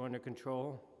this issue under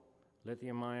control.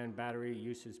 Lithium-ion battery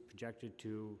use is projected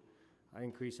to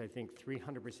increase, I think,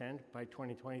 300% by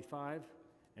 2025,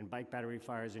 and bike battery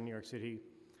fires in New York City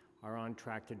are on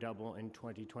track to double in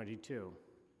 2022.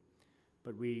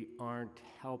 But we aren't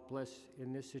helpless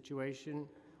in this situation.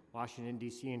 Washington,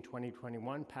 D.C. in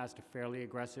 2021 passed a fairly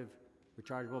aggressive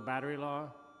rechargeable battery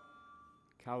law.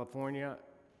 California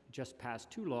just passed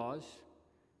 2 laws.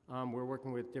 We're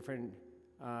working with different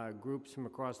groups from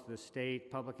across the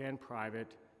state, public and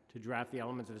private, to draft the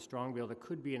elements of a strong bill that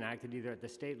could be enacted either at the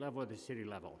state level or the city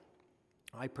level.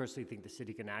 I personally think the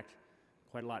city can act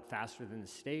quite a lot faster than the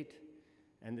state,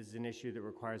 and this is an issue that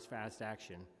requires fast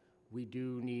action. We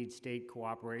do need state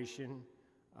cooperation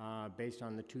based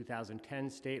on the 2010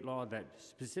 state law that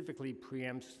specifically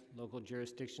preempts local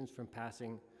jurisdictions from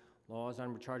passing laws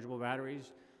on rechargeable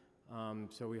batteries.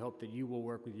 So we hope that you will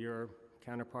work with your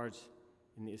counterparts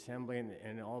in the Assembly and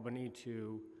in Albany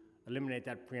to eliminate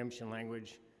that preemption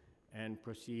language and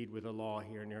proceed with a law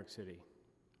here in New York City.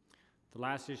 The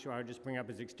last issue I would just bring up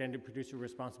is extended producer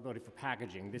responsibility for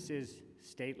packaging. This is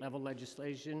state-level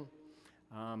legislation,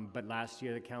 but last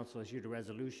year the council issued a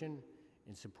resolution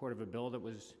in support of a bill that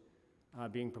was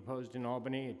being proposed in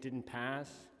Albany. It didn't pass,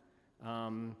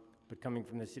 but coming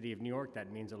from the city of New York,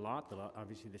 that means a lot,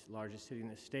 obviously the largest city in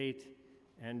the state,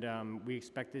 and we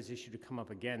expect this issue to come up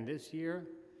again this year,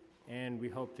 and we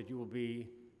hope that you will be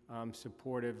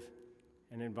supportive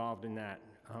and involved in that.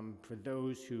 For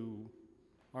those who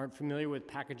aren't familiar with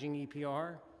packaging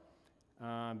EPR,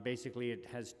 basically it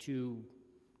has two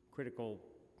critical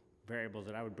variables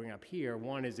that I would bring up here.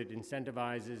 One is it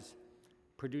incentivizes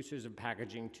producers of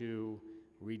packaging to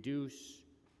reduce,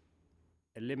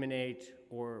 eliminate,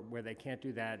 or where they can't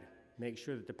do that, make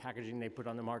sure that the packaging they put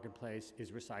on the marketplace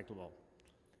is recyclable.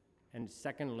 And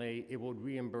secondly, it will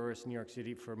reimburse New York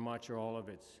City for much or all of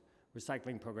its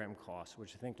recycling program costs,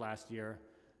 which I think last year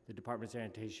the Department of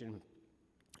Sanitation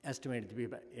estimated to be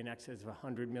about in excess of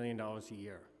 $100 million a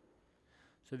year.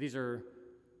 So these are,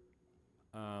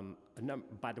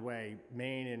 by the way,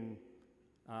 Maine and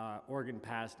Oregon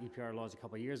passed EPR laws a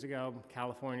couple of years ago.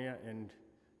 California and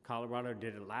Colorado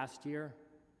did it last year.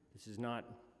 This is not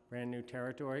brand new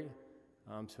territory.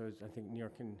 So I think New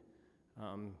York can,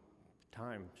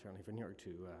 time certainly for New York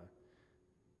to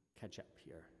catch up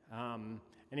here.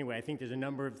 Anyway, I think there's a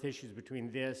number of issues between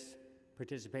this,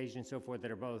 participation and so forth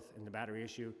that are both, and the battery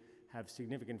issue, have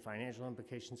significant financial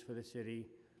implications for the city,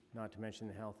 not to mention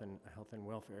the health and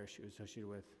welfare issue associated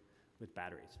with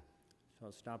batteries. So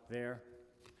I'll stop there.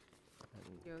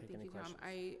 Thank you, Tom.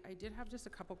 I did have just a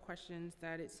couple questions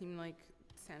that it seemed like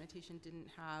sanitation didn't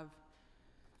have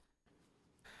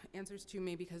answers to,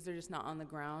 maybe because they're just not on the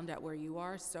ground at where you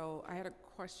are. So I had a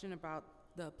question about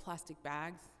the plastic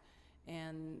bags,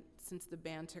 and since the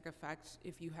ban took effect,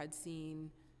 if you had seen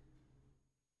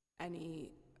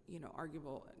any,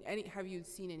 arguable, have you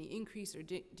seen any increase or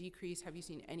decrease? Have you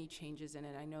seen any changes in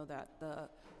it? I know that the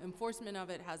enforcement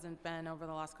of it hasn't been over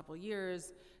the last couple of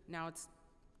years. Now it's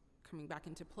coming back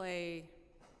into play.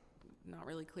 Not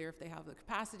really clear if they have the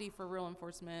capacity for real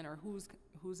enforcement or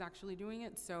who's actually doing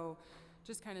it. So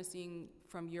just kind of seeing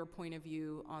from your point of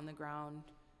view on the ground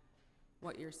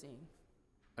what you're seeing.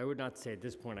 I would not say at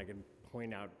this point I can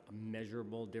point out a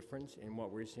measurable difference in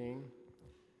what we're seeing.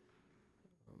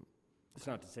 It's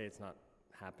not to say it's not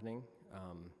happening,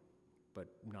 but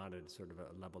not at sort of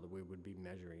a level that we would be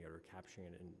measuring it or capturing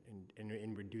it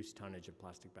in reduced tonnage of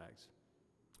plastic bags.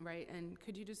 Right, and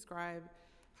could you describe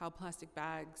how plastic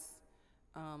bags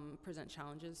present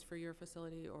challenges for your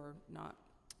facility or not?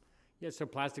 Yeah, so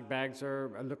plastic bags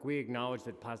are, look, we acknowledge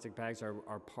that plastic bags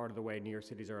are part of the way New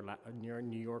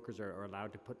Yorkers are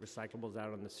allowed to put recyclables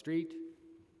out on the street,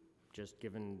 just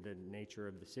given the nature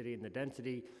of the city and the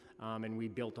density, and we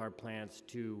built our plants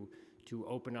to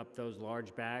open up those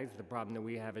large bags. The problem that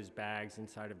we have is bags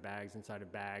inside of bags inside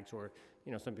of bags, or,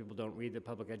 some people don't read the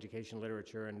public education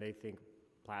literature and they think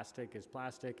plastic is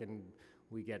plastic, and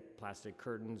we get plastic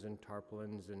curtains and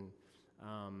tarpaulins and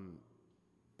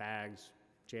bags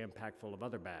jam-packed full of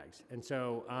other bags. And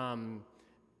so,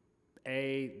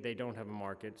 A, they don't have a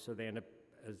market, so they end up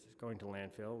as going to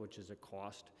landfill, which is a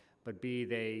cost. But B,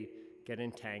 they get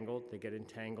entangled. They get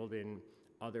entangled in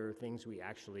other things we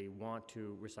actually want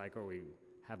to recycle, we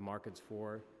have markets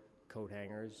for. Coat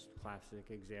hangers,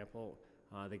 classic example.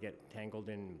 They get tangled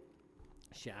in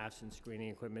shafts and screening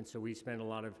equipment. So we spend a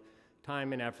lot of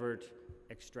time and effort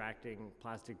extracting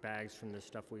plastic bags from the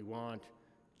stuff we want,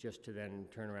 just to then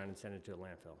turn around and send it to a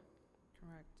landfill.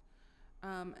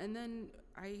 Correct. And then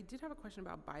I did have a question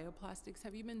about bioplastics.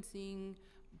 Have you been seeing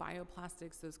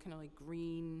bioplastics, those kind of like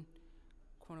green,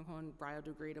 quote-unquote,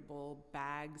 biodegradable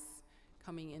bags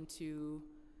coming into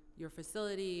your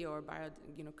facility, or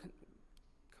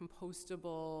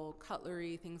compostable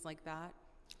cutlery, things like that?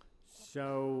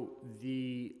 So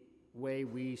the way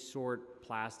we sort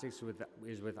plastics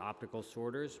is with optical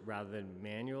sorters rather than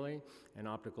manually, and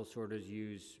optical sorters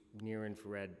use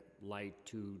near-infrared light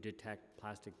to detect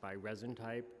plastic by resin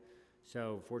type.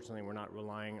 So fortunately, we're not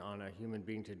relying on a human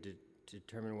being to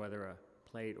determine whether a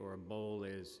plate or a bowl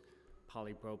is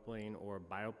polypropylene or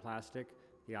bioplastic.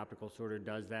 The optical sorter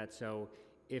does that. So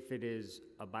if it is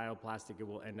a bioplastic, it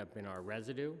will end up in our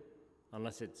residue,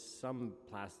 unless it's some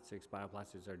plastics.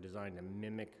 Bioplastics are designed to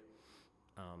mimic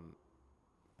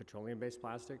petroleum-based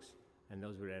plastics, and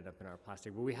those would end up in our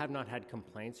plastic. But we have not had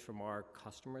complaints from our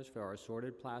customers for our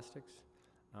sorted plastics.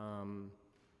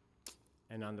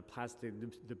 And on the plastic,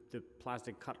 the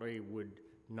plastic cutlery would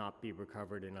not be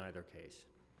recovered in either case.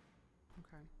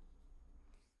 Okay.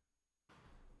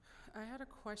 I had a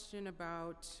question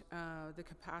about the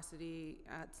capacity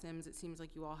at Sims. It seems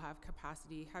like you all have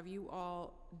capacity.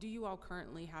 Do you all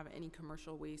currently have any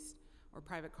commercial waste or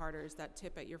private carters that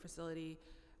tip at your facility?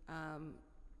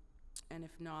 And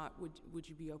if not, would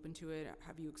you be open to it?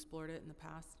 Have you explored it in the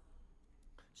past?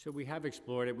 So we have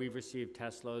explored it. We've received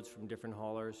test loads from different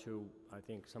haulers who, I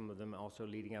think some of them also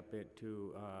leading up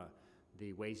to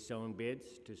the waste zone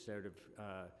bids to sort of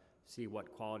see what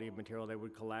quality of material they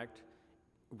would collect.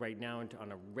 right now,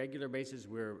 on a regular basis,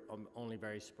 we're only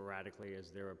very sporadically,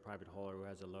 as there a private hauler who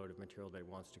has a load of material that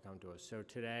wants to come to us. So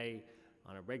today,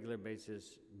 on a regular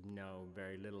basis, no,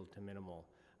 very little to minimal.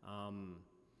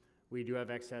 We do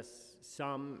have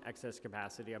some excess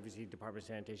capacity. Obviously, Department of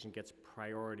Sanitation gets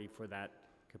priority for that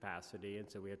capacity, and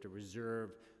so we have to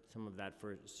reserve some of that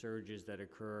for surges that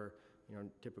occur,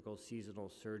 typical seasonal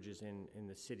surges in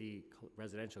the city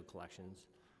residential collections.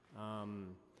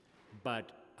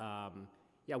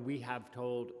 Yeah, we have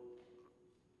told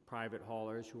private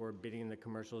haulers who are bidding in the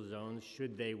commercial zones,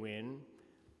 should they win,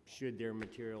 should their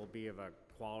material be of a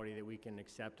quality that we can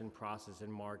accept and process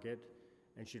and market,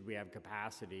 and should we have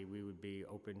capacity, we would be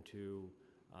open to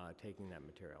taking that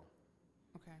material.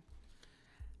 Okay.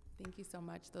 Thank you so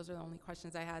much. Those are the only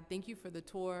questions I had. Thank you for the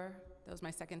tour. That was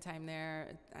my second time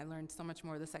there. I learned so much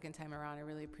more the second time around. I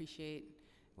really appreciate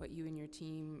what you and your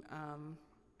team,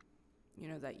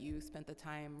 that you spent the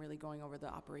time really going over the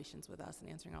operations with us and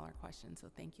answering all our questions. So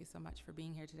thank you so much for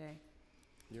being here today.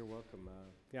 You're welcome.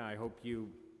 Yeah, I hope you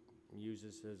use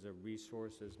this as a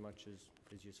resource as much as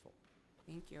is useful.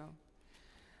 Thank you.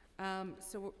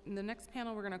 So the next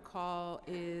panel we're going to call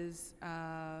is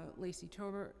Lacey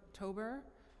Tober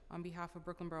on behalf of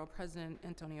Brooklyn Borough President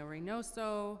Antonio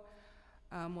Reynoso.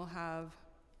 We'll have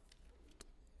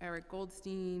Eric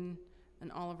Goldstein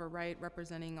and Oliver Wright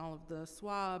representing all of the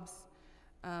SWABs.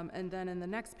 And then in the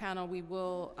next panel, we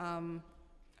will, I'm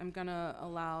gonna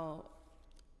allow,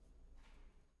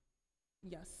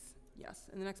 yes.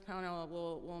 In the next panel,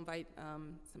 we'll invite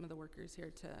some of the workers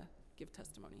here to give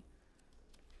testimony.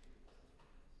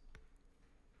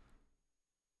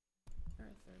 Is there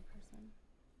a third person?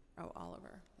 Oh,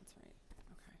 Oliver, that's right,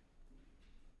 okay.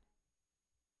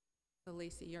 So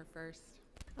Lacey, you're first.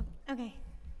 Oh, okay,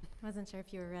 wasn't sure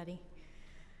if you were ready.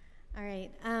 All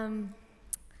right.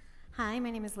 Hi,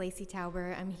 my name is Lacey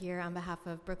Tauber. I'm here on behalf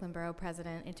of Brooklyn Borough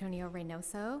President Antonio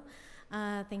Reynoso.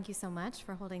 Thank you so much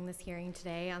for holding this hearing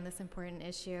today on this important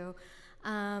issue.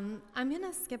 I'm going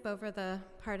to skip over the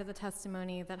part of the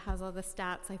testimony that has all the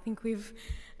stats. I think we've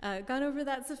gone over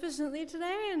that sufficiently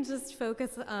today, and just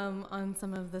focus on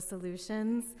some of the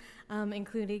solutions,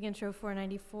 including Intro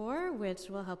 494, which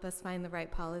will help us find the right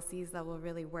policies that will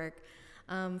really work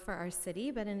for our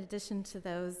city. But in addition to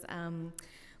those,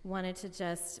 wanted to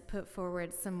just put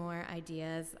forward some more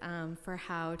ideas for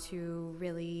how to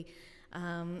really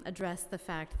address the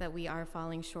fact that we are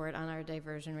falling short on our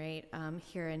diversion rate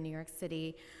here in New York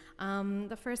City.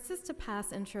 The first is to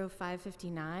pass Intro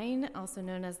 559, also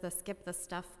known as the Skip the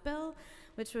Stuff Bill,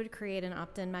 which would create an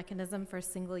opt-in mechanism for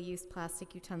single-use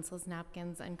plastic utensils,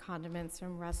 napkins, and condiments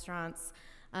from restaurants,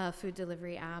 food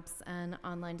delivery apps, and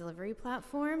online delivery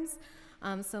platforms.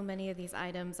 So many of these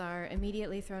items are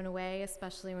immediately thrown away,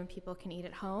 especially when people can eat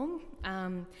at home.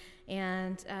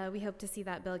 And we hope to see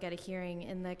that bill get a hearing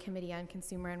in the Committee on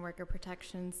Consumer and Worker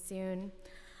Protection soon.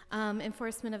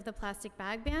 Enforcement of the plastic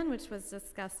bag ban, which was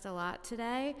discussed a lot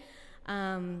today.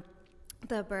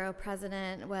 The borough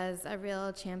president was a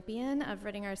real champion of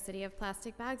ridding our city of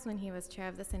plastic bags when he was chair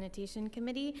of the sanitation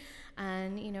committee.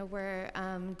 And, we're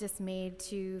dismayed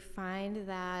to find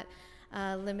that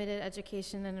limited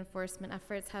education and enforcement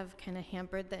efforts have kind of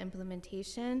hampered the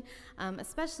implementation,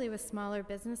 especially with smaller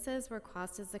businesses where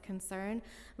cost is a concern.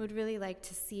 Would really like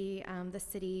to see the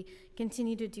city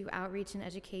continue to do outreach and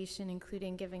education,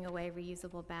 including giving away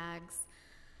reusable bags.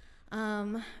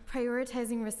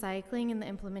 Prioritizing recycling and the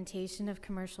implementation of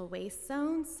commercial waste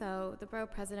zones. So the borough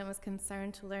president was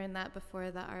concerned to learn that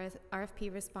before the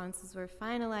RFP responses were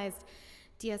finalized,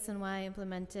 DSNY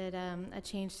implemented a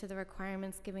change to the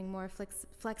requirements, giving more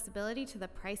flexibility to the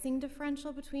pricing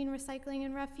differential between recycling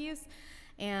and refuse.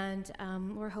 And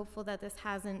we're hopeful that this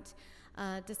hasn't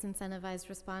disincentivized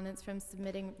respondents from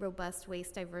submitting robust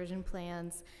waste diversion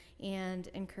plans, and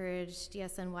encouraged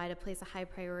DSNY to place a high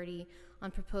priority on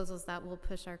proposals that will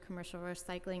push our commercial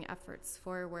recycling efforts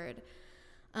forward.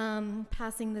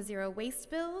 Passing the zero waste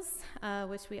bills,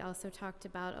 which we also talked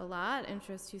about a lot,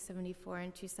 Intros 274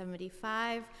 and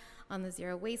 275 on the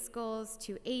zero waste goals,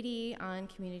 280 on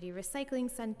community recycling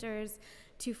centers,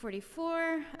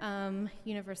 244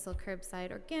 universal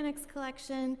curbside organics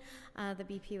collection. The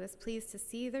BP was pleased to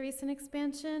see the recent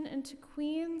expansion into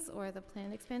Queens, or the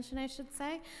planned expansion, I should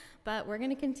say, but we're going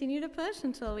to continue to push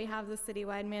until we have the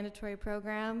citywide mandatory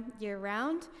program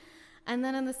year-round. And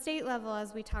then on the state level,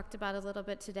 as we talked about a little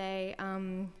bit today,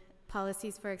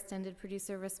 policies for extended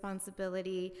producer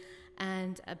responsibility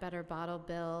and a better bottle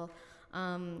bill.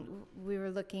 We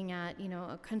were looking at,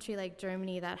 a country like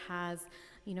Germany that has,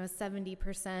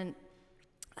 70%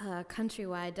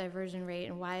 countrywide diversion rate.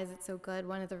 And why is it so good?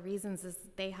 One of the reasons is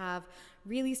that they have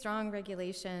really strong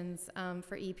regulations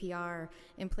for EPR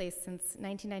in place since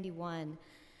 1991.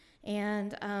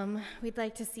 And we'd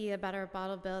like to see a better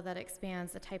bottle bill that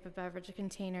expands the type of beverage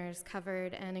containers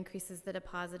covered and increases the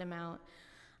deposit amount.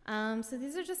 So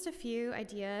these are just a few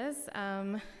ideas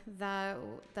that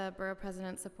the borough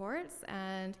president supports,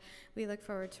 and we look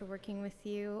forward to working with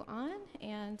you on,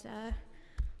 and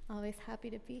always happy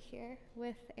to be here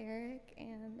with Eric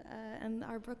and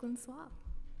our Brooklyn SWAP.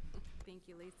 Thank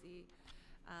you, Lacey.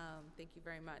 Thank you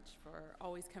very much for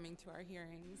always coming to our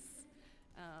hearings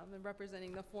and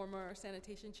representing the former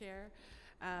sanitation chair.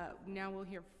 Now we'll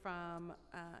hear from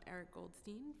Eric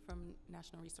Goldstein from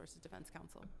National Resources Defense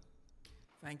Council.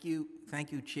 Thank you,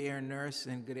 Chair Nurse,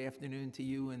 and good afternoon to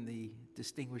you and the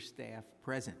distinguished staff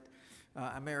present.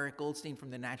 I'm Eric Goldstein from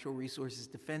the Natural Resources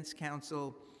Defense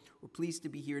Council. We're pleased to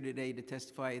be here today to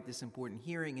testify at this important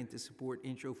hearing and to support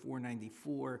Intro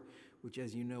 494, which,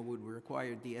 as you know, would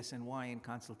require DSNY in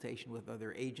consultation with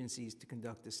other agencies to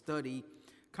conduct a study,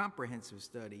 comprehensive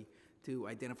study, to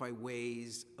identify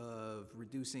ways of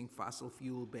reducing fossil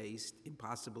fuel-based,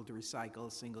 impossible to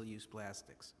recycle single-use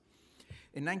plastics.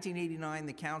 In 1989,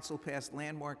 the Council passed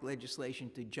landmark legislation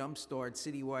to jumpstart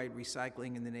citywide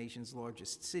recycling in the nation's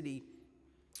largest city.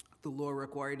 The law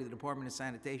required the Department of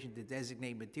Sanitation to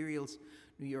designate materials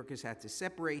New Yorkers had to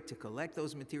separate, to collect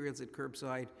those materials at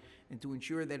curbside, and to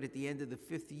ensure that at the end of the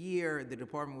 5th year, the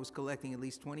department was collecting at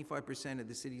least 25% of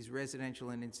the city's residential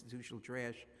and institutional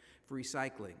trash for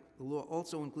recycling. The law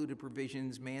also included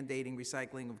provisions mandating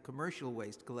recycling of commercial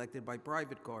waste collected by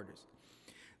private carters.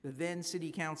 The then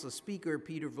City Council Speaker,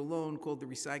 Peter Vallone, called the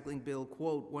recycling bill,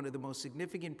 quote, one of the most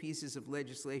significant pieces of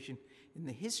legislation in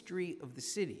the history of the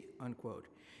city, unquote.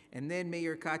 And then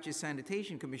Mayor Koch's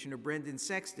Sanitation Commissioner, Brendan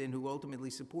Sexton, who ultimately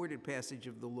supported passage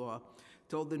of the law,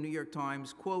 told the New York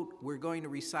Times, quote, we're going to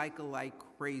recycle like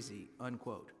crazy,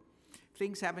 unquote.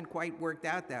 Things haven't quite worked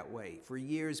out that way. For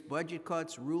years, budget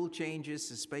cuts, rule changes,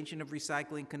 suspension of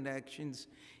recycling connections,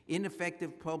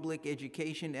 ineffective public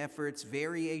education efforts,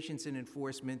 variations in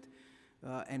enforcement,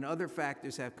 and other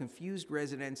factors have confused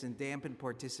residents and dampened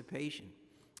participation.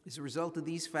 As a result of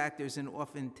these factors and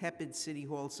often tepid City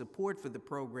Hall support for the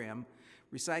program,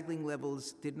 recycling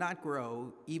levels did not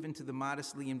grow even to the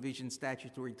modestly envisioned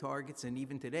statutory targets, and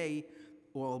even today,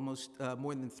 almost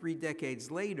more than 3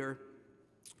 decades later,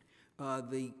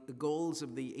 the goals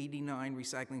of the '89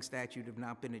 recycling statute have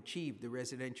not been achieved. The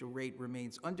residential rate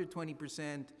remains under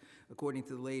 20%. According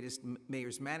to the latest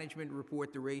Mayor's Management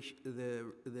Report, the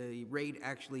rate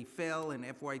actually fell in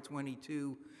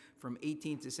FY22 from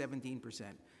 18 to 17%.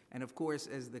 And of course,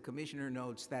 as the Commissioner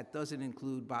notes, that doesn't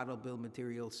include bottle bill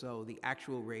material, so the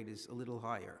actual rate is a little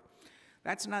higher.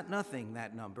 That's not nothing,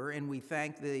 that number, and we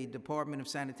thank the Department of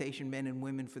Sanitation men and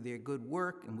women for their good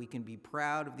work, and we can be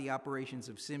proud of the operations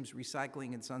of Sims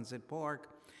Recycling in Sunset Park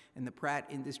and the Pratt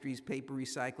Industries paper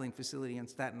recycling facility on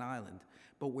Staten Island.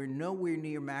 But we're nowhere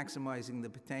near maximizing the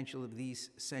potential of these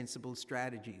sensible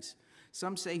strategies.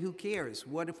 Some say, who cares?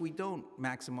 What if we don't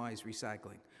maximize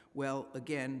recycling? Well,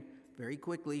 again, very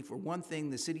quickly, for one thing,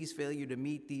 the city's failure to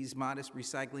meet these modest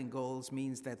recycling goals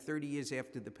means that 30 years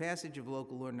after the passage of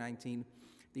Local Law 19,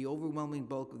 the overwhelming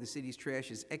bulk of the city's trash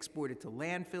is exported to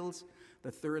landfills,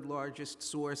 the 3rd largest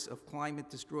source of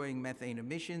climate-destroying methane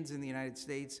emissions in the United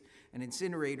States, and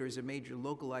incinerators, a major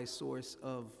localized source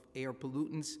of air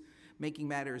pollutants. Making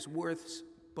matters worse,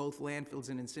 both landfills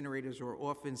and incinerators are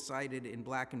often sited in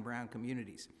Black and brown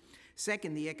communities.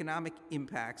 Second, the economic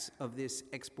impacts of this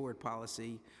export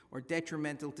policy are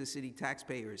detrimental to city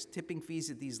taxpayers. Tipping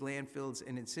fees at these landfills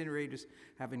and incinerators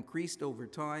have increased over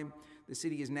time. The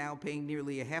city is now paying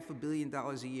nearly $500 million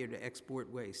a year to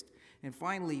export waste. And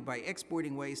finally, by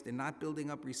exporting waste and not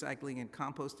building up recycling and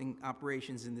composting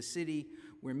operations in the city,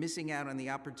 we're missing out on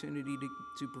the opportunity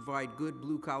to provide good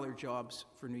blue-collar jobs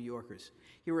for New Yorkers.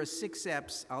 Here are 6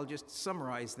 steps. I'll just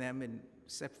summarize them and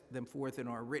set them forth in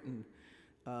our written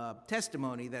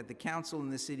testimony that the council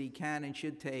and the city can and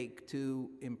should take to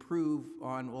improve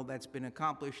on all that's been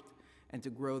accomplished and to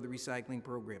grow the recycling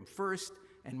program. First,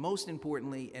 and most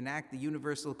importantly, enact the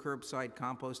universal curbside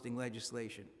composting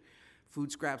legislation.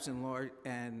 Food scraps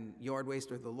and yard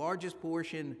waste are the largest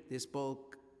portion.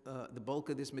 The bulk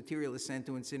of this material is sent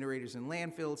to incinerators and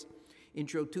landfills.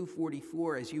 Intro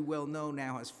 244, as you well know,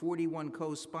 now has 41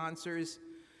 co-sponsors.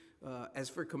 As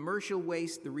for commercial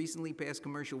waste, the recently passed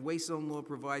commercial waste zone law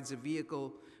provides a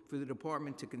vehicle for the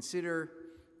department to consider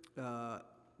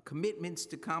commitments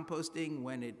to composting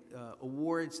when it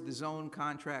awards the zone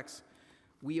contracts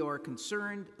We are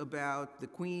concerned about the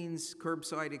Queens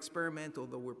curbside experiment,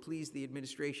 although we're pleased the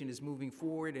administration is moving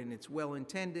forward and it's well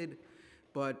intended,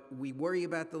 but we worry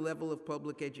about the level of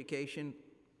public education.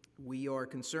 We are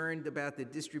concerned about the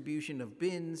distribution of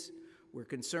bins. We're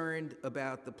concerned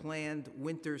about the planned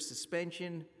winter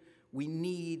suspension. We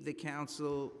need the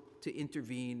council to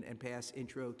intervene and pass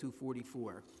Intro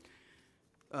 244.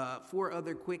 Four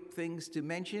other quick things to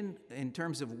mention in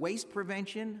terms of waste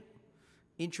prevention.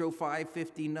 Intro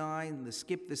 559, the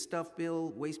Skip the Stuff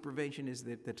bill. Waste prevention is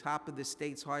at the top of the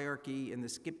state's hierarchy, and the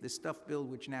Skip the Stuff bill,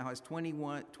 which now has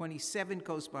 27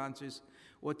 co-sponsors,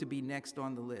 ought to be next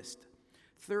on the list.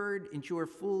 Third, ensure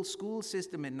full school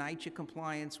system and NYCC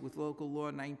compliance with Local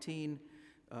Law 19.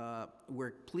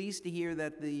 We're pleased to hear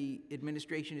that the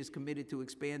administration is committed to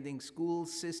expanding school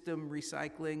system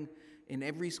recycling in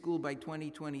every school by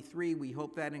 2023. We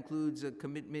hope that includes a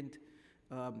commitment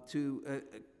to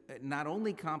not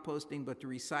only composting, but to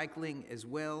recycling as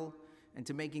well, and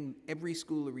to making every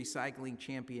school a recycling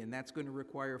champion. That's going to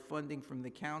require funding from the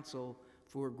council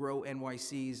for Grow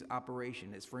NYC's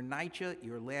operation. As for NYCHA,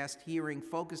 your last hearing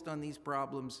focused on these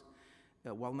problems.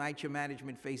 While NYCHA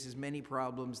management faces many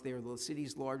problems, they're the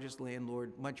city's largest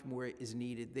landlord. Much more is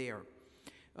needed there.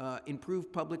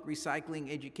 Improved public recycling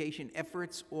education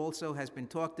efforts also has been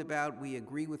talked about. We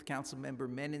agree with Councilmember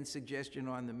Menon's suggestion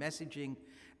on the messaging.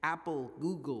 Apple,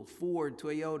 Google, Ford,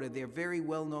 Toyota, they're very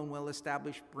well-known,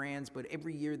 well-established brands, but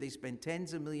every year they spend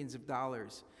tens of millions of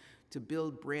dollars to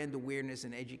build brand awareness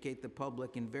and educate the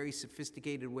public in very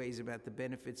sophisticated ways about the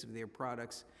benefits of their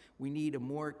products. We need a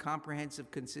more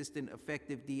comprehensive, consistent,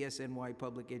 effective DSNY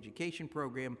public education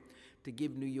program to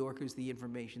give New Yorkers the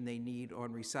information they need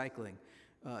on recycling.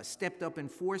 Stepped up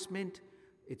enforcement.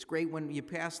 It's great when you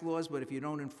pass laws, but if you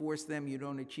don't enforce them, you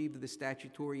don't achieve the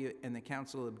statutory and the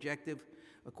council objective.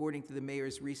 According to the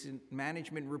mayor's recent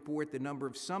management report, the number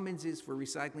of summonses for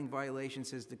recycling violations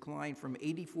has declined from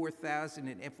 84,000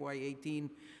 in FY18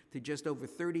 to just over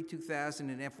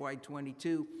 32,000 in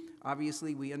FY22.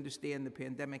 Obviously, we understand the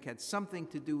pandemic had something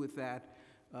to do with that,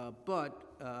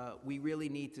 but we really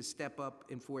need to step up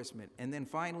enforcement. And then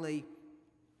finally,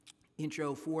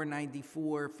 Intro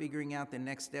 494, figuring out the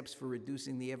next steps for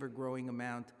reducing the ever-growing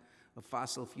amount of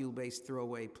fossil fuel-based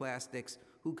throwaway plastics.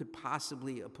 Who could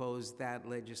possibly oppose that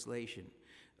legislation?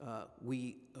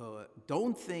 We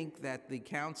don't think that the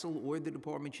council or the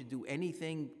department should do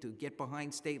anything to get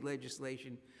behind state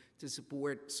legislation to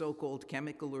support so-called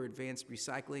chemical or advanced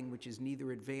recycling, which is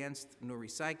neither advanced nor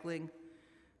recycling.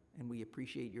 And we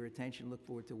appreciate your attention. Look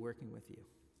forward to working with you.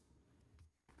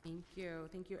 Thank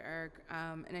you, Eric.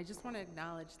 And I just want to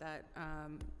acknowledge that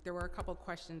there were a couple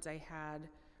questions I had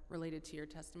related to your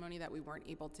testimony that we weren't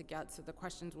able to get. So the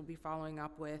questions we'll be following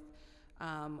up with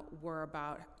were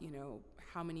about,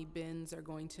 how many bins are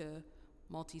going to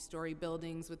multi-story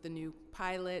buildings with the new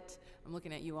pilot. I'm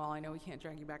looking at you all. I know we can't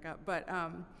drag you back up, but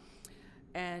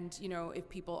and if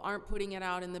people aren't putting it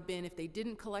out in the bin, if they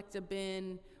didn't collect a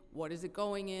bin, what is it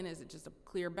going in? Is it just a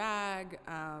clear bag?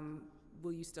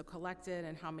 Will you still collect it,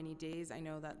 and how many days? I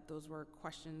know that those were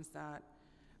questions that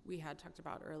we had talked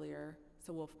about earlier.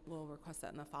 So we'll request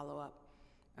that in the follow-up.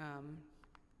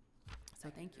 So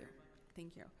thank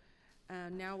you.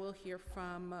 Now we'll hear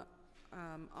from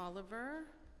Oliver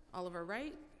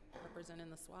Wright,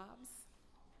 representing the Swabs.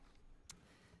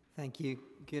 Thank you.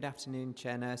 Good afternoon,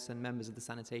 Chair Nurse and members of the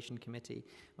Sanitation Committee.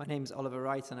 My name is Oliver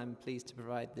Wright, and I'm pleased to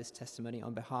provide this testimony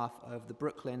on behalf of the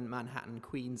Brooklyn, Manhattan,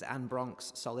 Queens, and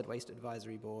Bronx Solid Waste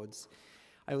Advisory Boards.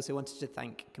 I also wanted to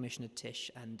thank Commissioner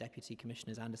Tisch and Deputy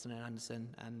Commissioners Anderson and Anderson,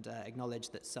 and acknowledge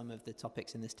that some of the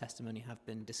topics in this testimony have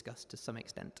been discussed to some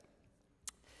extent.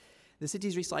 The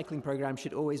city's recycling program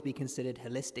should always be considered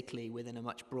holistically within a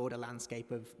much broader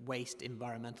landscape of waste,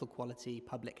 environmental quality,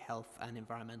 public health, and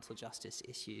environmental justice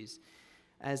issues.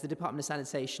 As the Department of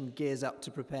Sanitation gears up to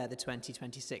prepare the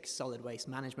 2026 Solid Waste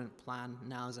Management Plan,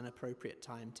 now is an appropriate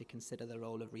time to consider the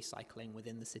role of recycling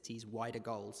within the city's wider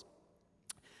goals.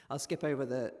 I'll skip over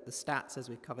the stats as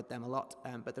we've covered them a lot,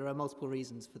 but there are multiple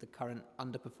reasons for the current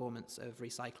underperformance of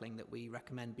recycling that we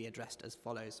recommend be addressed as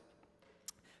follows.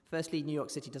 Firstly, New York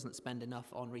City doesn't spend enough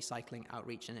on recycling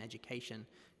outreach and education,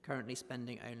 currently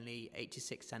spending only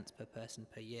 86 cents per person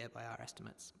per year by our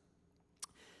estimates.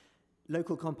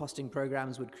 Local composting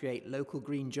programs would create local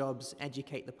green jobs,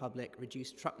 educate the public,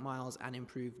 reduce truck miles, and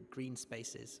improve green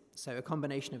spaces. So a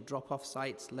combination of drop-off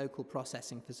sites, local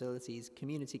processing facilities,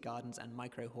 community gardens, and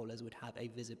micro-haulers would have a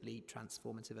visibly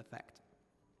transformative effect.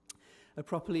 A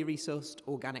properly resourced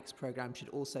organics program should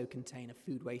also contain a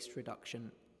food waste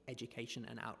reduction, education,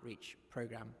 and outreach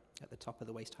program at the top of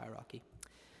the waste hierarchy.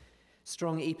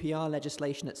 Strong EPR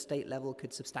legislation at state level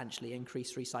could substantially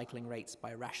increase recycling rates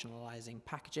by rationalising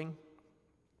packaging.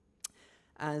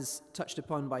 As touched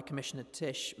upon by Commissioner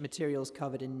Tisch, materials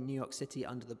covered in New York City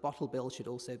under the bottle bill should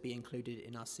also be included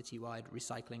in our citywide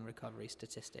recycling recovery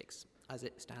statistics. As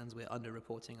it stands, we're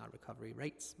underreporting our recovery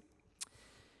rates.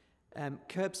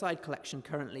 Curbside collection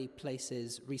currently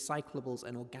places recyclables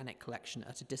and organic collection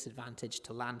at a disadvantage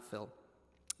to landfill.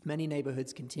 Many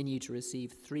neighbourhoods continue to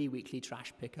receive 3 weekly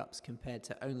trash pickups compared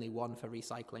to only 1 for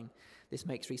recycling. This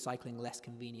makes recycling less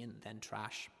convenient than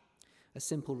trash. A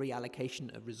simple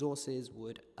reallocation of resources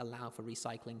would allow for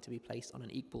recycling to be placed on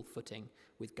an equal footing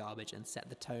with garbage and set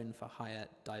the tone for higher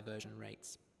diversion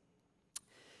rates.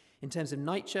 In terms of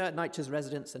NYCHA, NYCHA's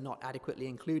residents are not adequately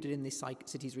included in the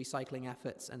city's recycling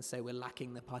efforts, and so we're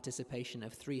lacking the participation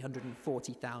of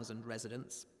 340,000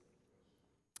 residents.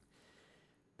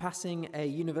 Passing a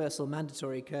universal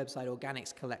mandatory curbside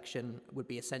organics collection would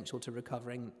be essential to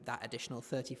recovering that additional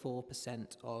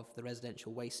 34% of the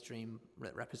residential waste stream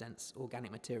that represents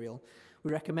organic material.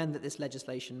 We recommend that this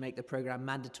legislation make the programme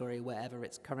mandatory wherever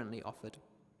it's currently offered.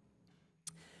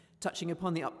 Touching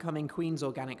upon the upcoming Queen's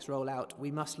Organics rollout,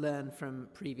 we must learn from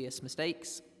previous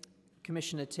mistakes.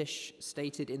 Commissioner Tisch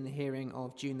stated in the hearing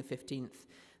of June the 15th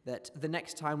that the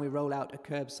next time we roll out a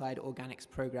curbside organics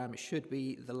program should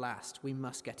be the last. We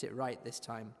must get it right this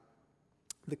time.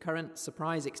 The current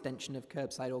surprise extension of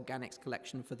curbside organics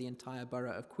collection for the entire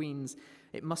borough of Queens,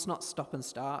 it must not stop and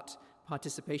start.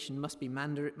 Participation must be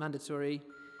mandatory.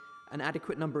 An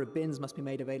adequate number of bins must be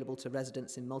made available to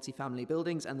residents in multifamily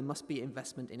buildings, and there must be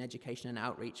investment in education and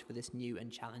outreach for this new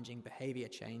and challenging behaviour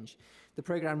change. The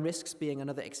programme risks being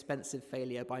another expensive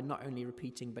failure by not only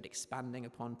repeating but expanding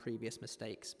upon previous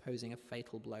mistakes, posing a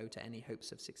fatal blow to any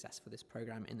hopes of success for this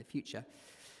programme in the future.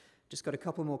 Just got a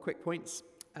couple more quick points.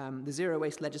 The zero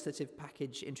waste legislative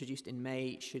package introduced in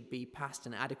May should be passed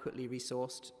and adequately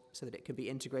resourced so that it can be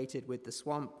integrated with the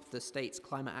SWAMP, the state's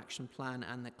Climate Action Plan,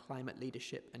 and the Climate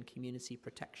Leadership and Community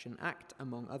Protection Act,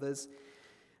 among others.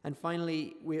 And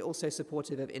finally, we're also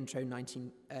supportive of Intro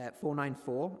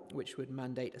 494, which would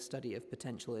mandate a study of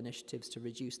potential initiatives to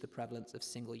reduce the prevalence of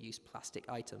single-use plastic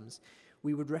items.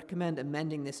 We would recommend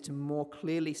amending this to more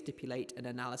clearly stipulate an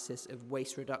analysis of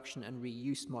waste reduction and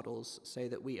reuse models so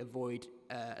that we avoid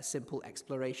a simple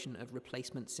exploration of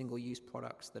replacement single-use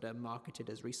products that are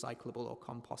marketed as recyclable or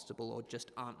compostable or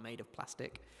just aren't made of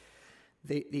plastic.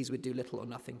 These would do little or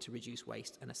nothing to reduce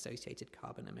waste and associated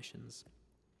carbon emissions.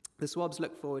 The SWABs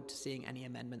look forward to seeing any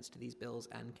amendments to these bills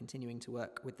and continuing to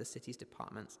work with the city's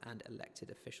departments and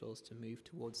elected officials to move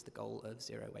towards the goal of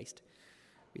zero waste.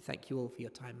 We thank you all for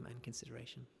your time and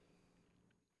consideration.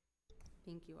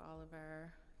 Thank you,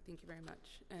 Oliver. Thank you very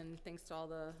much. And thanks to all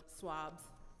the SWABs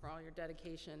for all your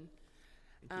dedication.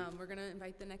 We're going to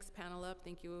invite the next panel up.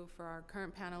 Thank you for our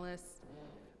current panelists.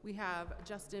 We have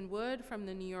Justin Wood from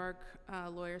the New York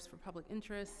Lawyers for Public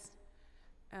Interest,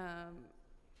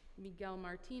 Miguel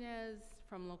Martinez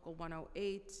from Local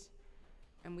 108,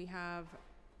 and we have,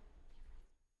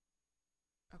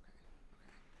 okay.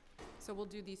 So we'll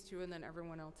do these two and then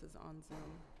everyone else is on Zoom.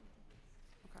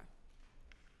 Okay.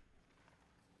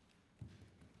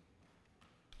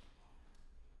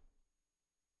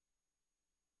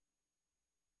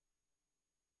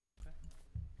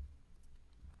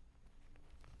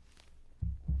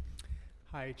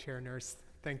 Hi, Chair Nurse.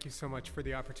 Thank you so much for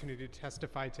the opportunity to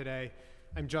testify today.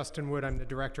 I'm Justin Wood. I'm the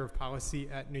Director of Policy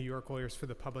at New York Lawyers for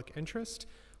the Public Interest.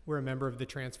 We're a member of the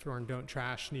Transform Don't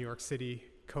Trash New York City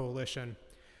Coalition.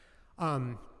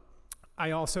 I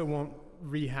also won't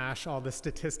rehash all the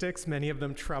statistics, many of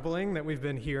them troubling, that we've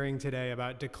been hearing today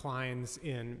about declines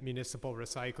in municipal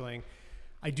recycling.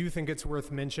 I do think it's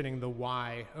worth mentioning the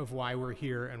why of why we're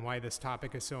here and why this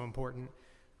topic is so important.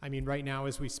 I mean, right now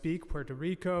as we speak, Puerto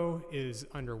Rico is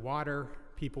underwater.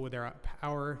 People without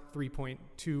power,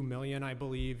 3.2 million, I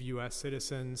believe, US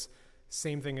citizens.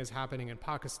 Same thing is happening in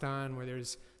Pakistan, where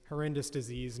there's horrendous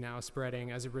disease now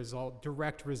spreading as a result,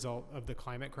 direct result of the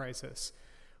climate crisis.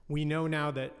 We know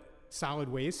now that solid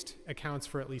waste accounts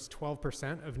for at least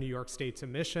 12% of New York State's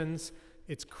emissions.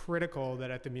 It's critical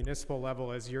that at the municipal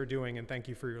level, as you're doing, and thank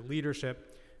you for your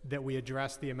leadership, that we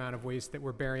address the amount of waste that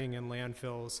we're burying in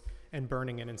landfills and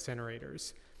burning in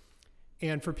incinerators.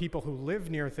 And for people who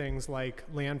live near things like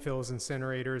landfills,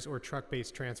 incinerators, or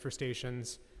truck-based transfer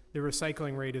stations, the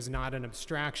recycling rate is not an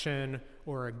abstraction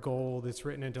or a goal that's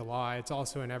written into law. It's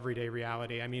also an everyday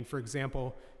reality. I mean, for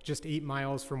example, just 8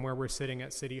 miles from where we're sitting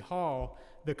at City Hall,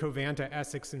 the Covanta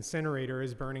Essex incinerator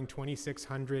is burning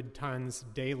 2,600 tons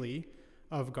daily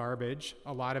of garbage.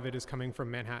 A lot of it is coming from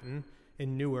Manhattan.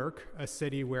 In Newark, a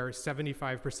city where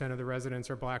 75% of the residents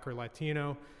are Black or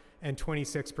Latino, and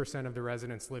 26% of the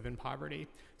residents live in poverty.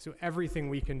 So everything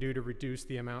we can do to reduce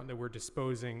the amount that we're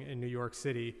disposing in New York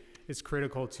City is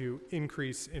critical to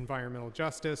increase environmental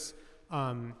justice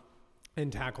and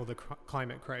tackle the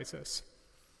climate crisis.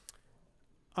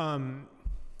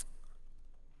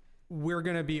 We're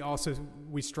going to be also,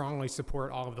 we strongly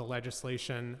support all of the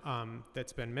legislation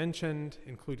that's been mentioned,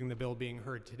 including the bill being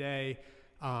heard today.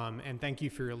 And thank you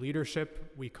for your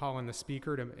leadership. We call on the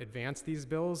Speaker to advance these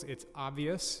bills. It's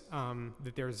obvious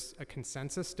that there's a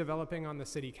consensus developing on the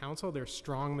City Council. There's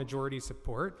strong majority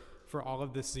support for all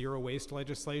of this zero waste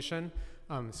legislation.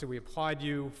 So we applaud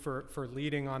you for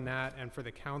leading on that and for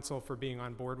the Council for being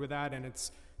on board with that. And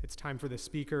it's time for the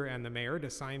Speaker and the Mayor to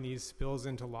sign these bills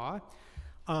into law.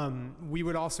 We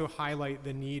would also highlight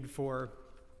the need for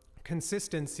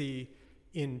consistency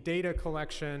in data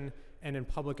collection and in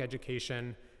public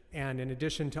education. And in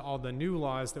addition to all the new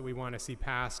laws that we want to see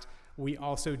passed, we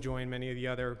also join many of the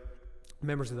other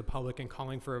members of the public in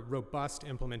calling for a robust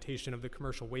implementation of the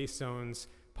commercial waste zones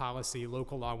policy,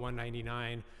 Local Law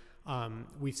 199.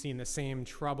 We've seen the same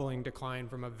troubling decline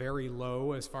from a very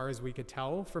low, as far as we could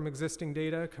tell from existing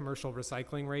data, commercial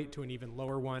recycling rate to an even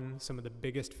lower one. Some of the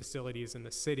biggest facilities in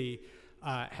the city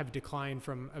have declined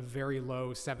from a very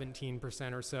low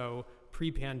 17% or so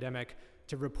pre-pandemic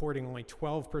to reporting only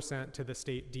 12% to the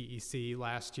state DEC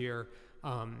last year.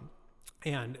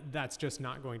 And that's just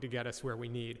not going to get us where we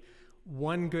need.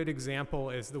 One good example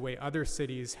is the way other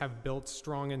cities have built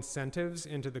strong incentives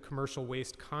into the commercial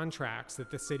waste contracts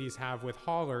that the cities have with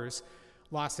haulers.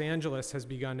 Los Angeles has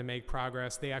begun to make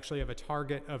progress. They actually have a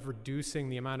target of reducing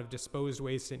the amount of disposed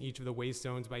waste in each of the waste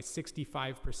zones by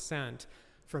 65%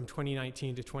 from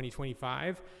 2019 to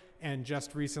 2025. And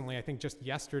just recently, I think just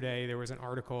yesterday, there was an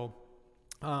article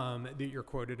that you're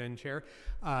quoted in, Chair,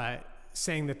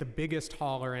 saying that the biggest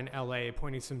hauler in LA,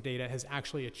 pointing some data, has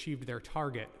actually achieved their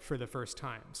target for the first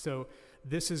time. So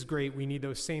this is great. We need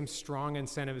those same strong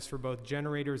incentives for both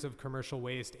generators of commercial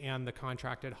waste and the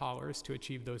contracted haulers to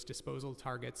achieve those disposal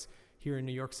targets here in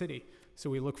New York City. So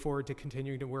we look forward to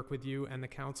continuing to work with you and the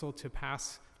council to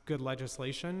pass good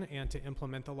legislation and to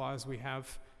implement the laws we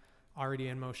have already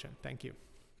in motion. Thank you.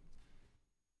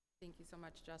 Thank you so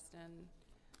much, Justin.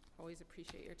 Always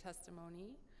appreciate your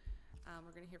testimony.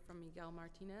 We're going to hear from Miguel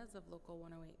Martinez of Local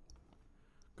 108.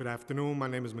 Good afternoon. My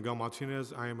name is Miguel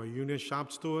Martinez. I am a union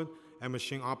shop steward and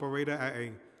machine operator at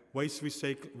a waste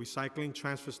recycling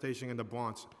transfer station in the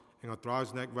Bronx and a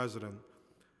Thrives Neck resident.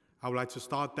 I would like to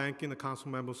start thanking the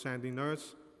Councilmember Sandy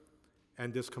Nurse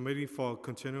and this committee for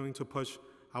continuing to push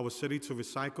our city to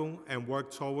recycle and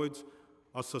work towards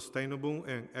a sustainable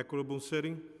and equitable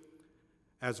city.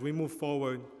 As we move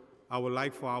forward, I would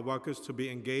like for our workers to be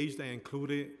engaged and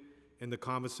included in the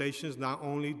conversations. Not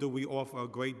only do we offer a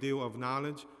great deal of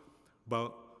knowledge,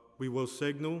 but we will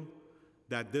signal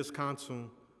that this council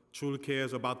truly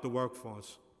cares about the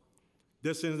workforce.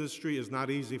 This industry is not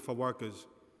easy for workers.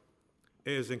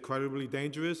 It is incredibly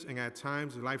dangerous and at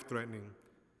times life-threatening.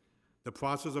 The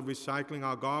process of recycling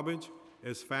our garbage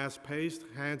is fast-paced,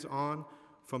 hands-on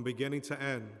from beginning to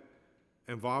end,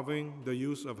 involving the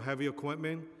use of heavy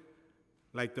equipment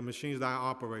like the machines that I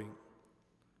operate.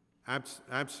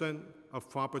 Absent of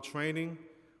proper training,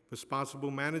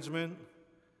 responsible management,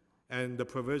 and the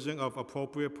provision of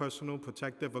appropriate personal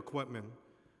protective equipment,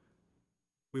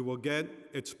 we will get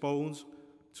exposed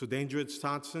to dangerous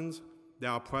toxins that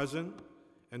are present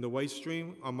in the waste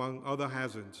stream, among other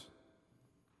hazards.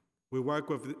 We work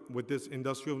with these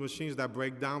industrial machines that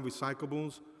break down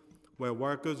recyclables, where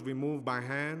workers remove by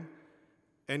hand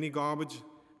any garbage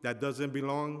that doesn't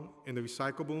belong in the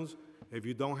recyclables. If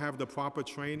you don't have the proper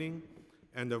training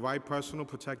and the right personal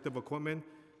protective equipment,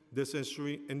 this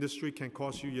industry can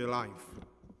cost you your life.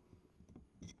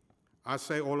 I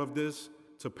say all of this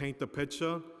to paint the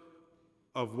picture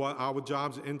of what our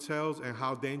jobs entails and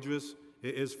how dangerous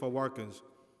it is for workers.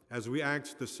 As we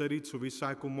ask the city to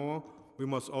recycle more, we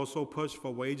must also push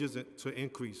for wages to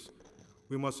increase.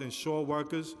 We must ensure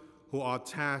workers who are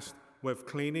tasked with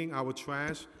cleaning our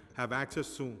trash have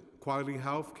access to quality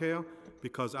health care,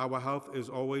 because our health is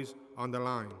always on the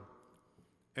line.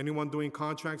 Anyone doing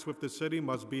contracts with the city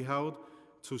must be held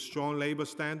to strong labor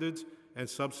standards, and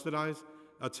subsidies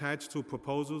attached to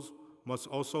proposals must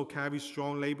also carry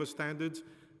strong labor standards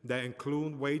that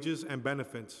include wages and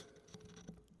benefits.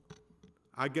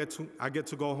 I get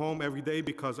to go home every day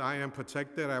because I am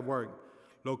protected at work.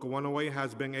 Local 108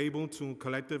 has been able to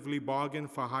collectively bargain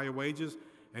for higher wages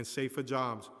and safer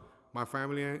jobs. My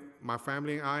family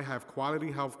and I have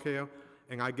quality health care,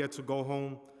 and I get to go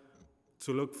home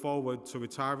to look forward to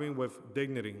retiring with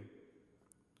dignity.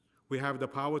 We have the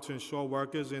power to ensure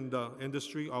workers in the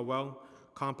industry are well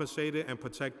compensated and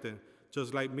protected,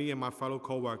 just like me and my fellow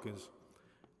coworkers.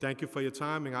 Thank you for your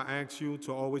time, and I ask you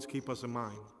to always keep us in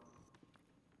mind.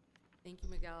 Thank you,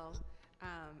 Miguel.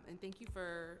 And thank you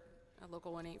for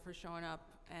Local 1-8 for showing up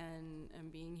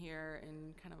and being here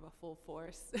in kind of a full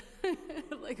force,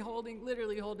 like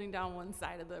literally holding down one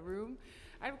side of the room.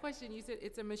 I have a question. You said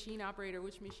it's a machine operator.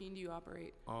 Which machine do you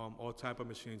operate? All type of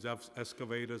machines,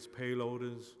 excavators,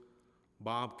 payloaders,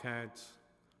 bobcats,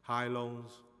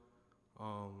 high-lows.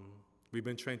 We've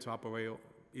been trained to operate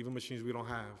even machines we don't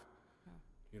have,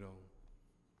 you know.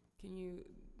 Do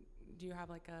you have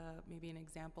like maybe an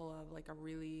example of like a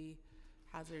really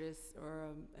hazardous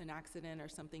or an accident or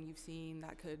something you've seen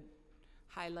that could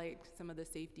highlight some of the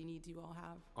safety needs you all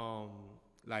have?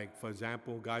 Like, for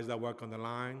example, guys that work on the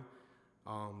line,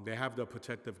 they have the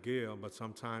protective gear, but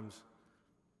sometimes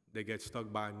they get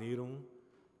stuck by a needle,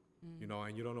 you know,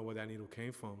 and you don't know where that needle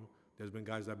came from. There's been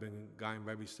guys that have gotten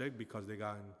very sick because they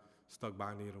gotten stuck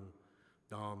by a needle.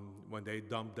 When they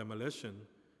dump demolition,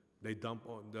 they dump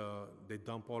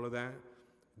all of that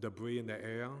debris in the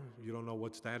air. You don't know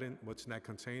what's in that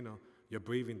container. You're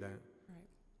breathing that. Right.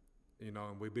 You know,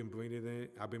 and we've been breathing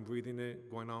it. I've been breathing it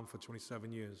going on for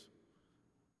 27 years.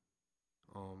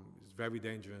 It's very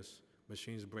dangerous.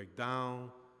 Machines break down.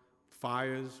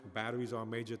 Fires, batteries are a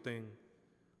major thing.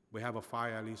 We have a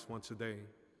fire at least once a day,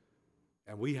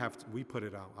 and we put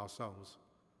it out ourselves.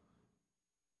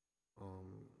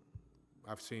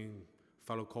 I've seen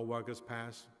fellow coworkers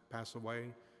pass away,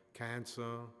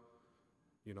 cancer,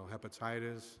 you know,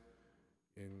 hepatitis,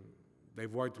 and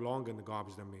they've worked longer in the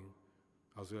garbage than me.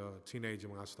 I was a teenager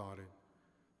when I started.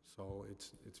 So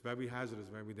it's very hazardous,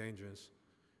 very dangerous.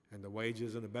 And the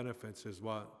wages and the benefits is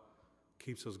what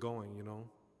keeps us going, you know?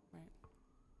 Right.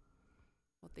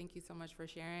 Well, thank you so much for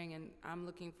sharing, and I'm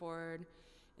looking forward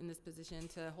in this position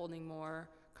to holding more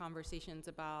conversations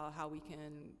about how we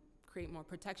can create more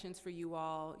protections for you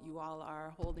all. You all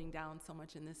are holding down so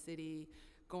much in this city,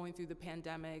 going through the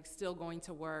pandemic, still going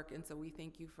to work, and so we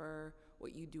thank you for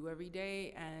what you do every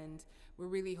day, and we're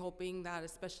really hoping that,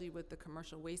 especially with the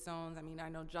commercial waste zones, I mean, I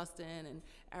know Justin and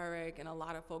Eric and a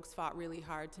lot of folks fought really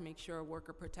hard to make sure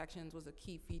worker protections was a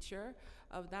key feature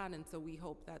of that, and so we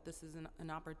hope that this is an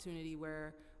opportunity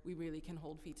where we really can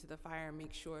hold feet to the fire and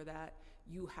make sure that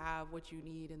you have what you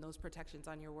need and those protections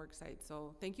on your work site.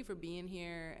 So thank you for being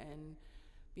here and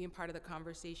being part of the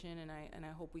conversation, and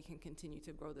I hope we can continue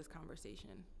to grow this conversation.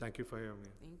 Thank you for hearing me.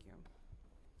 Thank you.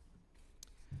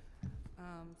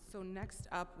 So next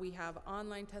up, we have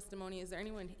online testimony. Is there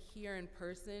anyone here in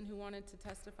person who wanted to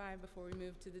testify before we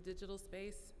move to the digital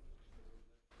space?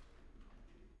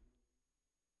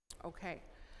 Okay.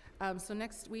 So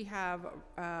next we have,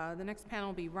 the next panel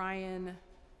will be Ryan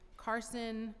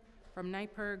Carson from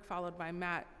NYPIRG, followed by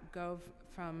Matt Gove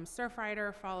from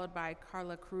Surfrider, followed by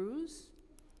Carla Cruz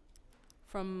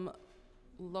from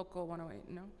Local 108.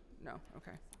 No,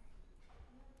 okay.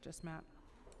 Just Matt.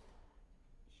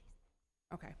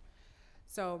 Okay.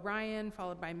 So Ryan,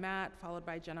 followed by Matt, followed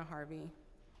by Jenna Harvey.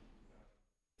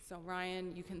 So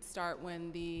Ryan, you can start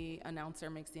when the announcer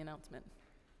makes the announcement.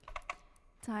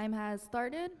 Time has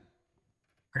started.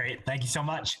 Great, thank you so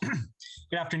much.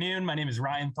 Good afternoon, my name is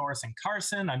Ryan Thorson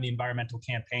Carson. I'm the Environmental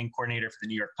Campaign Coordinator for the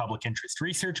New York Public Interest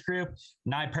Research Group,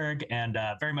 NYPIRG, and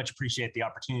very much appreciate the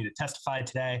opportunity to testify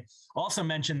today. I'll also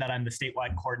mention that I'm the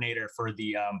statewide coordinator for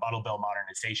the Bottle Bill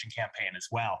Modernization Campaign as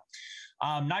well.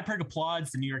 NYPIRG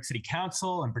applauds the New York City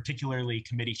Council, and particularly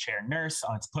Committee Chair Nurse,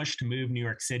 on its push to move New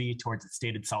York City towards its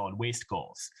stated solid waste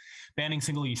goals. Banning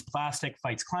single-use plastic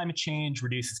fights climate change,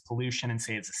 reduces pollution, and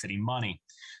saves the city money.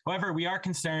 However, we are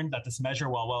concerned that this measure,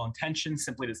 while well-intentioned,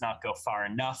 simply does not go far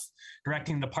enough.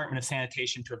 Directing the Department of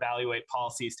Sanitation to evaluate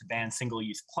policies to ban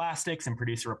single-use plastics and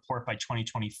produce a report by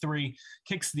 2023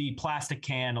 kicks the plastic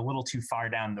can a little too far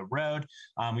down the road.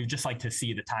 We'd just like to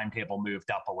see the timetable moved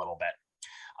up a little bit.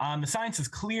 The science is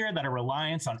clear that a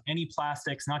reliance on any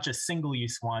plastics, not just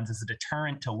single-use ones, is a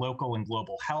deterrent to local and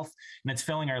global health, and it's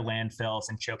filling our landfills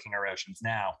and choking our oceans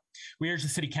now. We urge the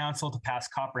City Council to pass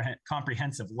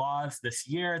comprehensive laws this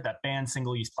year that ban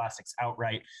single-use plastics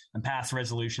outright, and pass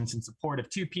resolutions in support of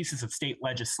 2 pieces of state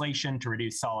legislation to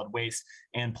reduce solid waste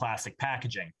and plastic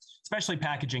packaging, especially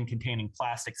packaging containing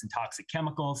plastics and toxic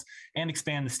chemicals, and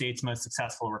expand the state's most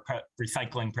successful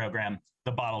recycling program,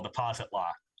 the Bottle Deposit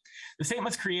Law. The state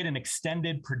must create an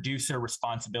extended producer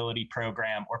responsibility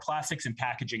program or plastics and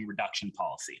packaging reduction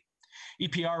policy.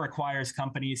 EPR requires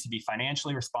companies to be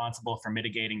financially responsible for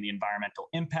mitigating the environmental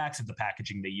impacts of the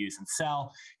packaging they use and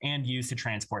sell and use to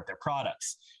transport their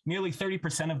products. Nearly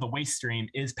 30% of the waste stream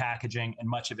is packaging, and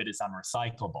much of it is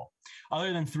unrecyclable.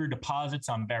 Other than through deposits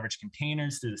on beverage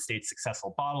containers through the state's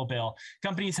successful bottle bill,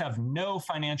 companies have no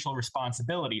financial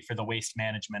responsibility for the waste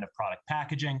management of product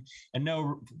packaging and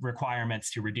no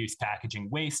requirements to reduce packaging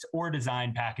waste or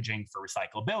design packaging for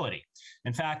recyclability.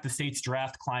 In fact, the state's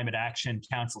draft Climate Action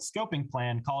Council scoping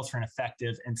plan calls for an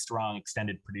effective and strong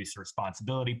extended producer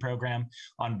responsibility program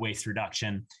on waste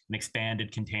reduction and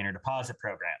expanded container deposit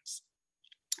programs.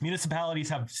 Municipalities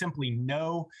have simply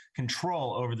no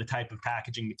control over the type of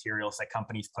packaging materials that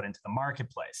companies put into the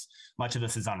marketplace. Much of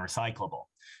this is unrecyclable.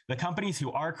 The companies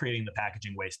who are creating the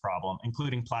packaging waste problem,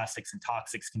 including plastics and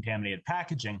toxics contaminated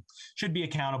packaging, should be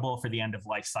accountable for the end of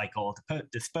life cycle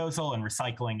disposal and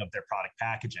recycling of their product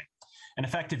packaging. An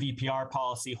effective EPR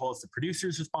policy holds the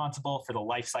producers responsible for the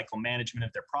life cycle management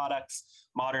of their products,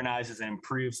 modernizes and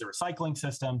improves the recycling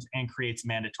systems, and creates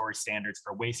mandatory standards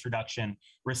for waste reduction,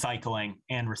 recycling,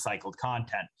 and recycled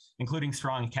content, including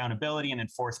strong accountability and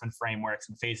enforcement frameworks,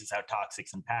 and phases out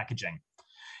toxics in packaging.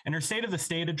 In her State of the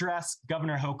State address,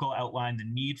 Governor Hochul outlined the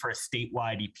need for a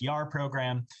statewide EPR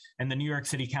program, and the New York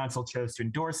City Council chose to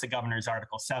endorse the governor's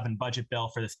Article 7 budget bill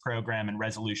for this program in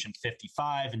Resolution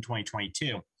 55 in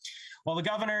 2022. While the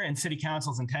governor and city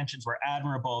council's intentions were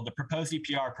admirable, the proposed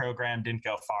EPR program didn't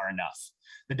go far enough.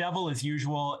 The devil, as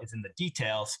usual, is in the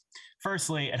details.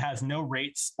 Firstly, it has no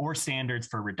rates or standards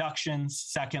for reductions.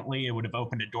 Secondly, it would have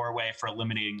opened a doorway for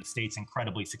eliminating the state's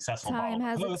incredibly successful Time bottle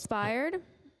has close. expired.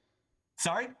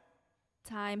 Sorry?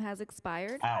 Time has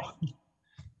expired. Ow.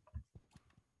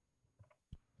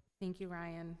 Thank you,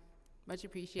 Ryan. Much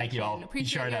appreciated. Thank you all. Appreciate Be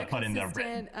sure your to put in the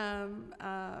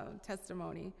consistent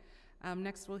testimony.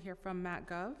 Next, we'll hear from Matt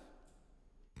Gove.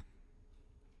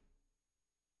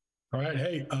 All right,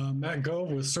 hey, Matt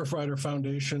Gove with Surfrider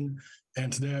Foundation,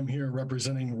 and today I'm here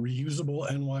representing Reusable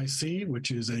NYC, which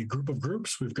is a group of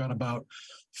groups. We've got about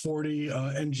 40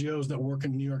 NGOs that work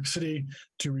in New York City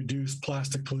to reduce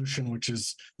plastic pollution, which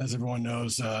is, as everyone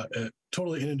knows,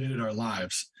 totally inundated our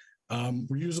lives.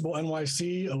 Reusable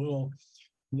NYC, a little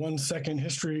 1-second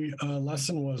history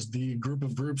lesson, was the group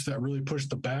of groups that really pushed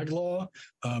the bag law.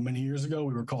 Many years ago,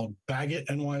 we were called Bag It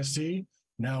NYC.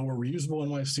 Now we're Reusable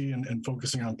NYC and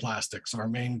focusing on plastics. Our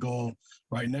main goal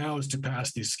right now is to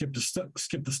pass the Skip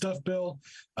the Stuff bill,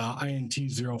 INT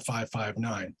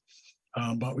 0559.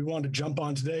 But we wanted to jump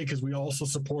on today because we also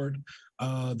support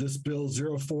this bill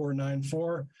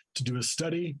 0494 to do a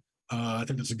study. I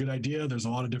think it's a good idea. There's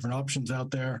a lot of different options out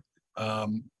there.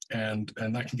 And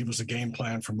that can give us a game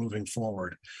plan for moving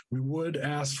forward. We would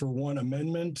ask for one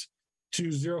amendment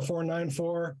to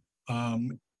 0494.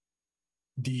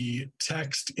 The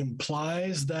text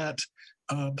implies that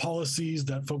policies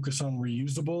that focus on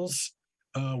reusables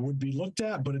would be looked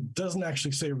at, but it doesn't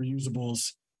actually say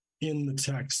reusables in the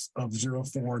text of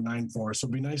 0494. So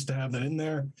it'd be nice to have that in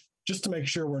there just to make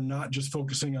sure we're not just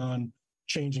focusing on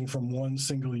changing from one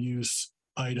single-use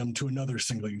item to another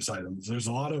single-use item. There's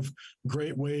a lot of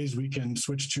great ways we can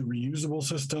switch to reusable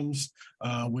systems,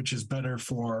 which is better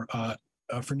for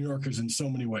New Yorkers in so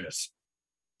many ways.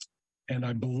 And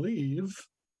I believe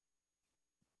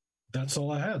that's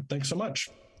all I had. Thanks so much.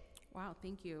 Wow,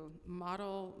 thank you.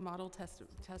 Model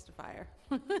testifier.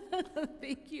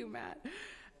 Thank you, Matt.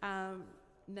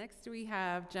 Next we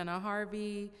have Jenna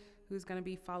Harvey, who's going to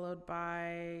be followed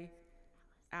by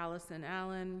Allison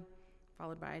Allen,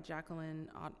 followed by Jacqueline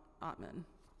Ottman.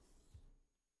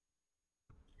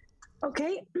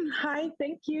 Okay, hi,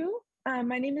 thank you.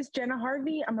 My name is Jenna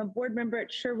Harvey. I'm a board member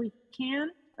at Sure We Can,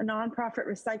 a nonprofit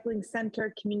recycling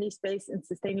center, community space, and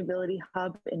sustainability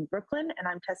hub in Brooklyn, and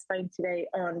I'm testifying today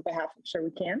on behalf of Sure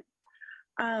We Can.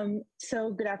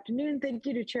 So good afternoon. Thank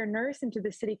you to Chair Nurse and to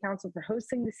the City Council for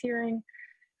hosting this hearing.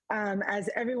 As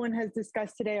everyone has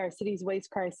discussed today, our city's waste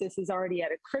crisis is already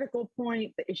at a critical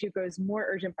point. The issue grows more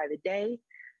urgent by the day.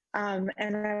 And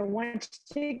I want to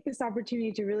take this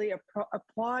opportunity to really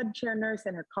applaud Chair Nurse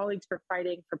and her colleagues for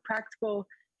fighting for practical,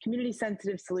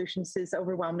 community-sensitive solutions to this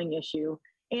overwhelming issue,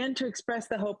 and to express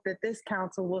the hope that this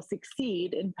council will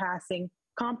succeed in passing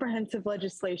comprehensive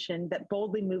legislation that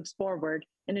boldly moves forward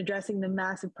in addressing the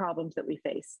massive problems that we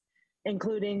face,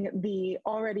 including the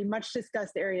already much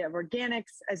discussed area of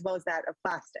organics, as well as that of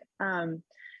plastic.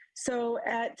 So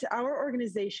at our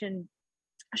organization,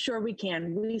 Sure We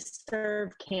Can, we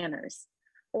serve canners,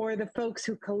 or the folks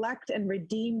who collect and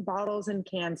redeem bottles and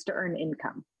cans to earn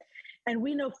income. And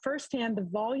we know firsthand the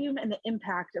volume and the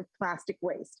impact of plastic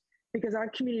waste, because our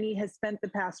community has spent the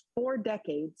past 4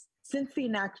 decades since the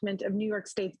enactment of New York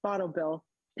State's bottle bill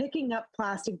picking up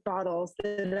plastic bottles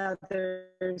that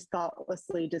others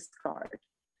thoughtlessly discard.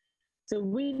 So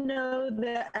we know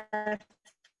the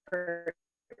effort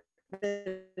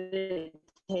that it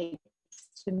takes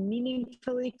to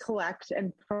meaningfully collect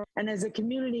and as a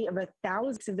community of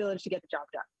 1,000 village to get the job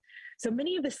done. So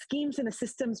many of the schemes and the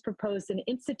systems proposed in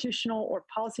institutional or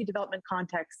policy development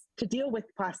contexts to deal with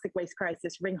plastic waste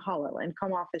crisis ring hollow and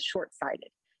come off as short-sighted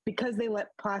because they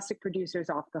let plastic producers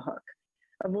off the hook,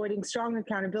 avoiding strong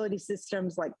accountability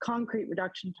systems like concrete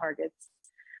reduction targets.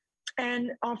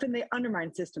 And often they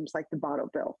undermine systems like the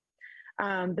bottle bill.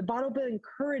 The bottle bill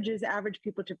encourages average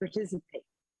people to participate.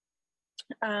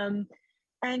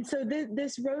 And so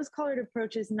this rose-colored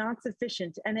approach is not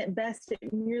sufficient, and at best,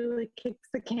 it merely kicks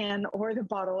the can or the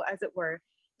bottle, as it were,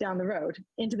 down the road,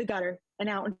 into the gutter, and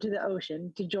out into the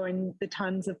ocean to join the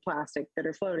tons of plastic that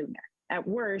are floating there. At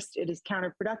worst, it is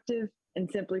counterproductive and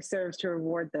simply serves to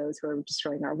reward those who are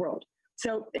destroying our world.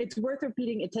 So it's worth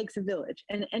repeating, it takes a village,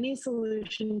 and any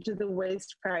solution to the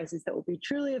waste crisis that will be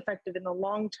truly effective in the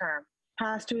long term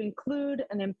has to include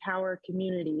and empower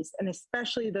communities, and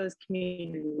especially those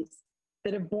communities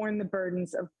that have borne the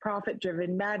burdens of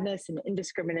profit-driven madness and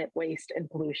indiscriminate waste and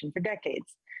pollution for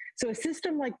decades. So a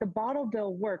system like the bottle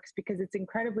bill works because it's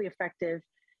incredibly effective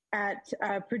at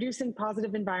producing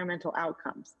positive environmental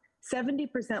outcomes.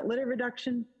 70% litter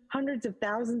reduction, hundreds of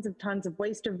thousands of tons of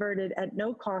waste diverted at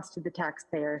no cost to the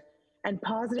taxpayer, and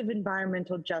positive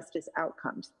environmental justice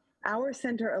outcomes. Our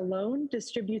center alone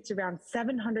distributes around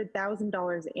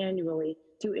 $700,000 annually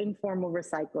to informal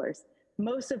recyclers,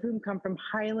 most of whom come from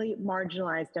highly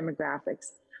marginalized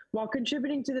demographics, while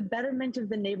contributing to the betterment of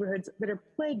the neighborhoods that are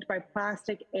plagued by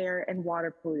plastic, air, and water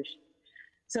pollution.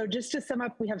 So just to sum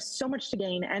up, we have so much to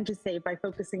gain and to save by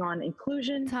focusing on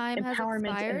inclusion,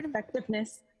 empowerment, and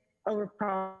effectiveness over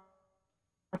profit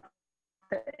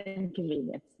and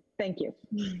convenience. Thank you.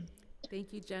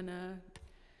 Thank you, Jenna.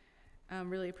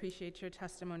 Really appreciate your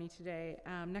testimony today.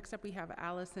 Next up, we have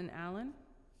Allison Allen.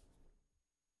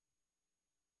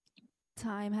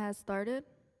 Time has started.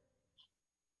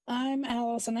 I'm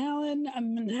Allison Allen.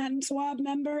 I'm a Manhattan SWAB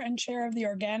member and chair of the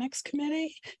Organics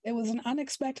Committee. It was an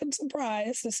unexpected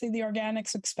surprise to see the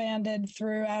organics expanded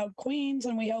throughout Queens,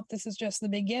 and we hope this is just the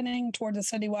beginning towards a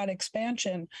citywide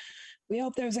expansion. We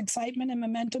hope there's excitement and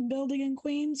momentum building in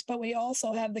Queens, but we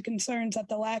also have the concerns that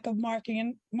the lack of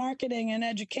marketing and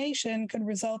education could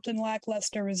result in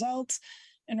lackluster results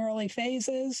in early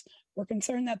phases. We're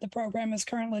concerned that the program is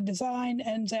currently designed,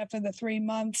 ends after the 3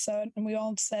 months, and we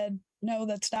all said no,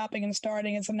 that stopping and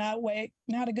starting is not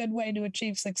a good way to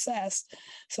achieve success.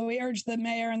 So we urge the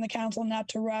mayor and the council not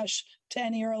to rush to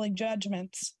any early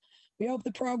judgments. We hope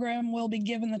the program will be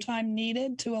given the time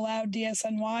needed to allow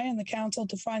DSNY and the council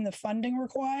to find the funding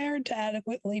required to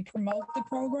adequately promote the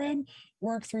program,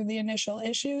 work through the initial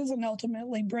issues, and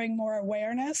ultimately bring more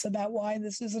awareness about why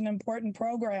this is an important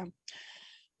program.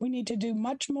 We need to do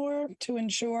much more to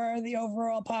ensure the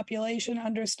overall population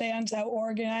understands how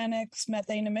organics,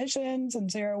 methane emissions,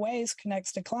 and zero waste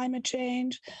connects to climate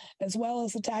change, as well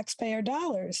as the taxpayer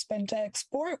dollars spent to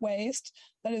export waste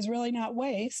that is really not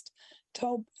waste,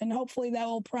 and hopefully that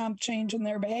will prompt change in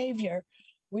their behavior.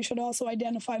 We should also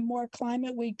identify more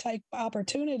Climate Week type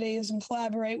opportunities and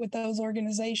collaborate with those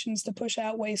organizations to push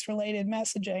out waste-related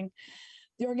messaging.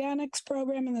 The organics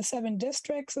program in the 7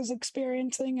 districts is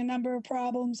experiencing a number of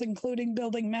problems, including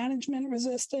building management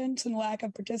resistance and lack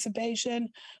of participation,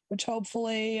 which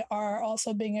hopefully are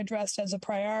also being addressed as a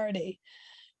priority.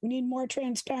 We need more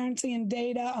transparency and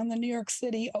data on the New York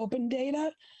City open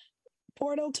data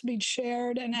portal to be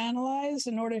shared and analyzed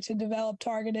in order to develop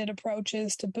targeted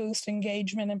approaches to boost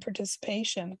engagement and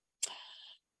participation.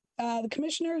 The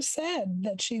commissioner said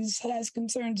that she has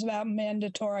concerns about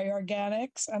mandatory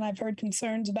organics, and I've heard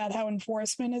concerns about how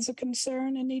enforcement is a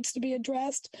concern and needs to be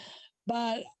addressed.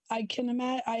 But I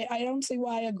don't see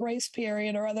why a grace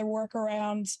period or other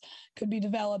workarounds could be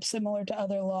developed similar to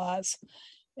other laws.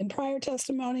 In prior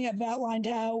testimony, I've outlined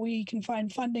how we can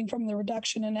find funding from the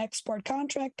reduction in export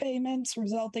contract payments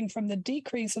resulting from the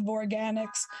decrease of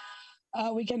organics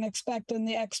we can expect in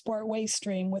the export waste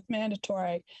stream with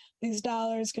mandatory. These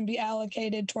dollars can be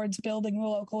allocated towards building the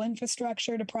local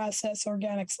infrastructure to process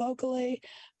organics locally,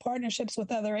 partnerships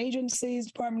with other agencies,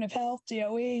 Department of Health,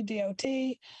 DOE,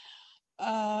 DOT,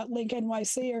 Link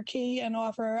NYC are key and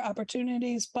offer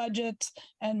opportunities, budgets,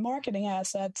 and marketing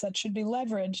assets that should be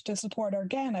leveraged to support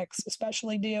organics,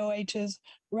 especially DOH's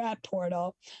RAT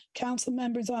portal. Council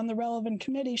members on the relevant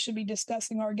committee should be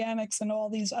discussing organics in all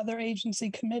these other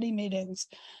agency committee meetings.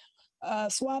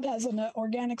 SWAB has an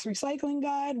organics recycling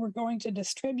guide we're going to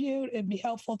distribute. It'd be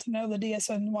helpful to know the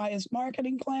DSNY's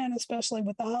marketing plan, especially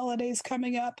with the holidays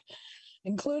coming up,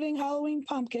 including Halloween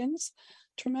pumpkins.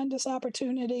 Tremendous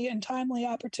opportunity and timely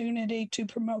opportunity to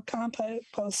promote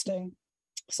composting.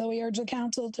 So we urge the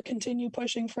council to continue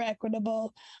pushing for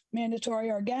equitable mandatory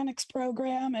organics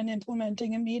program and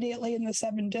implementing immediately in the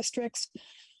 7 districts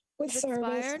with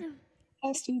service,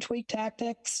 test and tweak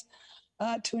tactics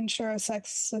to ensure a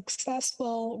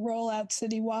successful rollout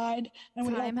citywide.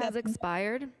 And Time has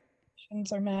expired.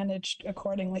 Are managed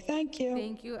accordingly. Thank you.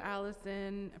 Thank you,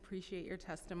 Allison. Appreciate your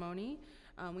testimony.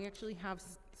 We actually have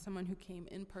someone who came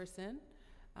in person,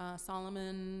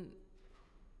 Solomon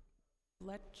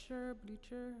Bleacher.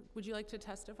 Would you like to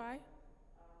testify?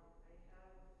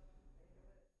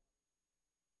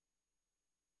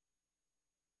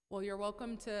 Well, you're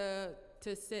welcome to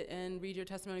sit and read your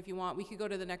testimony if you want. We could go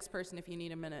to the next person if you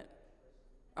need a minute.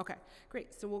 Okay,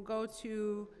 great. So we'll go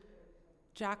to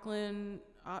Jacqueline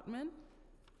Ottman.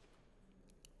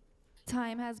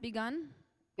 Time has begun.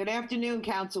 Good afternoon,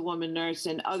 Councilwoman Nurse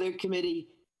and other committee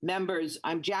members.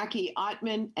 I'm Jackie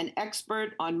Ottman, an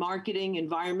expert on marketing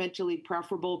environmentally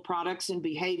preferable products and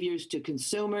behaviors to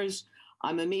consumers.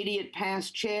 I'm immediate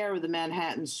past chair of the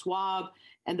Manhattan SWAB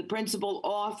and the principal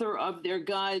author of their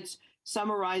guides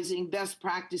summarizing best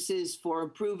practices for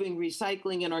improving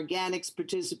recycling and organics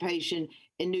participation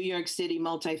in New York City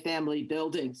multifamily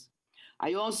buildings.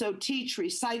 I also teach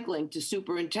recycling to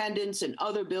superintendents and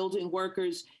other building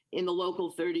workers in the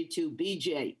local 32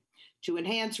 BJ. To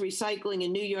enhance recycling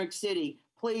in New York City,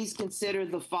 please consider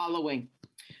the following.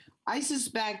 I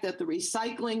suspect that the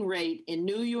recycling rate in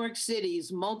New York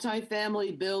City's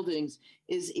multifamily buildings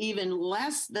is even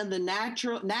less than the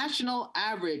national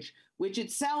average, which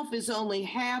itself is only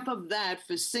half of that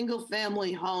for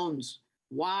single-family homes.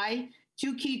 Why?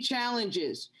 2 key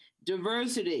challenges.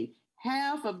 Diversity.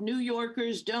 Half of New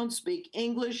Yorkers don't speak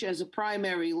English as a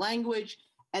primary language,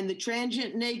 and the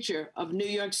transient nature of New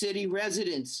York City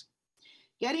residents.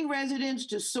 Getting residents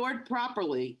to sort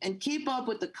properly and keep up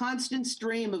with the constant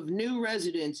stream of new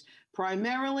residents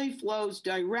primarily flows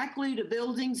directly to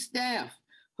building staff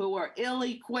who are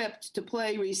ill-equipped to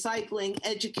play recycling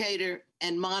educator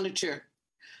and monitor.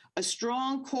 A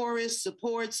strong chorus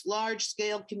supports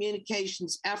large-scale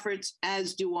communications efforts,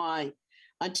 as do I.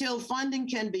 Until funding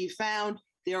can be found,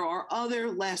 there are other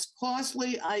less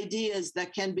costly ideas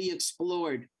that can be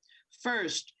explored.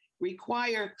 First,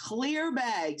 require clear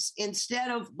bags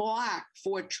instead of black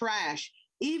for trash,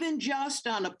 even just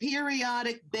on a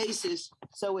periodic basis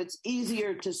so it's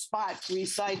easier to spot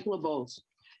recyclables.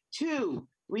 2,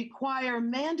 require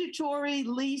mandatory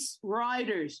lease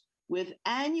riders with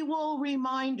annual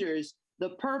reminders, the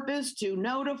purpose to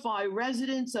notify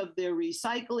residents of their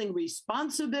recycling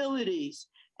responsibilities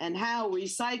and how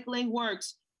recycling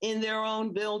works in their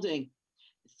own building.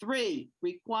 3,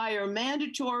 require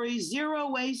mandatory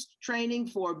zero waste training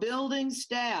for building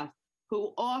staff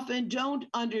who often don't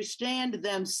understand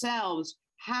themselves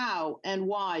how and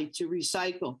why to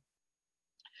recycle.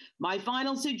 My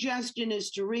final suggestion is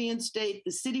to reinstate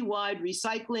the citywide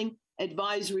Recycling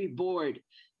Advisory Board.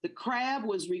 The CRAB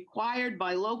was required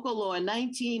by Local Law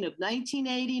 19 of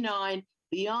 1989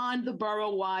 beyond the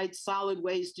borough-wide solid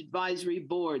waste advisory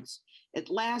boards.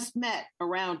 It last met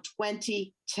around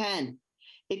 2010.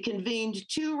 It convened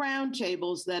 2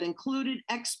 roundtables that included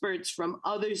experts from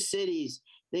other cities.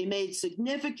 They made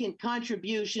significant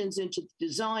contributions into the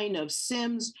design of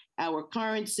SIMS, our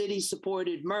current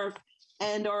city-supported MRF,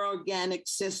 and our organic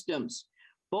systems.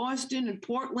 Boston and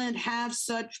Portland have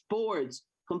such boards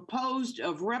composed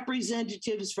of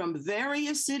representatives from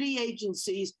various city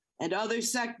agencies and other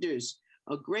sectors.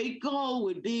 A great goal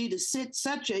would be to sit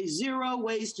such a zero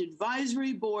waste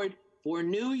advisory board for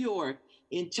New York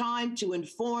in time to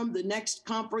inform the next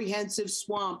comprehensive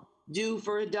swamp due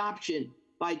for adoption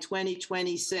by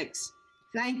 2026.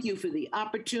 Thank you for the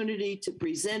opportunity to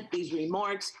present these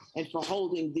remarks and for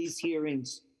holding these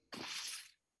hearings.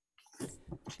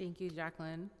 Thank you,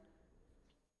 Jacqueline.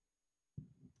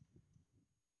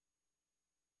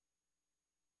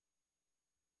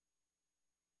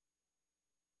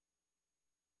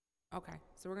 Okay,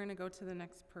 so we're going to go to the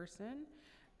next person,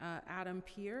 Adam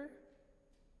Peer.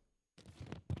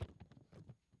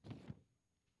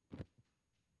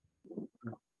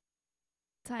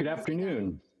 Good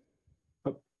afternoon.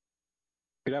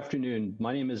 Good afternoon.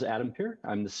 My name is Adam Peer.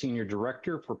 I'm the Senior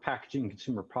Director for Packaging and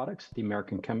Consumer Products at the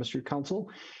American Chemistry Council,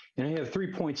 and I have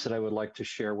 3 points that I would like to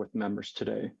share with members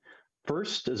today.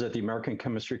 First is that the American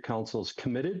Chemistry Council is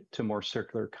committed to a more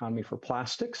circular economy for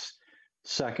plastics.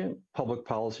 Second, public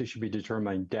policy should be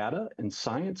determined by data and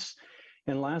science.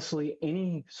 And lastly,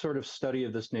 any sort of study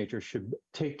of this nature should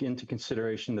take into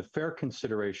consideration the fair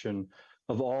consideration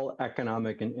of all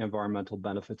economic and environmental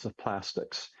benefits of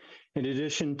plastics. In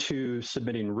addition to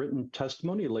submitting written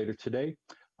testimony later today,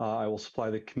 I will supply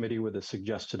the committee with a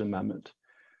suggested amendment.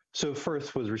 So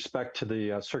first, with respect to the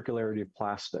circularity of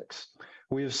plastics,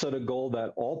 we have set a goal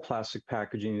that all plastic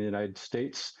packaging in the United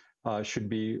States should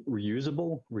be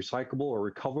reusable, recyclable, or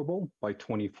recoverable by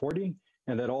 2040,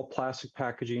 and that all plastic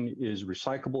packaging is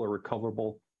recyclable or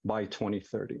recoverable by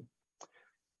 2030.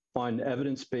 On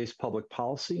evidence-based public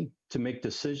policy, to make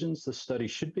decisions, the study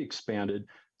should be expanded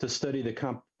to study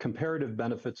the comparative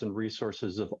benefits and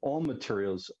resources of all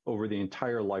materials over the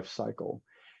entire life cycle.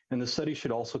 And the study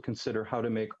should also consider how to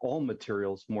make all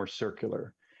materials more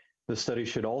circular. The study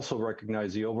should also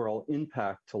recognize the overall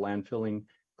impact to landfilling,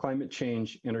 climate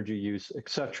change, energy use,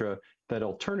 etc., that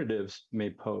alternatives may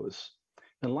pose.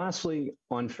 And lastly,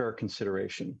 on fair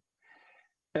consideration.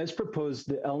 As proposed,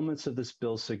 the elements of this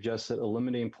bill suggest that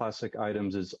eliminating plastic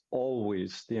items is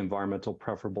always the environmental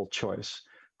preferable choice.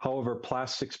 However,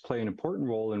 plastics play an important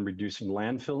role in reducing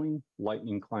landfilling,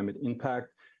 lightening climate impact,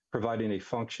 providing a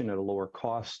function at a lower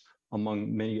cost,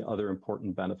 among many other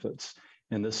important benefits.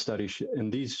 And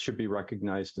these should be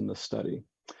recognized in the study.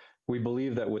 We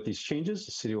believe that with these changes,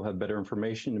 the city will have better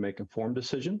information to make informed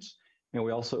decisions. And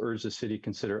we also urge the city to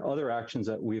consider other actions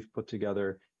that we've put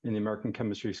together in the American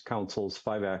Chemistry Council's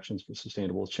 5 Actions for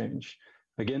Sustainable Change.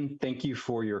 Again, thank you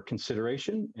for your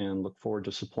consideration and look forward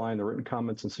to supplying the written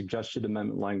comments and suggested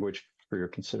amendment language for your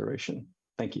consideration.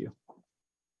 Thank you.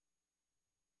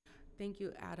 Thank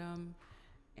you, Adam.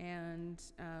 And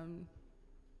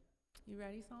you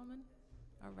ready, Solomon?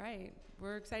 All right,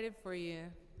 we're excited for you.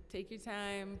 Take your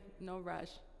time, no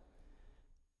rush.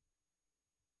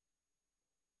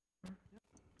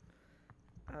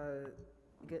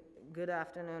 Good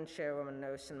afternoon, Chairwoman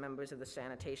Nurse and members of the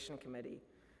Sanitation Committee.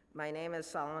 My name is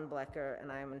Solomon Blecker,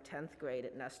 and I am in 10th grade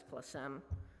at Nest Plus M.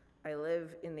 I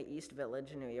live in the East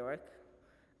Village, New York.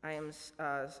 I am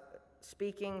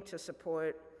speaking to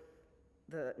support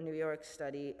the New York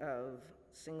study of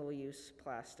single-use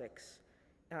plastics.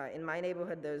 In my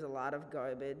neighborhood, there's a lot of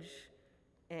garbage,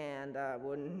 and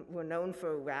we're known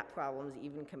for rat problems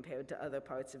even compared to other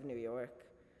parts of New York.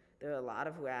 There are a lot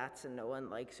of rats, and no one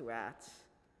likes rats.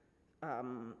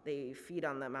 They feed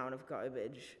on the amount of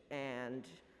garbage, and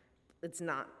it's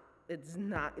not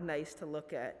nice to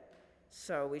look at.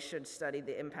 So we should study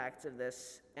the impacts of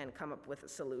this and come up with a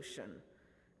solution.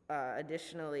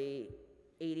 Additionally,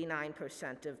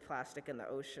 89% of plastic in the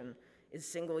ocean is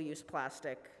single-use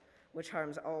plastic, which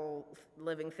harms all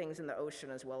living things in the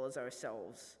ocean as well as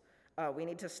ourselves. We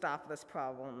need to stop this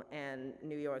problem, and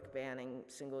New York banning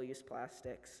single-use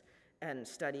plastics and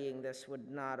studying this would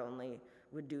not only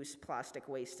reduce plastic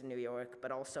waste in New York,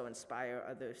 but also inspire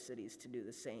other cities to do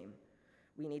the same.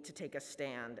 We need to take a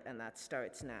stand, and that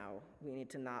starts now. We need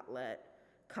to not let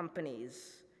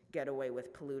companies get away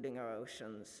with polluting our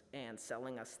oceans and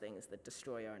selling us things that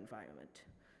destroy our environment.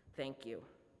 Thank you.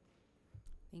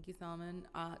 Thank you, Solomon.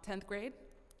 10th grade?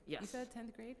 Yes. You said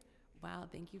 10th grade? Wow,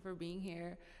 thank you for being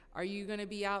here. Are you going to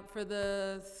be out for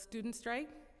the student strike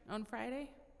on Friday?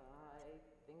 I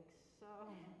think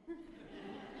so.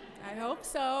 I hope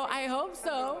so. I hope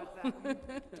so.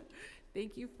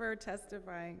 Thank you for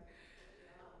testifying.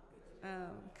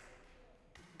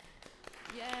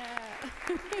 Yeah.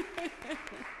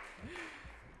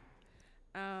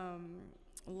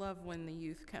 Love when the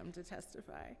youth come to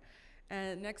testify.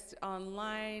 And next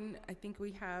online, I think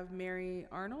we have Mary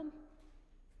Arnold.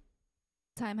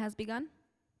 Time has begun.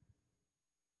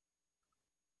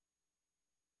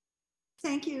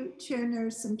 Thank you, Chair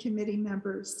Nurse and committee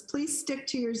members. Please stick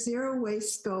to your zero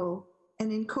waste goal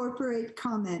and incorporate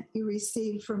comment you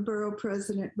received from Borough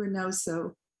President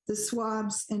Reynoso, the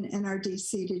swabs, and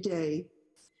NRDC today.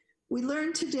 We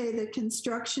learned today that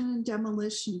construction and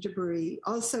demolition debris,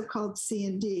 also called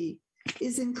C&D,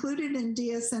 is included in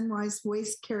DSNY's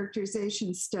waste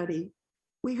characterization study.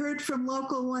 We heard from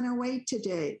Local 108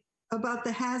 today about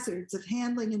the hazards of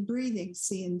handling and breathing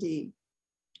C&D.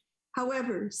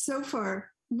 However, so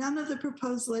far, none of the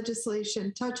proposed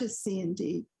legislation touches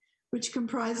C&D, which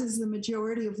comprises the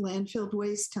majority of landfill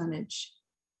waste tonnage.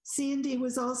 C&D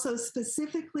was also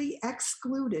specifically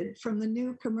excluded from the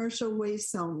new commercial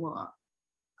waste zone law.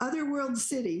 Other world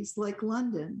cities, like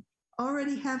London,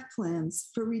 already have plans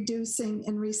for reducing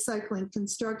and recycling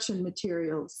construction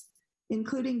materials,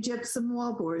 including gypsum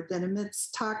wallboard that emits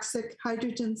toxic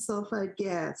hydrogen sulfide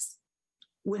gas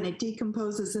when it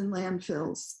decomposes in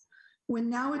landfills. When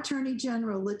now Attorney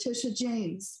General Letitia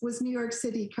James was New York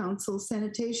City Council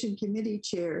Sanitation Committee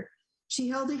Chair, She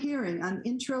held a hearing on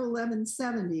Intro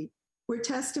 1170, where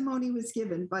testimony was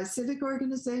given by civic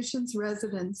organizations,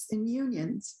 residents, and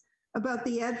unions about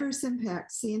the adverse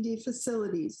impact C&D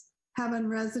facilities have on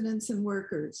residents and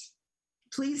workers.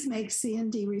 Please make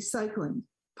C&D recycling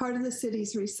part of the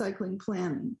city's recycling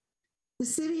planning. The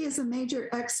city is a major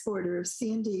exporter of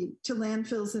C&D to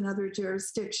landfills in other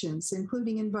jurisdictions,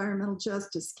 including environmental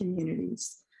justice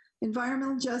communities.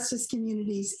 Environmental justice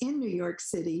communities in New York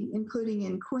City, including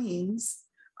in Queens,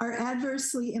 are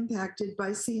adversely impacted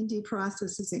by C&D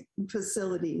processing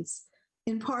facilities,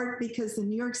 in part because the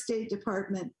New York State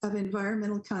Department of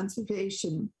Environmental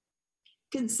Conservation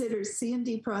considers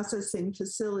C&D processing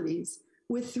facilities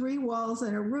with 3 walls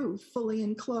and a roof fully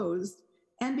enclosed,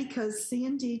 and because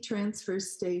C&D transfer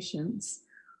stations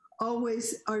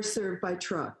always are served by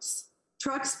trucks.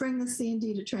 Trucks bring the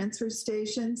C&D to transfer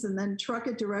stations and then truck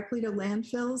it directly to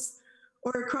landfills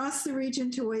or across the region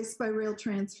to waste by rail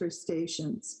transfer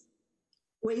stations.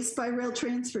 Waste by rail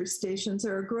transfer stations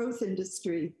are a growth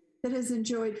industry that has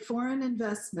enjoyed foreign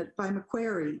investment by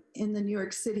Macquarie in the New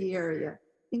York City area,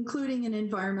 including in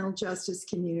environmental justice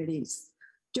communities.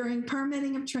 During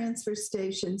permitting of transfer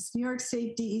stations, New York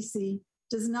State DEC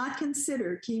does not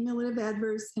consider cumulative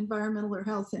adverse environmental or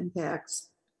health impacts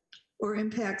or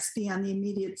impacts beyond the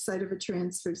immediate site of a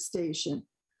transfer station.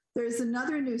 There is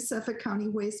another new Suffolk County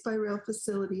waste by rail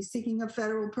facility seeking a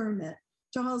federal permit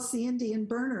to haul C&D and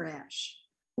burner ash.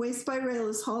 Waste by rail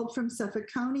is hauled from Suffolk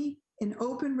County in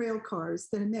open rail cars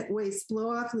that emit waste,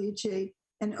 blow-off leachate,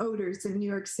 and odors in New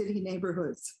York City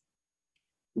neighborhoods.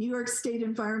 New York State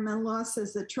environmental law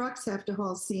says that trucks have to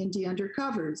haul C&D under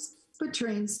covers, but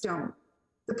trains don't.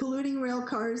 The polluting rail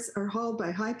cars are hauled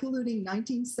by high-polluting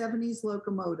 1970s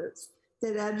locomotives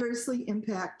that adversely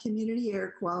impact community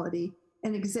air quality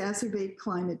and exacerbate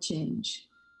climate change.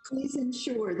 Please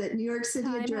ensure that New York City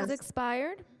Time has addresses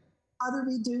expired. how to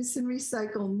reduce and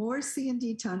recycle more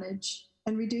C&D tonnage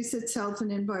and reduce its health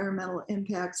and environmental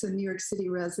impacts on New York City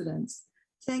residents.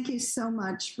 Thank you so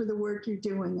much for the work you're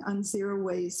doing on zero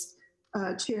waste,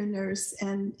 Chair Nurse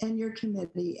and your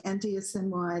committee and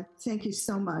DSNY. Thank you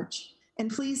so much.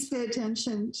 And please pay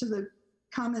attention to the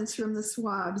comments from the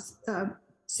SWABs.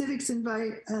 Civics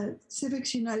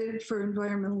United for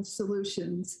Environmental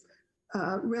Solutions,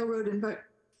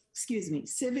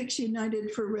 Civics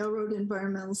United for Railroad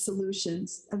Environmental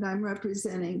Solutions, and I'm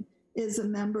representing, is a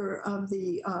member of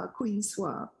the Queen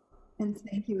SWAB. And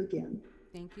thank you again.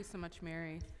 Thank you so much,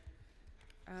 Mary.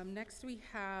 Next we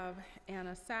have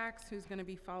Anna Sachs, who's going to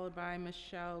be followed by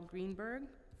Michelle Greenberg,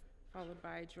 followed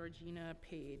by Georgina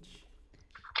Page.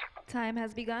 Time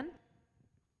has begun.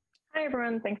 Hi,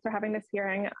 everyone. Thanks for having this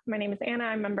hearing. My name is Anna.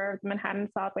 I'm a member of the Manhattan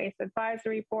Solid Waste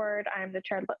Advisory Board. I'm the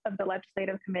chair of the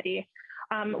Legislative Committee.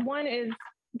 One is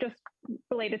just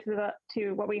related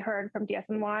to what we heard from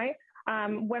DSNY.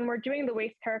 When we're doing the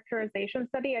waste characterization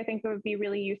study, I think it would be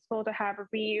really useful to have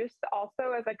reuse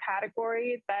also as a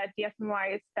category that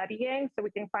DSNY is studying, so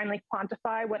we can finally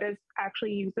quantify what is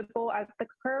actually usable at the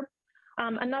curb.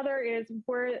 Another is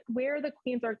where the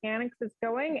Queens Organics is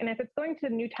going, and if it's going to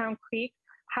Newtown Creek,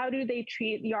 how do they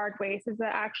treat yard waste? Is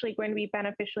that actually going to be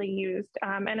beneficially used?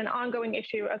 And an ongoing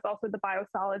issue is also the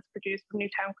biosolids produced from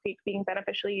Newtown Creek being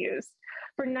beneficially used.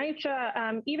 For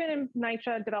NYCHA, even in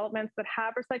NYCHA developments that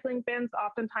have recycling bins,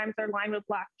 oftentimes they're lined with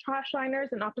black trash liners,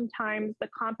 and oftentimes the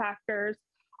compactors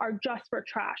are just for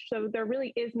trash. So there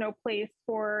really is no place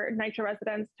for NYCHA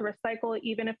residents to recycle,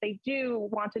 even if they do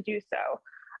want to do so.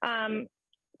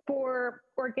 For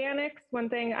organics, one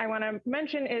thing I want to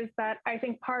mention is that I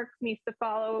think Parks needs to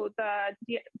follow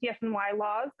the DSNY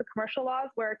laws, the commercial laws,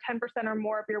 where 10% or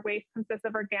more of your waste consists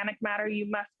of organic matter. You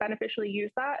must beneficially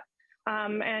use that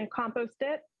and compost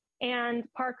it. And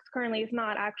Parks currently is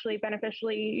not actually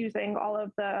beneficially using all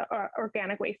of the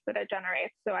organic waste that it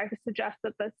generates. So I suggest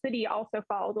that the city also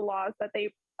follow the laws that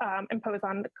they impose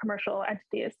on the commercial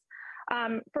entities.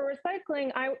 For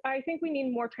recycling, I think we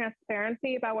need more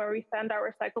transparency about where we send our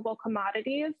recyclable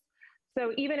commodities.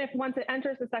 So even if once it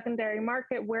enters the secondary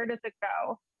market, where does it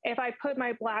go? If I put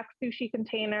my black sushi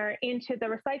container into the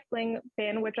recycling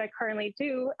bin, which I currently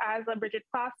do as a rigid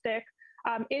plastic,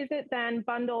 is it then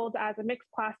bundled as a mixed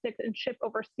plastic and shipped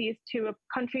overseas to a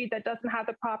country that doesn't have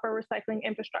the proper recycling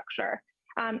infrastructure?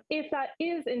 If that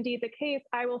is indeed the case,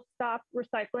 I will stop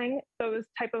recycling those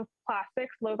type of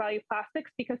plastics, low value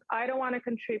plastics, because I don't want to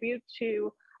contribute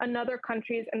to another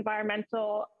country's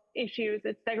environmental issues,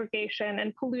 its segregation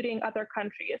and polluting other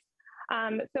countries.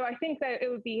 So I think that it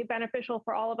would be beneficial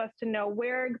for all of us to know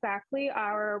where exactly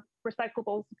our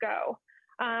recyclables go.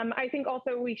 I think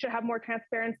also we should have more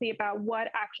transparency about what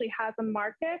actually has a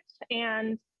market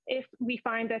and if we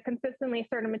find that consistently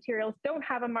certain materials don't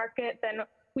have a market, then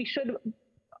we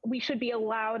should be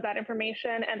allowed that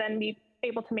information and then be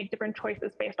able to make different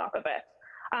choices based off of it.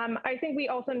 I think we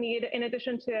also need, in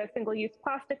addition to a single-use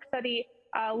plastic study,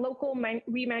 local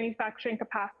remanufacturing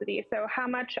capacity. So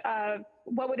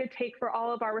what would it take for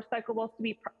all of our recyclables to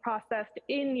be processed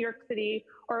in New York City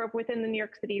or within the New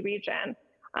York City region?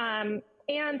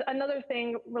 And another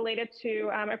thing related to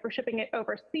if we're shipping it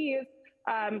overseas,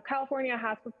 California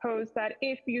has proposed that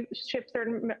if you ship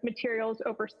certain materials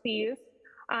overseas,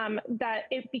 that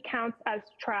it counts as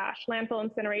trash, landfill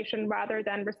incineration, rather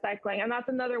than recycling. And that's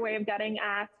another way of getting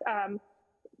at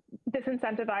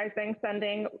disincentivizing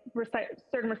sending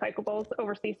certain recyclables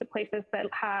overseas to places that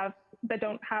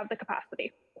don't have the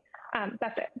capacity.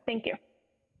 That's it. Thank you.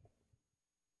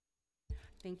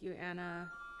 Thank you,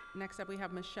 Anna. Next up, we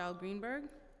have Michelle Greenberg.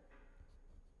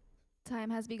 Time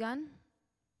has begun.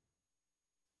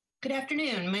 Good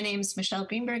afternoon. My name is Michelle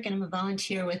Greenberg, and I'm a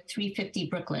volunteer with 350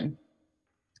 Brooklyn.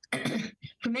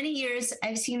 For many years,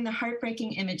 I've seen the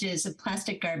heartbreaking images of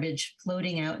plastic garbage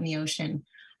floating out in the ocean.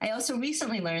 I also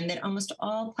recently learned that almost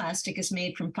all plastic is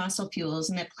made from fossil fuels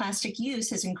and that plastic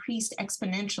use has increased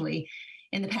exponentially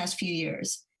in the past few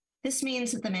years. This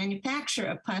means that the manufacture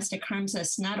of plastic harms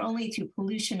us not only through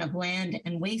pollution of land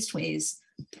and wasteways.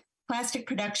 Plastic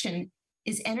production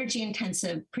is energy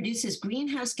intensive, produces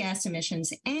greenhouse gas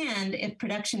emissions, and if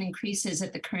production increases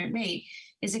at the current rate,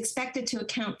 is expected to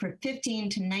account for 15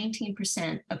 to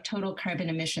 19% of total carbon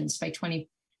emissions by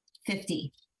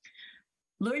 2050.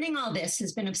 Learning all this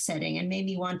has been upsetting and made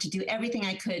me want to do everything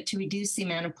I could to reduce the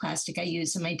amount of plastic I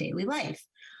use in my daily life.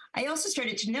 I also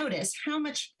started to notice how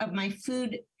much of my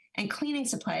food and cleaning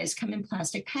supplies come in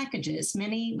plastic packages,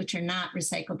 many which are not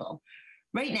recyclable.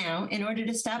 Right now, in order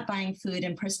to stop buying food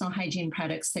and personal hygiene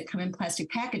products that come in plastic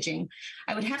packaging,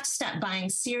 I would have to stop buying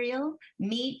cereal,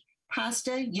 meat,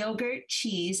 pasta, yogurt,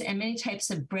 cheese, and many types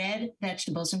of bread,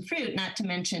 vegetables, and fruit, not to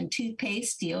mention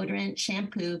toothpaste, deodorant,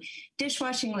 shampoo,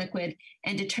 dishwashing liquid,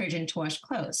 and detergent to wash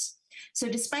clothes. So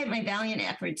despite my valiant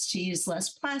efforts to use less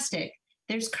plastic,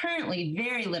 there's currently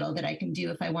very little that I can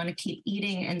do if I want to keep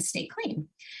eating and stay clean.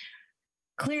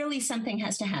 Clearly, something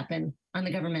has to happen on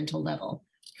the governmental level.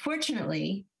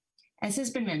 Fortunately, as has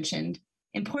been mentioned,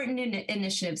 important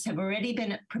initiatives have already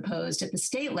been proposed at the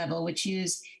state level, which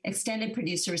use extended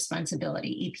producer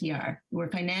responsibility, EPR, where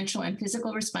financial and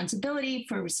physical responsibility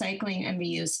for recycling and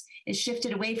reuse is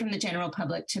shifted away from the general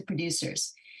public to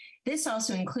producers. This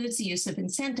also includes the use of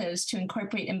incentives to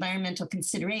incorporate environmental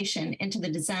consideration into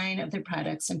the design of their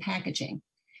products and packaging.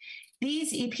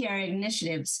 These EPR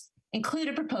initiatives include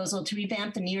a proposal to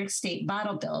revamp the New York State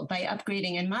bottle bill by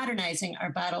upgrading and modernizing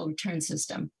our bottle return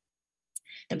system.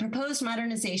 The proposed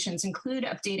modernizations include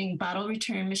updating bottle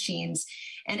return machines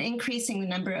and increasing the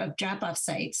number of drop-off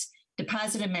sites,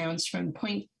 deposit amounts from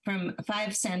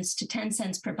 5 cents to 10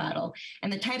 cents per bottle,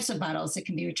 and the types of bottles that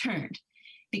can be returned.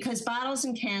 Because bottles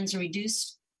and cans are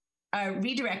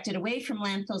redirected away from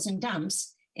landfills and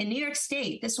dumps, in New York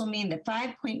State, this will mean that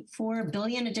 $5.4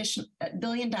 billion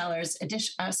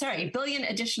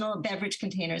additional beverage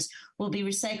containers will be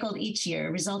recycled each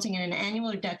year, resulting in an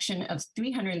annual reduction of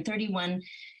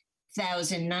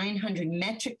 331,900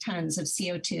 metric tons of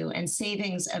CO2 and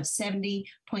savings of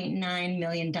 $70.9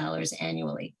 million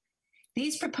annually.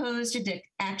 These proposed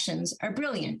actions are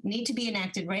brilliant, need to be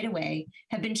enacted right away,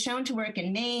 have been shown to work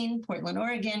in Maine, Portland,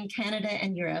 Oregon, Canada,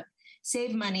 and Europe,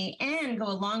 save money, and go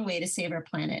a long way to save our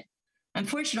planet.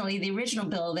 Unfortunately, the original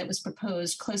bill that was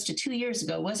proposed close to 2 years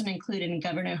ago wasn't included in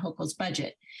Governor Hochul's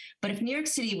budget. But if New York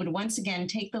City would once again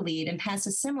take the lead and pass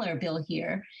a similar bill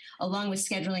here, along with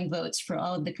scheduling votes for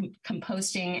all of the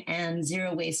composting and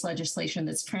zero waste legislation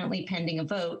that's currently pending a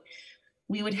vote,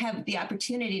 we would have the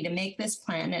opportunity to make this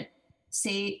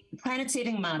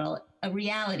planet-saving model a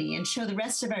reality and show the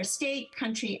rest of our state,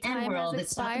 country, and world that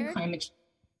stopping climate change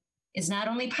is not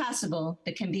only possible,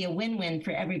 but can be a win-win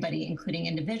for everybody, including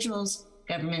individuals,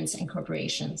 governments, and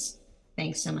corporations.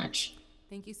 Thanks so much.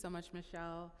 Thank you so much,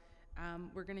 Michelle.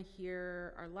 We're going to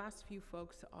hear our last few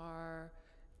folks are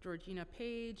Georgina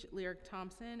Page, Lyric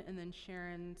Thompson, and then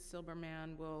Sharon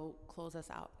Silberman will close us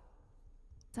out.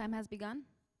 Time has begun.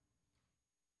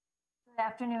 Good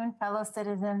afternoon, fellow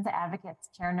citizens, advocates,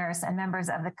 chair nurse, and members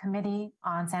of the Committee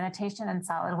on Sanitation and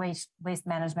Solid Waste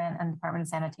Management and Department of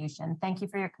Sanitation. Thank you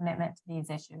for your commitment to these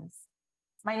issues.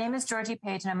 My name is Georgie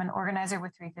Page, and I'm an organizer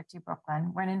with 350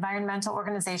 Brooklyn. We're an environmental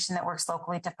organization that works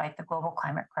locally to fight the global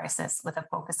climate crisis with a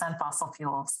focus on fossil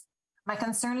fuels. My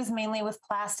concern is mainly with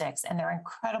plastics and their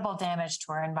incredible damage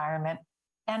to our environment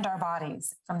and our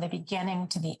bodies from the beginning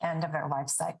to the end of their life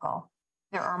cycle.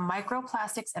 There are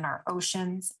microplastics in our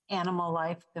oceans, animal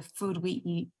life, the food we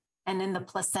eat, and in the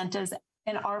placentas,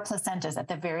 in our placentas at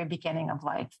the very beginning of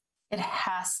life. It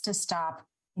has to stop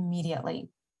immediately,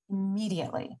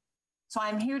 immediately. So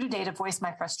I'm here today to voice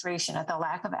my frustration at the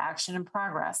lack of action and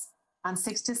progress on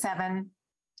 6 to 7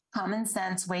 common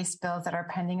sense waste bills that are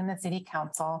pending in the City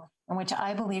Council, and which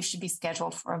I believe should be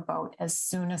scheduled for a vote as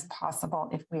soon as possible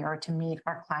if we are to meet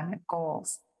our climate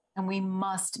goals. And we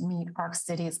must meet our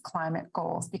city's climate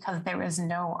goals because there is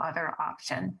no other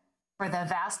option. For the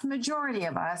vast majority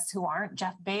of us who aren't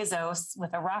Jeff Bezos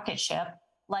with a rocket ship,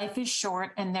 life is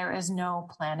short and there is no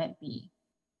planet B.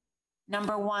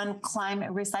 Number one,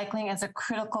 climate recycling is a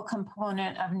critical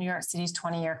component of New York City's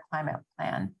 20-year climate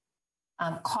plan.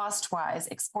 Cost-wise,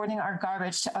 exporting our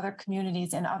garbage to other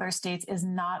communities in other states is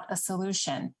not a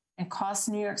solution and costs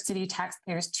New York City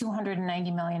taxpayers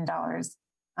 $290 million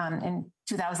in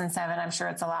 2007. I'm sure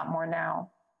it's a lot more now,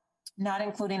 not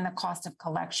including the cost of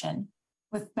collection.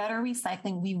 With better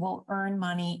recycling, we will earn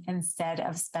money instead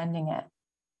of spending it.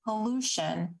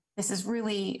 Pollution, this is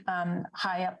really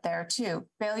high up there too.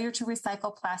 Failure to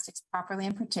recycle plastics properly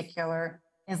in particular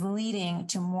is leading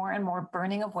to more and more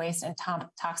burning of waste and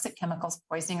toxic chemicals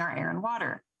poisoning our air and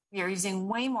water. We are using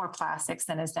way more plastics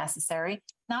than is necessary,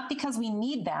 not because we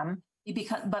need them,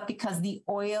 but because the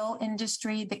oil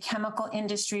industry, the chemical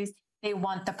industries, they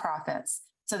want the profits.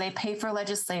 So they pay for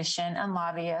legislation and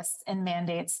lobbyists and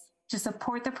mandates to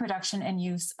support the production and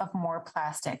use of more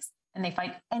plastics. And they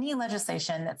fight any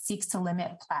legislation that seeks to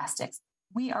limit plastics.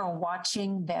 We are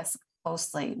watching this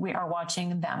closely. We are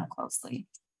watching them closely.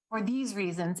 For these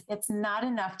reasons, it's not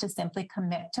enough to simply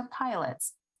commit to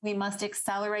pilots. We must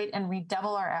accelerate and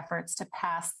redouble our efforts to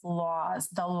pass laws,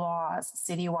 the laws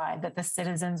citywide that the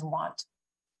citizens want.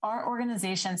 Our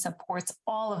organization supports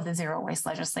all of the zero waste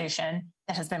legislation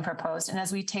that has been proposed. And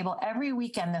as we table every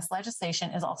weekend, this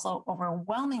legislation is also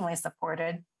overwhelmingly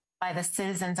supported by the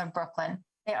citizens of Brooklyn.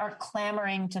 They are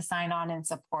clamoring to sign on in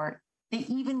support. They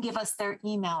even give us their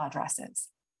email addresses.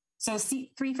 So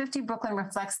C350 Brooklyn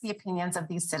reflects the opinions of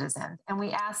these citizens, and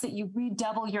we ask that you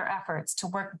redouble your efforts to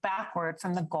work backward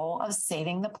from the goal of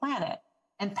saving the planet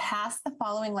and pass the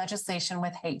following legislation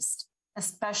with haste,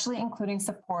 especially including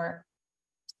support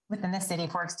within the city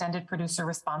for extended producer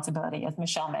responsibility, as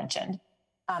Michelle mentioned,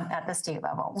 at the state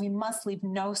level. We must leave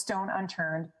no stone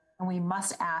unturned, and we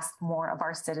must ask more of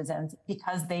our citizens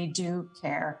because they do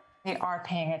care. They are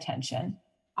paying attention.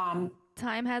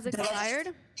 Time has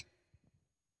expired.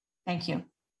 Thank you.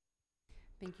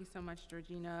 Thank you so much,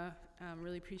 Georgina.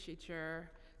 Really appreciate your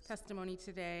testimony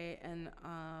today. And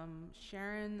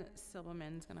Sharon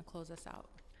Silverman is going to close us out.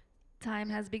 Time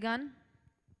has begun.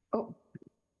 Oh.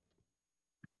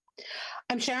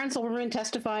 I'm Sharon Silverman,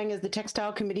 testifying as the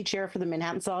Textile Committee Chair for the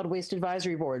Manhattan Solid Waste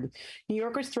Advisory Board. New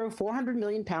Yorkers throw 400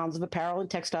 million pounds of apparel and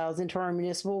textiles into our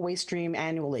municipal waste stream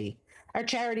annually. Our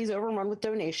charities, overrun with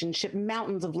donations, ship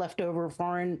mountains of leftover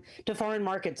foreign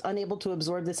markets, unable to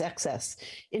absorb this excess.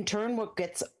 In turn, what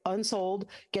gets unsold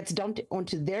gets dumped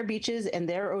onto their beaches and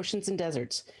their oceans and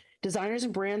deserts. Designers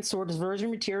and brands source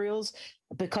virgin materials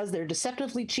because they're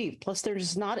deceptively cheap, plus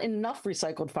there's not enough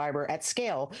recycled fiber at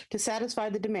scale to satisfy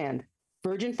the demand.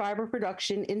 Virgin fiber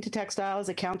production into textiles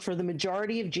accounts for the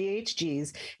majority of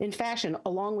GHGs in fashion,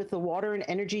 along with the water and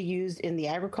energy used in the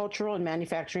agricultural and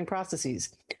manufacturing processes.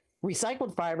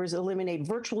 Recycled fibers eliminate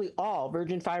virtually all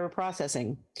virgin fiber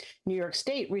processing. New York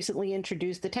State recently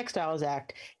introduced the Textiles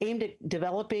Act, aimed at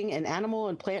developing an animal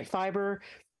and plant fiber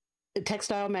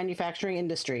textile manufacturing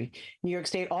industry. New York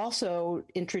State also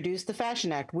introduced the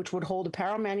Fashion Act, which would hold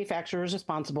apparel manufacturers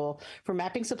responsible for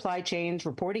mapping supply chains,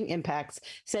 reporting impacts,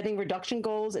 setting reduction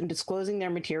goals, and disclosing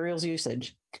their materials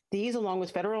usage. These, along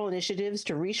with federal initiatives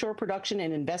to reshore production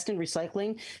and invest in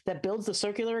recycling that builds the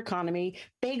circular economy,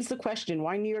 begs the question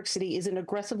why New York City isn't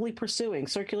aggressively pursuing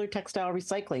circular textile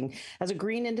recycling as a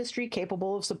green industry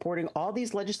capable of supporting all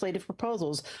these legislative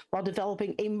proposals while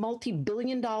developing a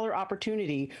multi-billion-dollar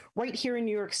opportunity right here in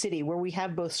New York City, where we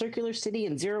have both Circular City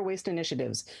and zero waste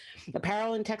initiatives.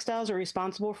 Apparel and textiles are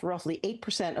responsible for roughly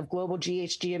 8% of global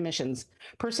GHG emissions.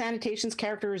 Per Sanitation's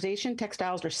characterization,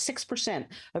 textiles are 6%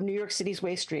 of New York City's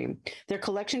waste stream. Their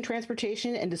collection,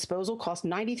 transportation, and disposal cost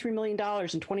 $93 million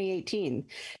in 2018.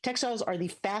 Textiles are the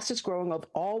fastest growing of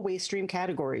all waste stream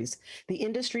categories. The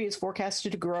industry is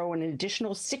forecasted to grow an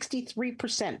additional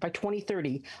 63% by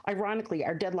 2030. Ironically,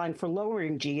 our deadline for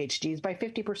lowering GHGs by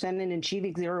 50% and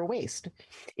achieving zero waste.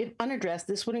 If unaddressed,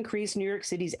 this would increase New York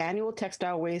City's annual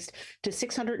textile waste to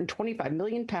 625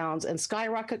 million pounds and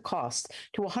skyrocket costs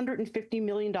to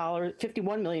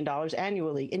 $51 million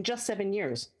annually in just 7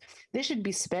 years. This should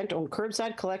be spent on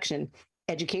curbside collection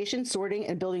education, sorting,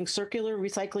 and building circular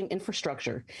recycling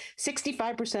infrastructure.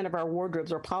 65% of our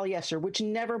wardrobes are polyester, which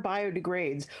never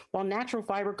biodegrades, while natural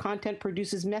fiber content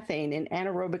produces methane in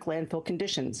anaerobic landfill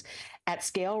conditions. At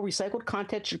scale, recycled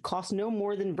content should cost no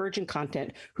more than virgin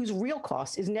content, whose real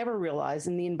cost is never realized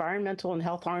in the environmental and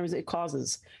health harms it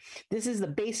causes. This is the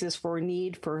basis for a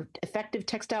need for effective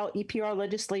textile EPR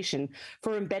legislation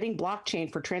for embedding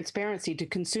blockchain for transparency to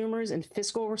consumers and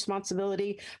fiscal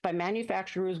responsibility by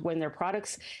manufacturers when their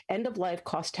products end of life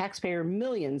cost taxpayer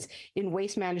millions in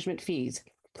waste management fees.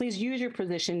 Please use your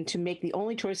position to make the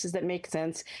only choices that make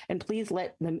sense, and please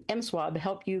let the MSWAB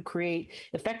help you create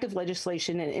effective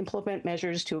legislation and implement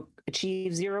measures to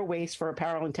achieve zero waste for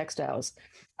apparel and textiles.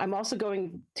 I'm also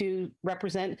going to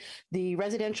represent the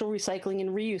Residential Recycling and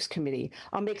Reuse Committee.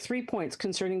 I'll make 3 points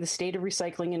concerning the state of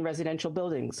recycling in residential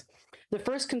buildings. The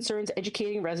first concerns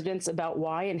educating residents about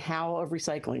why and how of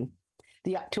recycling.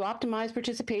 To optimize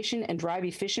participation and drive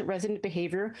efficient resident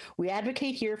behavior, we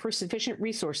advocate here for sufficient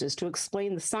resources to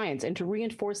explain the science and to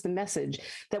reinforce the message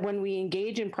that when we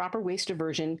engage in proper waste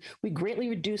diversion, we greatly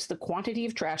reduce the quantity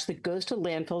of trash that goes to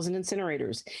landfills and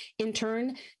incinerators. In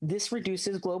turn, this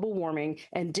reduces global warming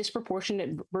and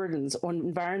disproportionate burdens on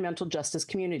environmental justice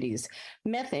communities.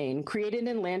 Methane, created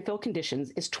in landfill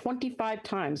conditions, is 25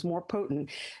 times more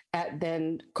potent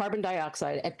than carbon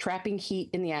dioxide at trapping heat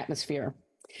in the atmosphere.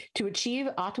 To achieve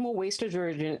optimal waste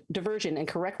diversion and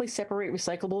correctly separate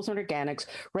recyclables and organics,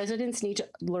 residents need to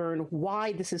learn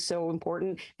why this is so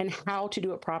important and how to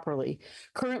do it properly.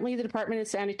 Currently, the Department of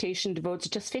Sanitation devotes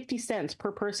just 50 cents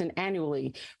per person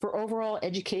annually for overall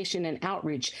education and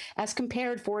outreach, as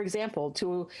compared, for example,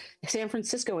 to San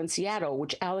Francisco and Seattle,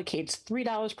 which allocates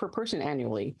 $3 per person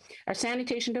annually. Our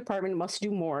sanitation department must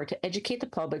do more to educate the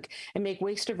public and make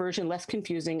waste diversion less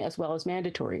confusing as well as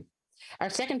mandatory.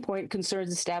 Our second point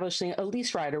concerns establishing a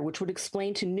lease rider, which would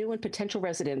explain to new and potential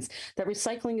residents that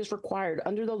recycling is required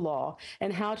under the law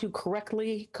and how to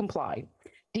correctly comply.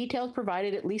 Details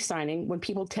provided at lease signing, when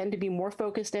people tend to be more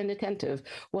focused and attentive,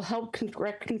 will help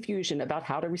correct confusion about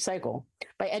how to recycle.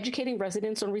 By educating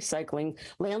residents on recycling,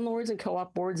 landlords and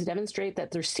co-op boards demonstrate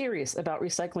that they're serious about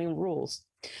recycling rules.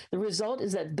 The result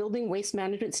is that building waste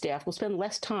management staff will spend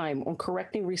less time on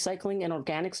correcting recycling and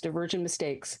organics diversion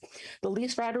mistakes. The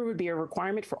lease rider would be a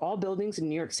requirement for all buildings in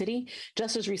New York City,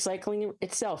 just as recycling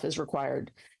itself is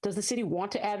required. Does the city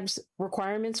want to add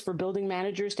requirements for building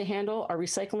managers to handle? Are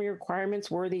recycling requirements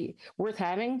worth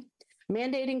having?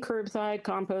 Mandating curbside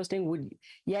composting would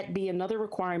yet be another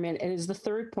requirement and is the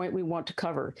third point we want to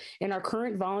cover. In our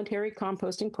current voluntary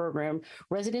composting program,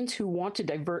 residents who want to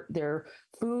divert their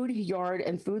food, yard,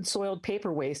 and food soiled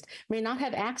paper waste may not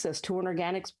have access to an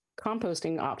organics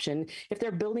composting option if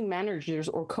their building managers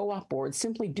or co-op boards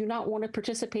simply do not want to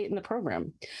participate in the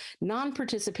program.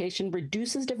 Non-participation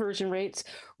reduces diversion rates,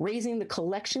 raising the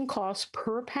collection costs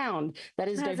per pound that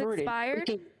is diverted.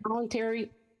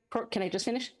 Can I just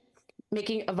finish?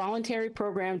 Making a voluntary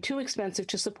program too expensive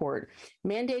to support.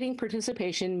 Mandating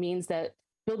participation means that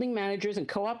building managers and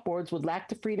co-op boards would lack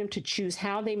the freedom to choose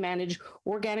how they manage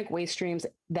organic waste streams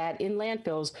that in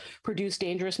landfills produce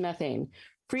dangerous methane.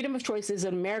 Freedom of choice is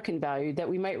an American value that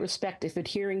we might respect if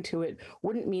adhering to it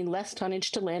wouldn't mean less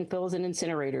tonnage to landfills and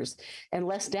incinerators and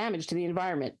less damage to the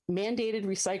environment. Mandated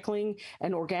recycling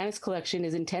and organics collection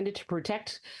is intended to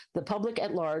protect the public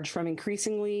at large from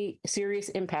increasingly serious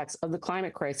impacts of the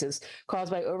climate crisis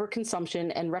caused by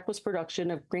overconsumption and reckless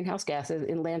production of greenhouse gases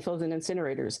in landfills and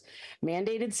incinerators.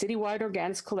 Mandated citywide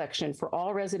organics collection for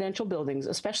all residential buildings,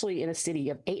 especially in a city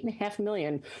of 8.5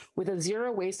 million with a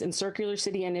zero waste and circular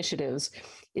city initiatives,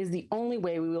 is the only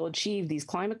way we will achieve these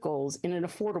climate goals in an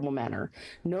affordable manner.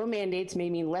 No mandates may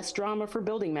mean less drama for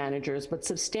building managers, but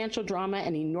substantial drama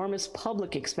and enormous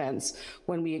public expense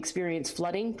when we experience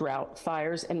flooding, drought,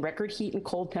 fires, and record heat and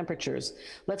cold temperatures.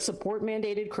 Let's support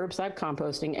mandated curbside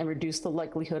composting and reduce the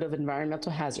likelihood of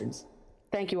environmental hazards.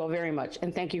 Thank you all very much,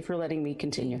 and thank you for letting me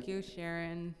continue. Thank you,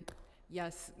 Sharon.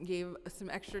 Yes, gave some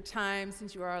extra time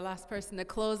since you were our last person to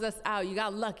close us out. You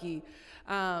got lucky.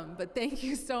 But thank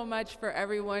you so much for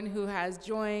everyone who has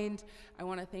joined. I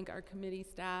want to thank our committee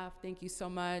staff. Thank you so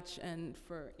much. And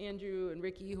for Andrew and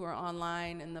Ricky who are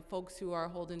online and the folks who are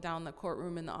holding down the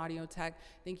courtroom and the audio tech.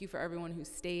 Thank you for everyone who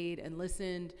stayed and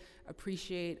listened.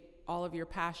 Appreciate all of your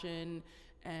passion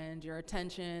and your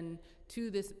attention to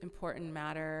this important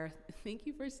matter. Thank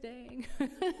you for staying.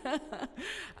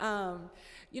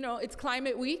 You know, it's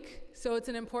Climate Week, so it's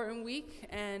an important week,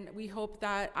 and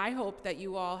I hope that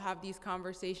you all have these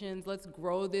conversations. Let's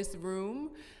grow this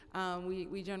room.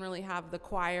 We generally have the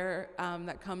choir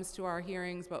that comes to our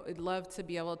hearings, but we'd love to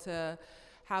be able to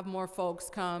have more folks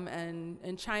come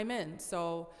and chime in.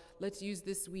 So let's use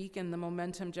this week and the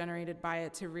momentum generated by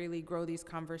it to really grow these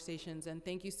conversations. And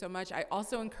thank you so much. I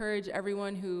also encourage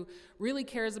everyone who really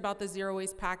cares about the zero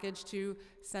waste package to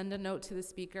send a note to the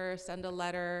speaker, send a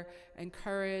letter,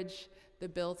 encourage the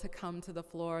bill to come to the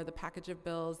floor, the package of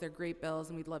bills. They're great bills,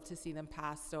 and we'd love to see them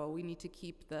pass. So we need to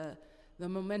keep the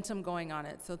momentum going on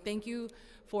it. So thank you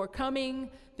for coming.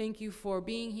 Thank you for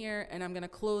being here. And I'm going to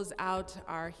close out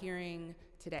our hearing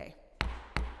today.